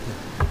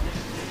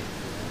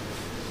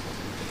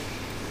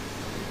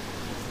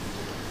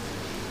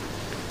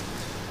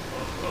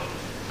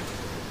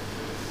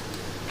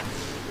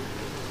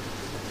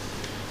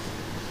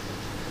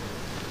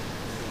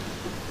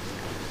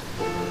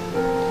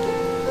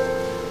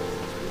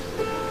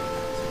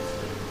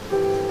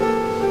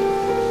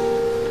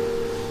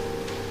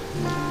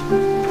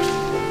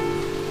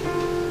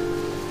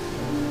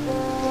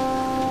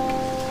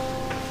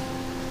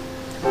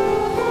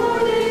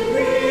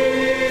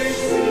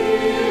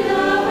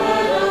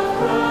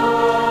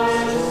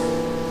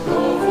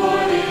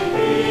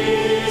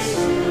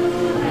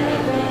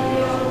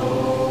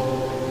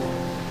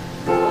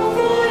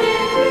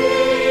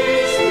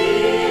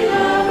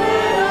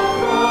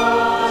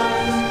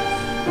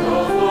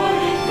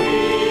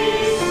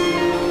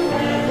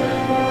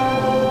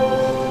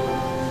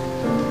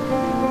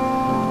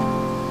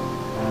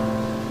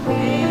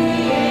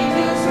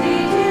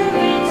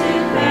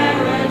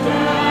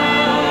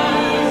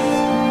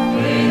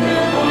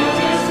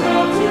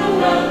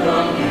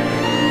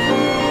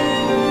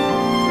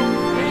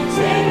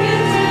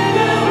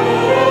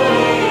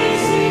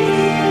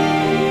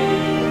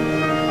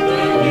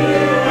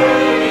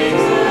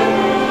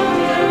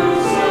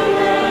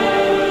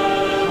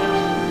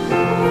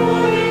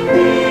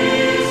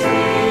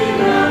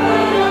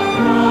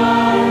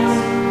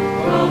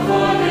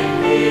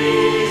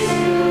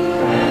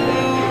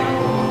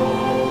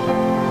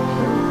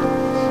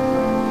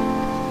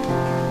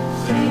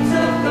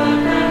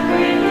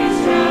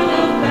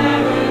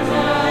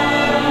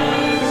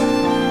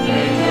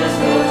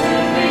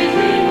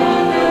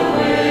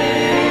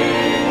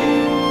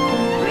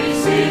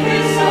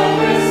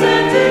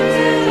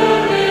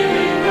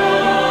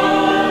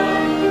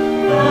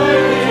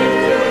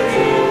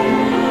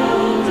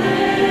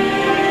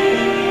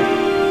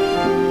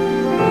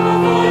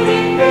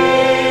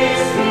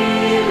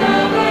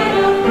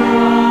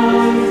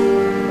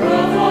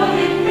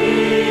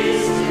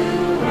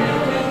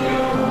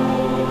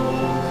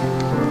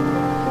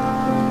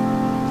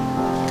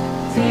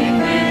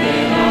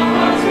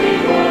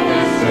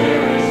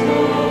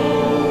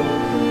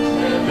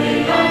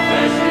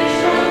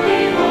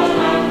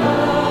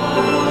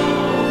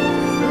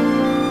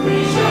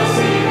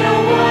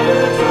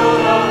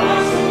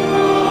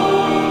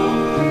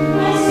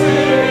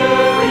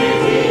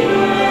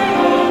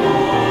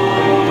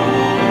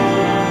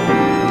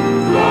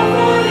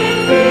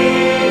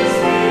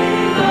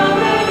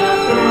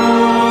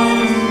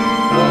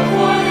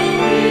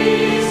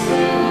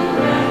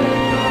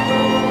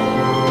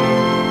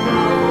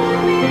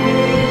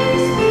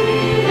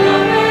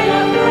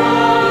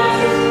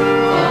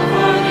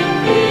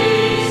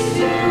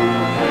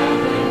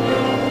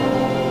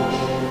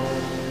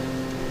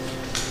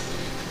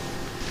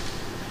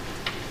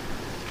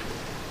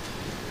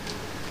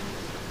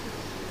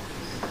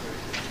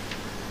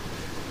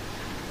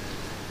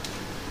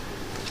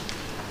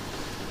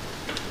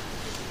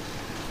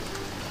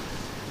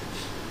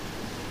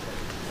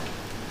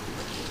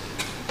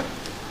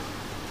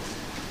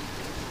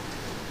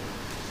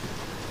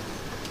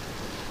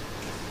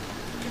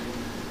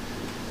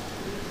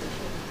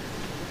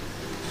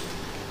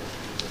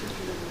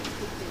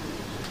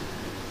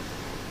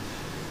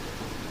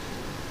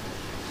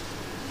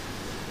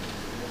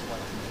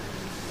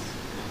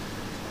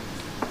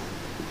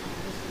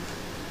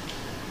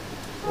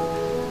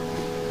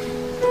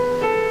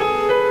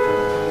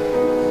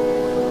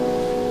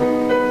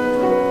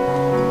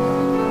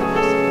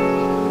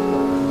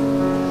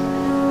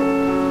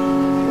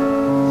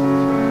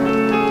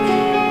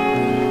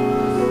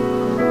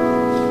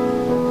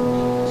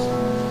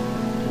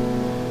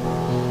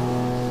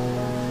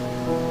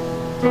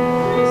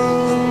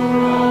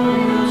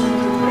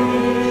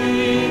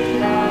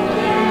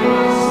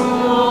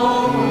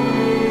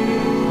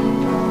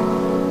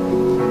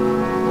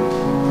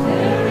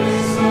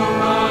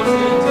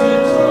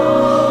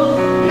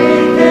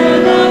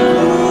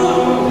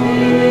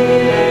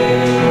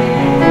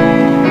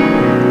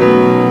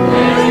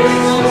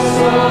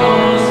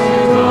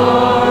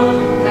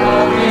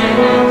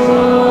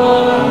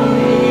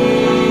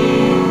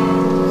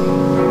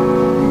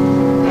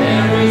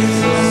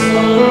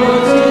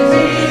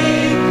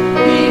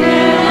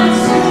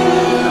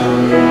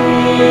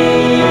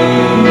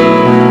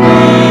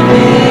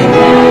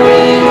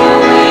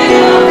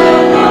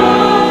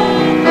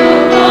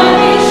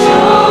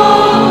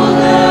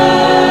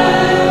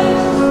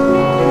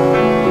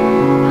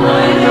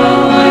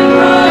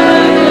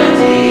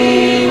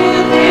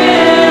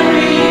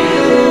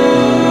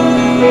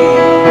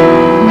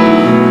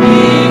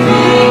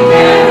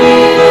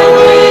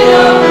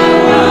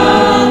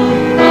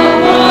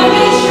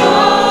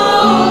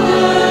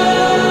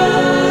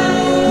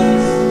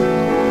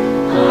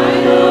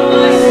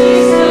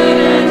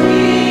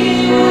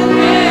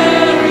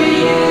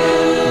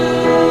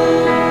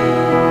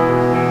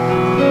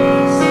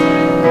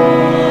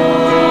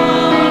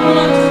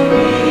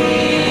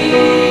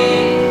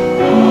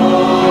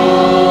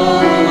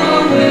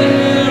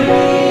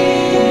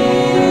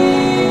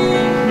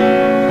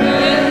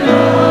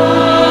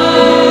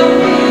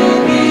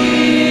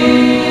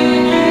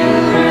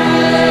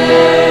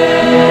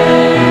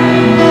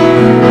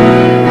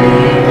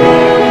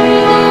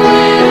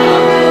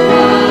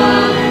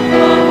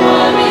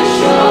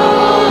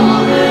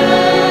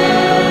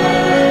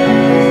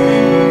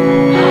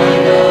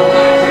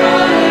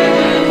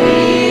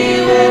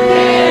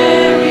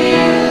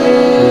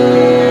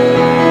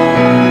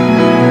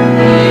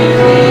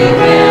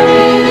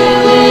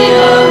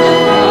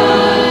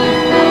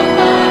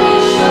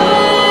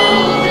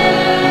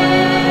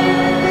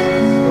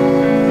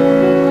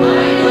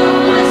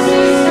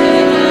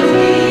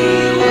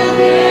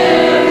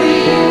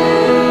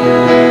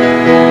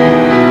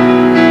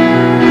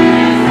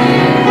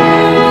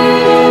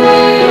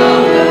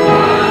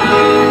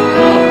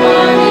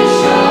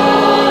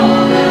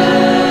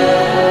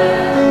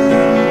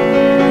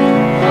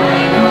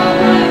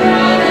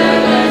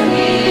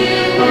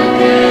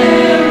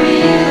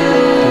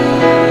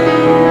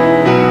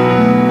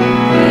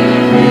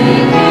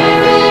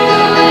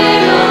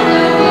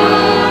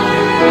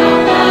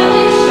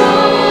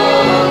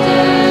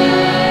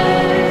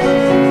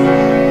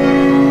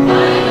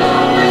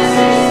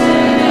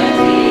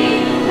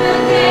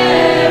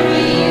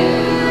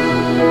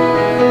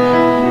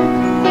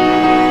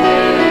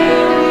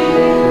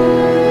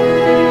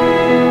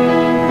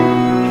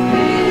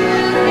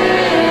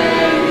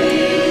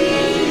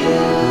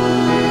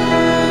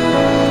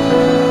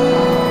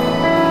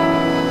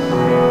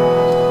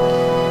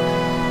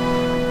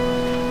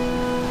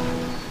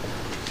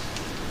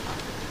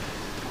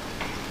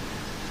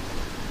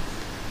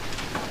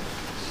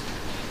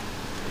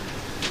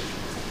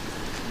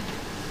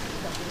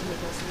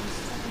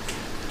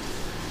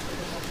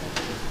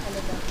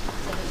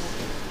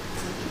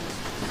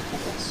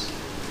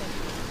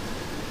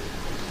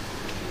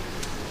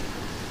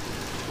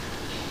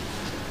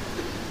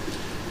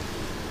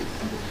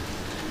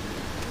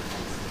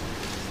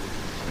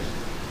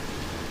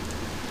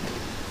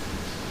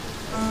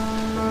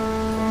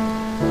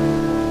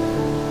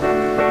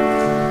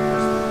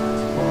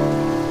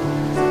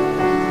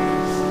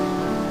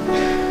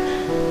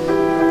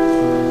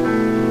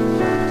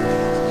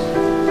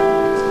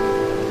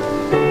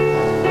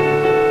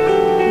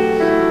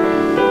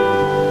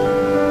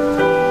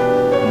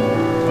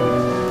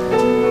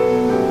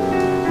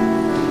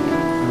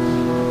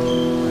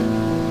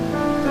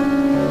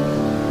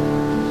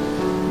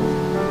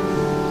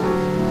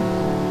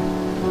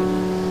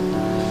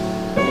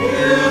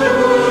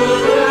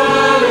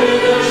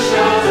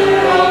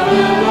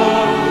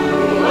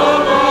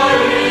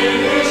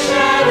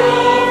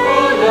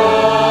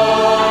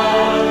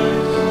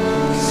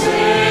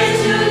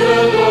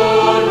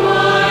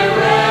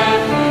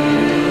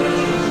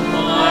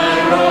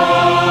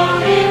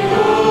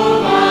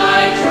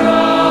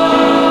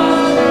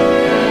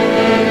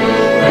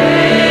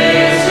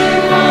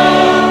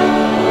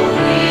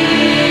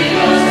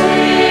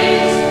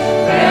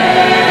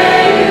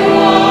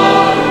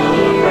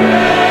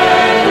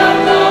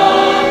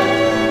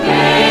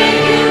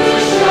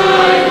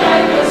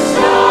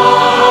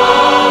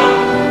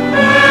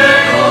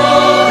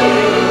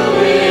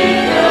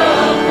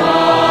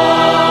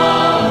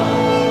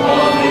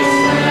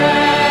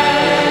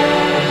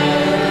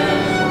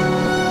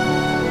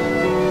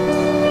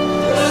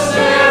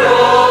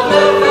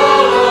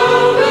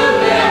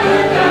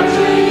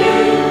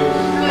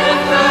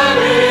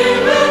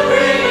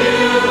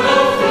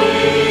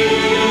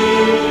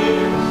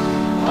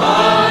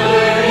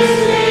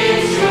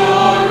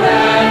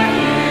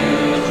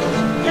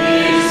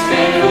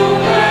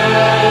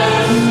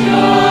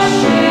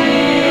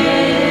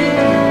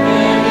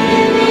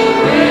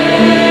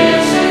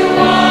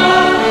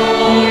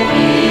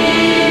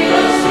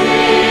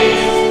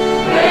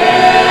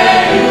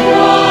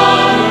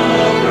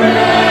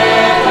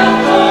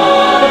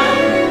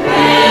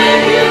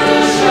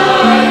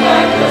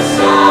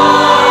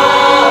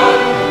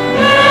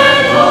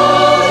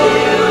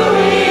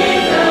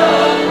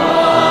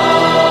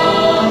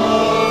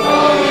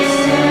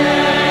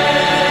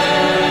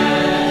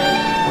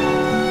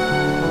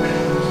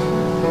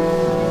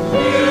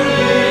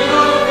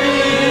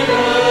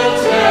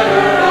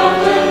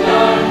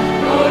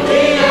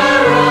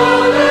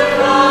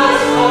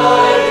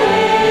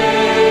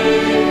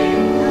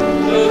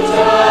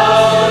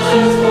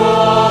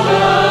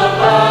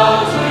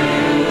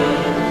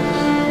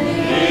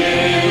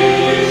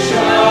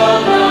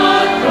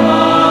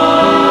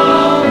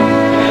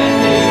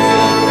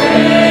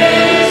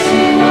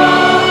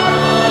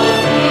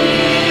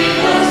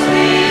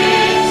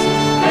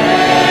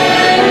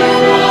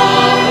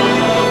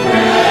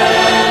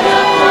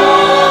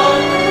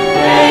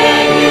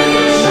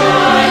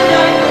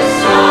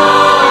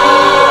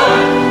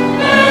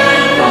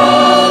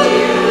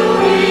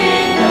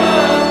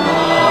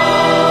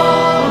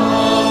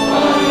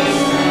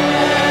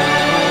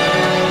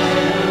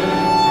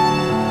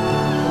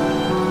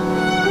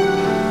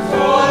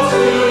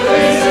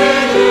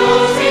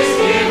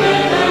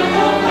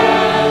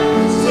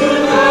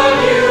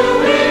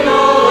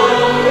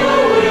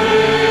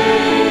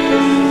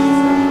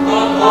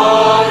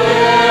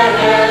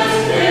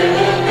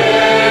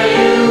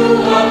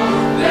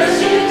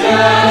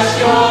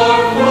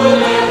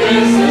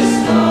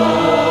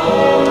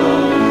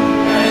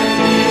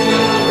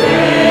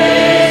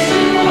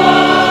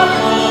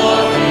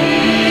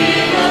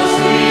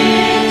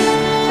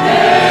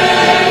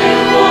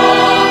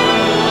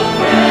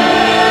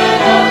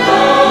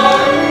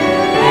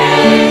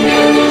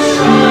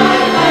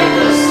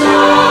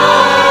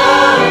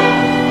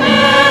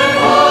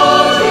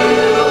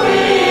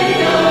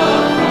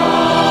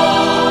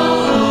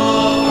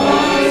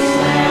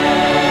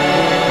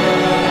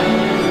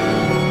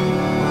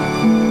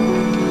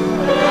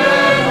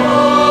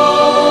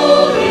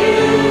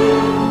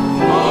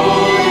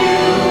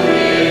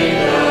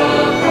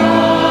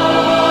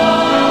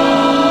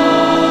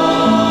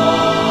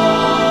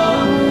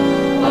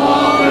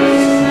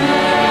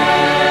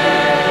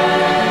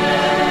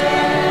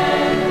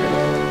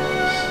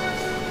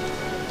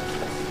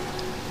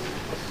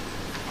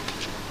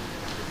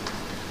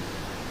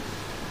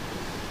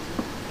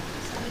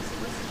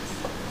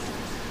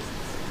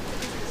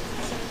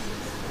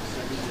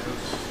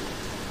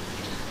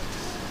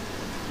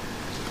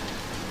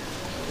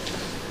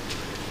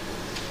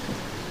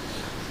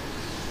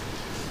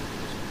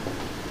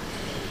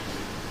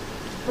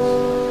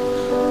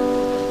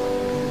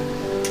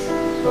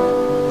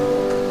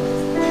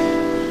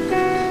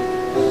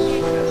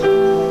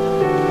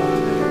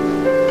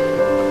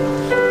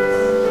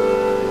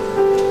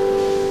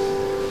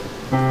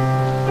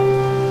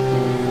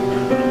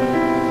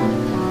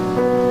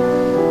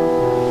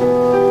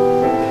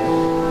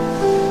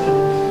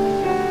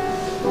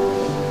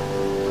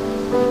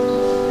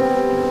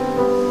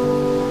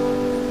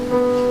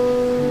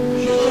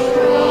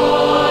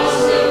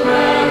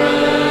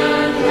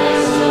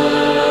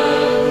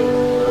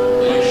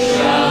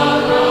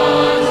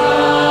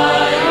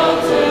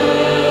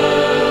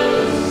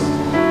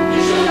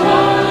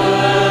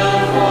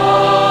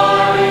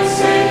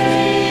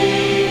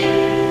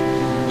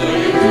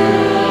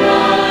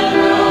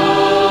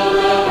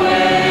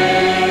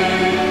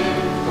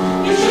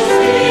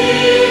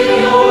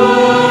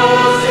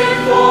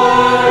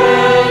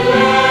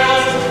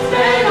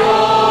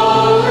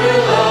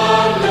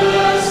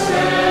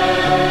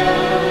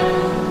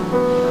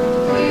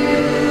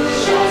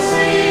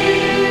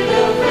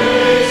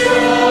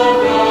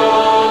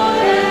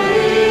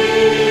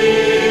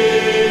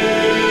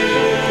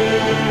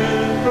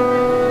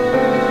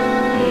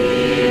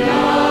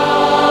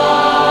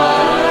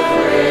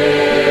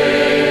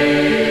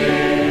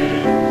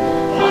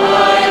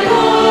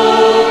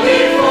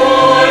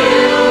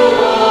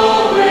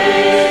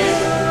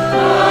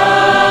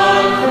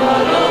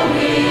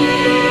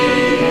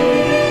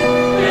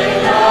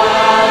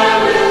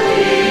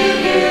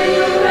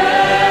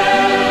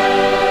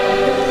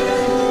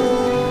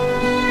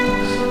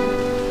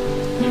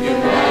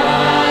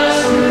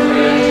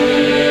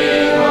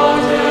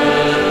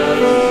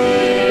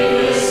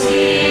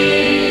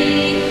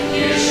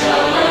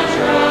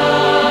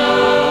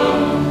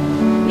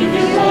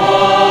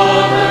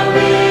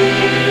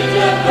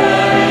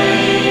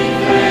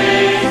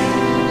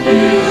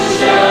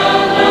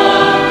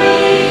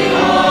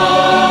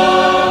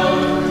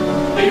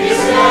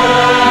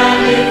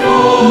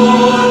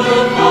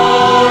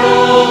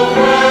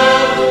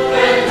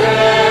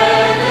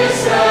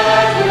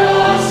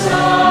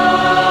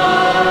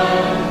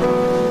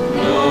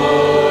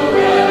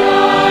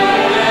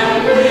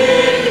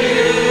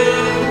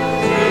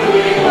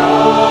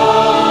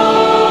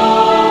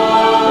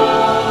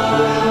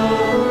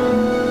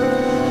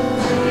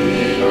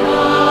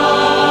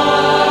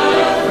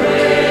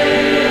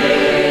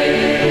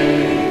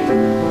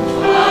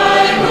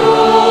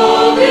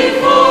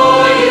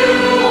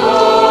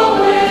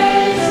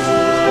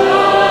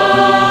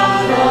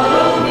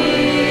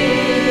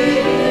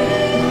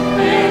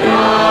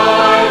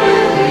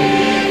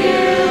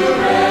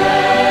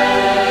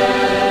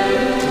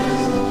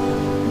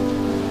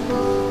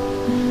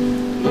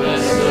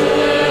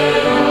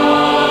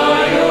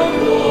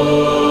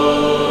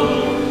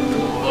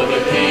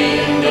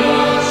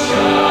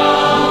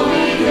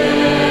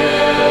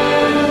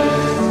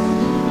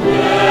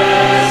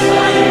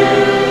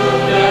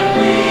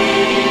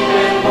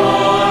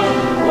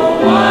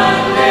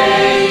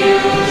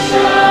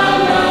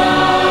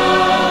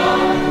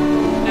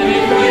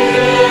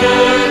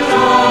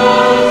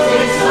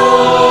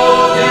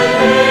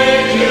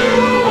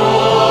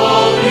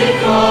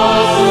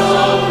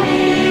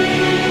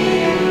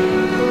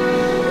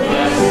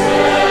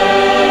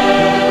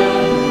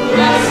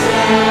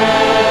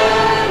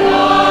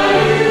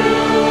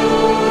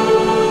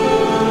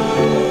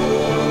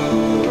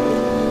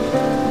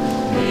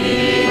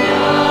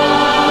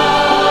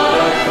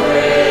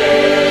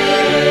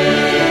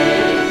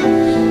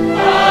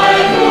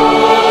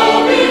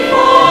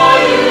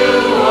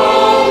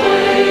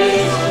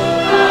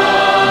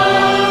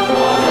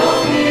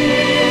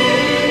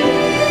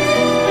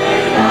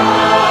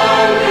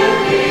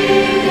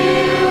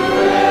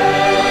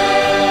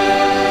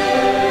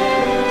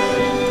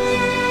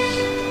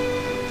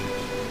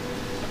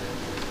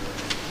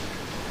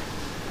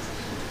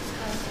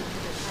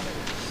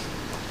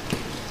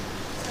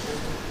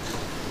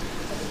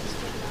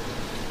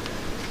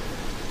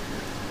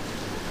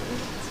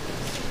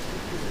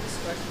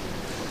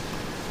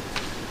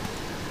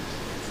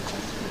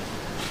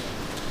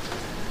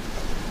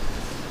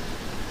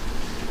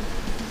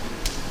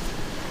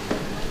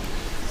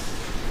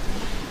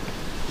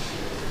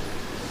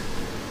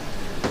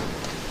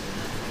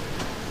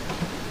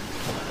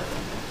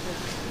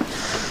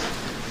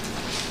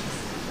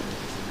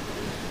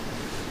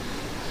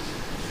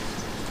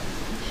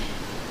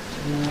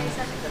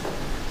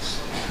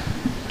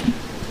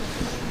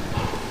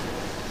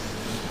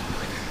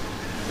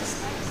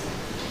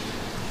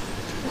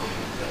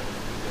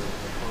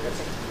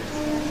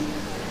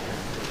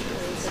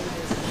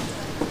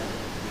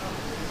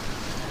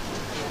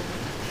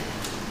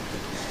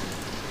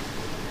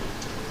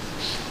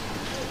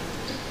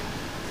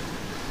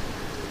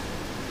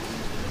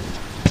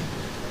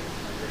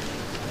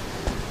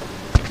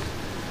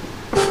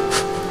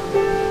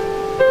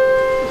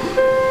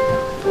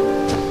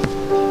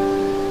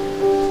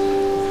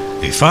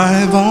 If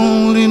I've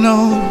only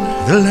known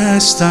the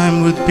last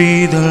time would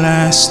be the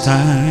last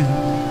time,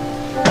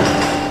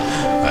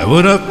 I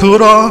would have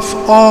put off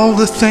all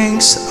the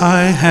things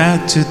I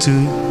had to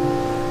do.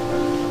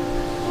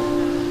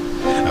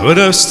 I would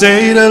have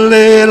stayed a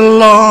little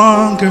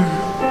longer,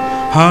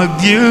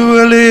 hugged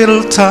you a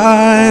little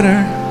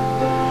tighter.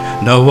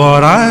 Know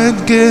what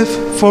I'd give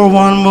for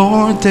one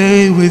more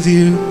day with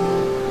you.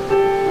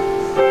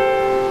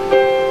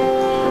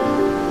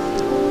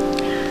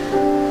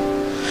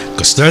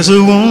 Cause there's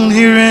a wound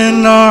here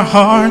in our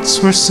hearts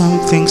where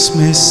something's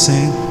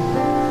missing,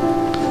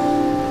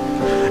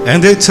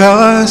 and they tell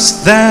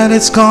us that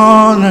it's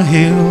gonna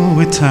heal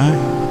with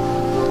time.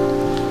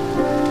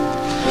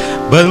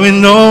 But we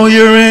know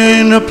you're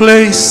in a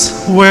place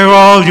where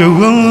all your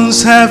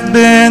wounds have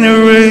been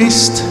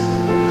erased,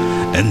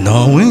 and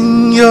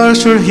knowing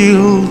yours were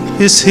healed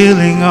is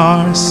healing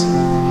ours.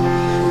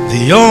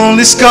 The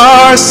only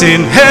scars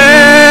in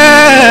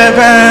heaven,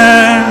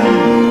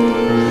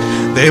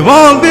 they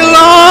won't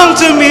belong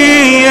to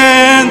me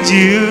and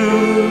you.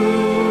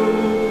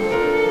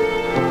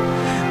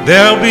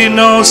 There'll be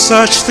no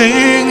such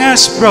thing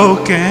as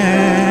broken,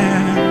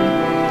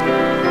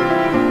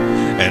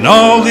 and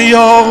all the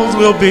old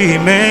will be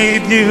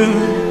made new.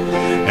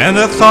 And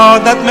the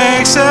thought that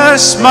makes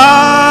us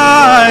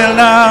smile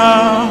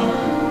now,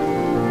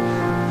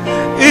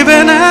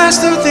 even as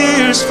the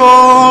tears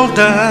fall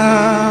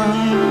down,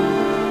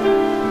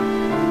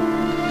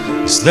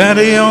 is that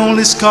the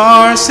only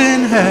scars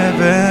in heaven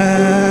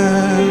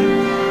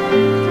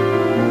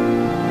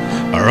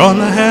are on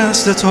the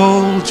hands that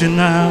hold you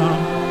now.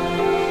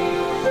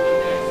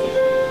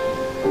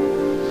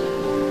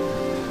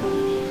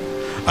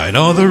 I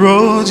know the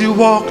road you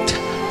walked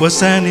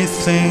was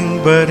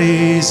anything but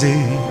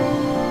easy.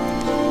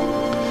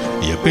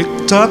 You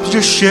picked up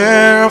your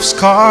share of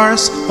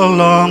scars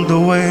along the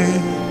way.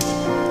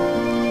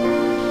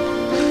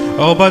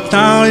 Oh, but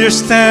now you're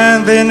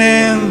standing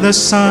in the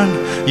sun.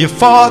 You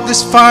fought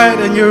this fight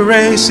and your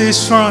race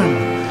is run.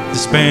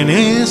 This pain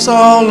is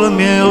all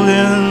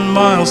 1,000,000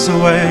 miles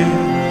away.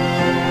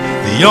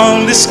 The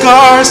only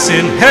scars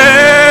in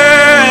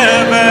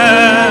heaven,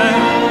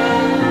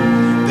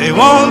 they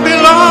won't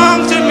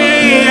belong to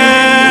me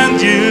and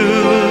you.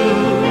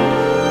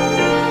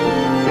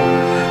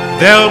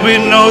 There'll be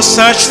no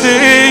such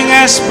thing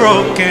as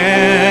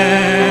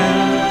broken,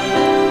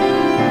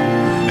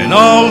 and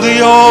all the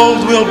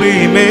old will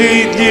be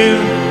made new.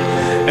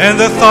 And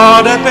the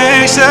thought that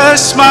makes us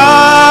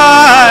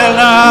smile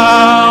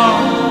now,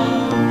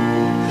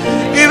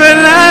 even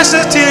as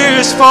the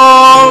tears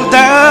fall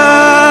down,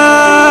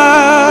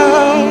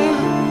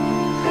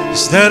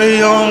 is that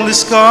the only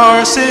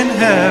scars in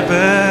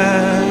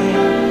heaven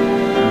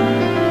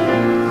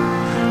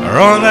are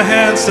on the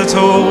hands that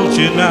hold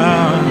you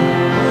now.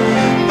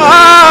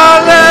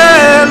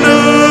 Hallelujah.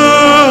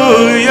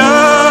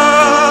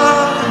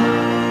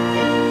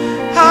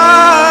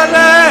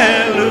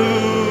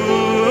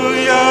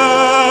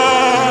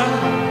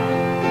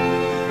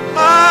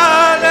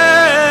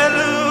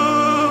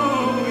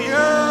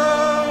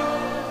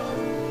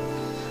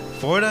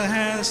 For the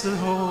hands that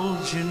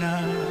hold you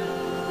now.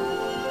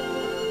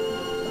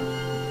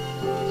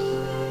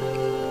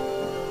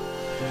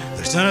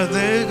 There's not a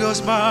day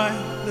goes by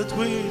that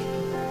we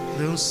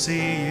don't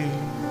see you.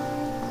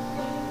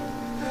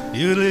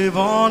 You live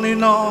on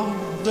in all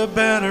the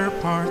better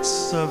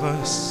parts of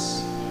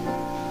us,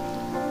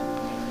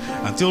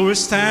 until we're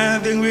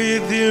standing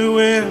with you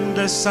in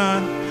the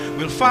sun.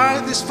 We'll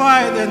fight this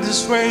fight and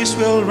this race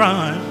we'll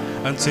run,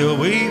 until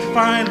we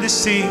finally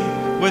see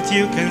what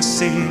you can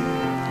see.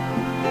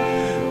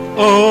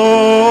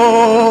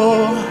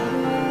 Oh,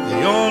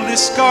 the only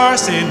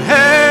scars in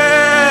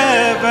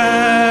heaven,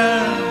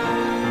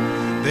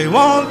 they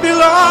won't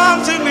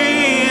belong to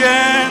me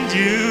and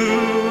you.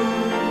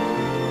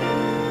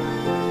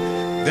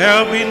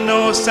 There'll be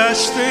no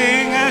such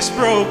thing as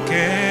broken,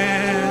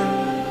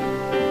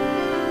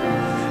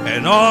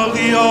 and all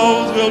the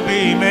old will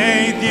be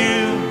made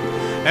new.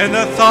 And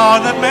the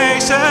thought that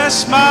makes us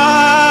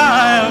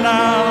smile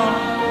now,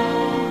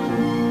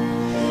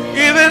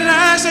 even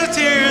as the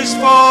tears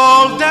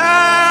fall down,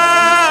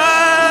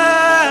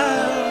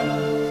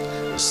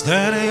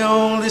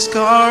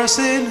 scars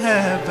in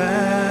heaven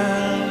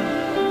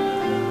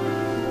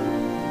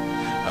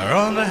are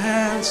on the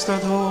hands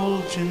that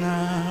hold you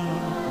now.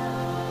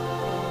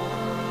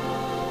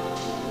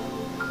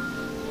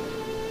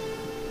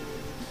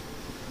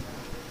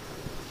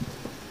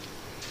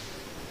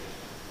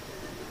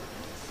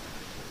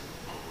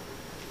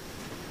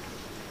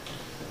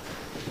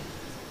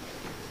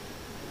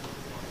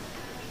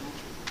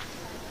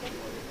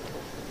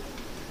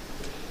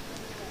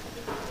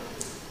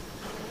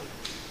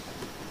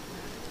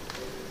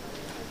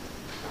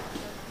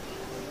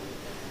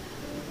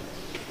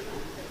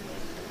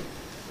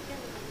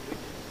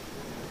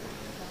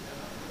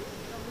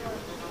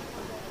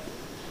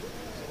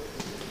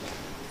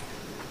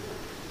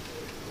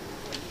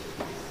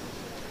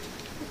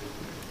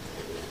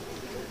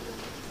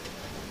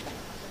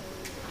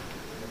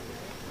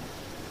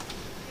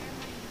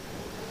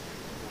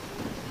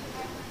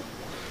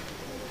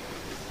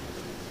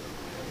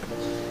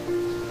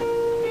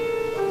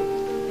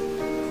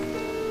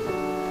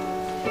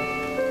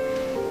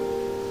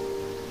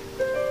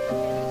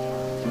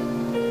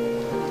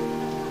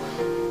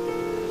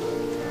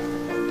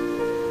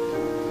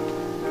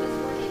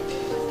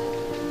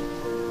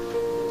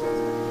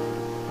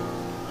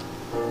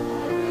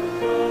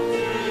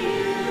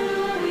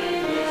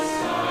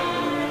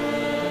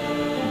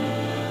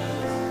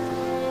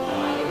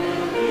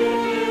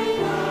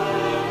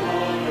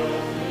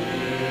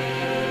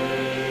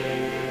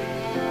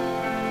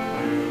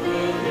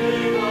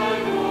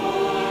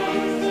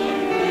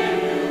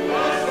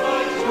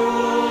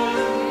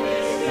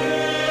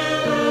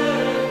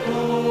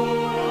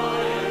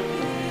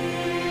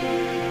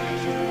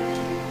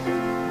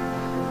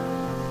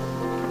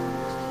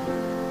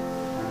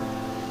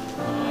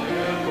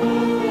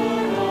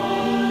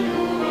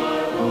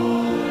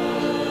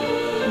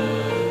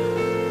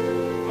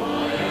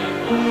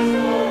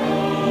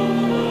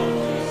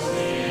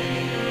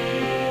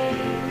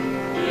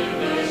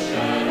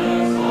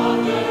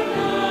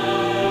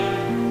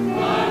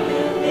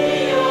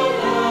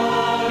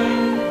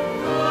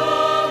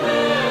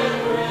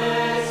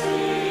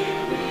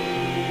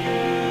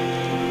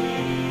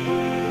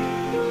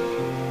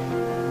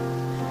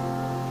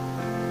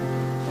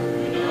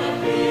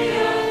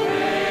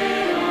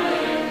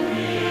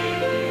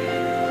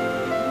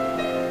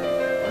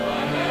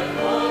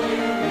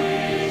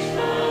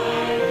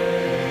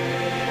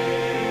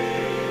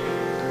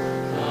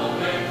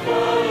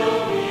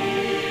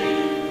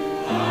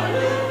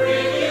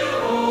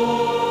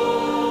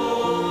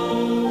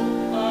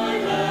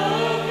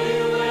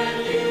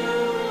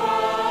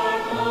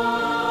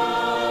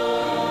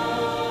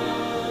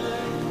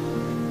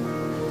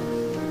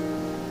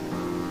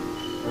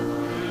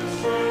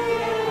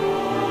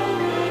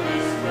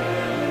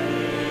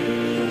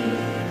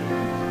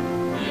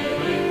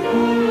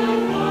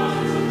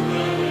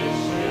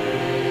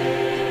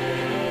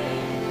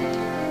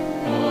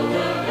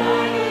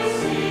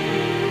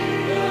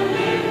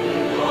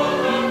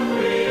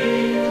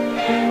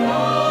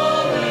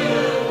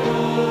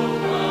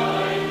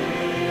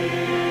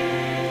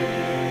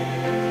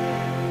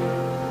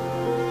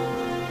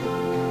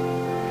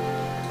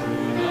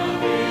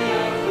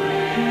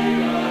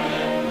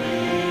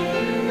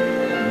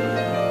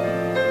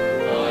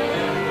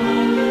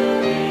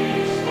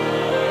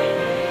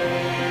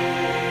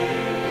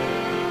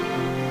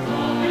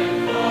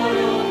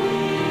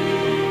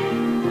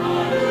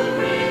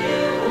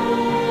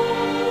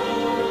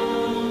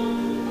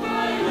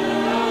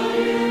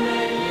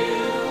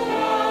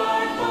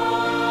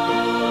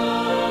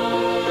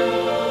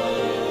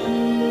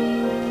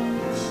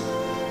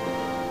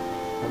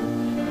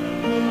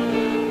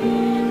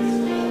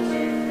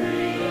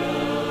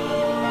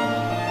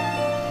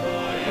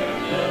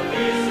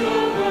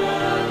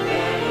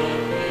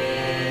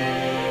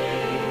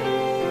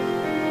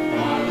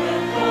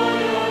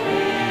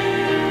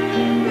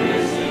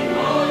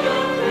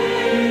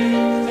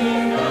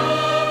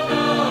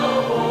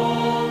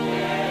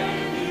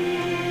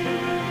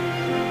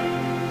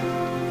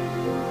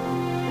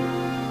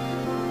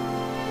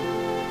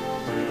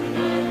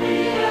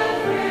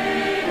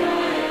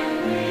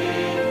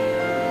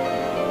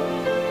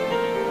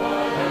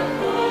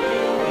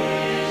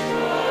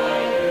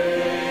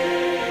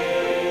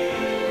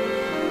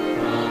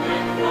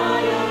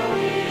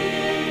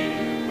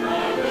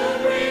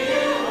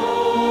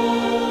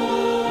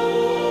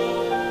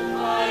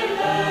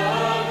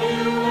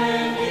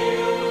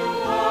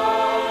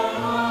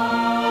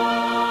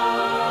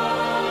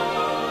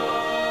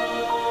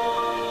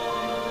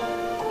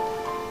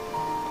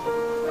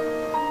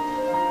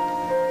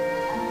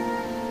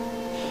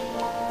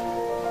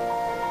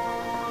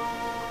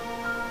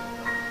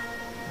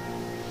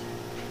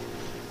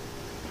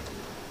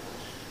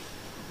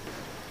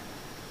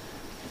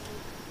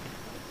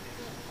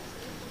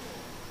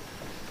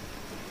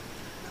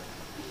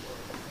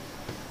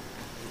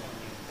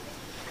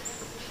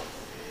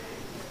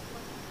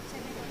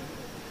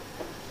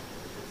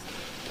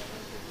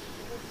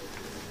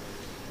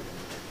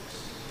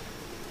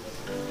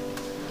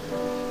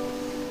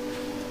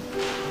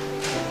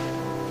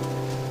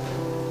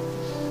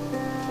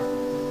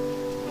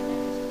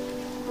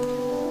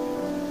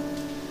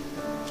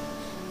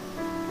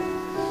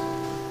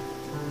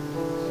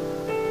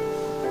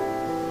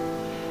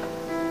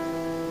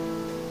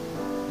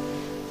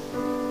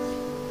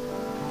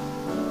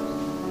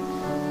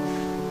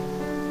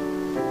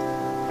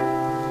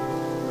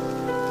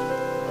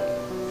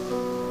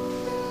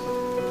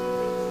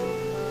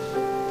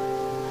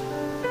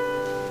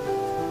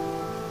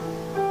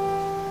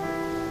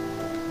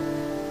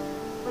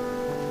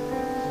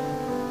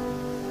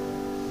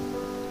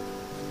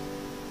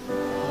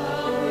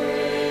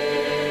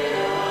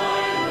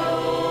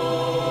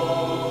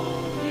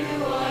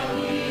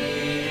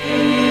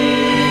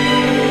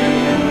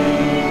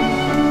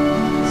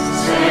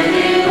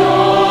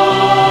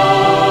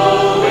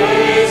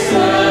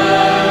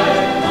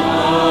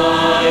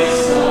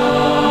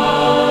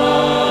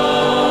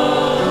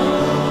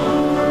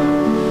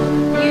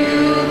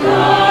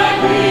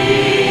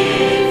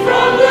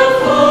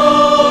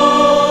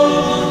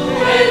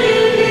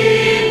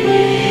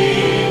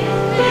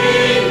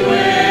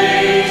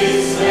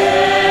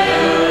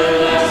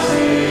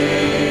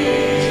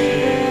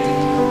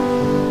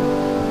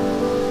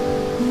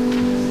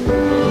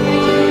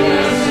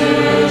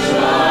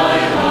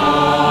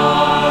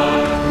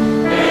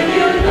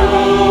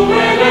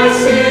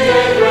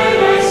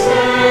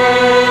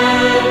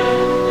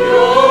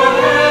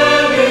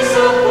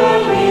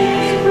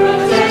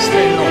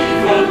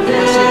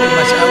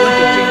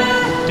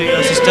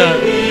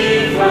 Sister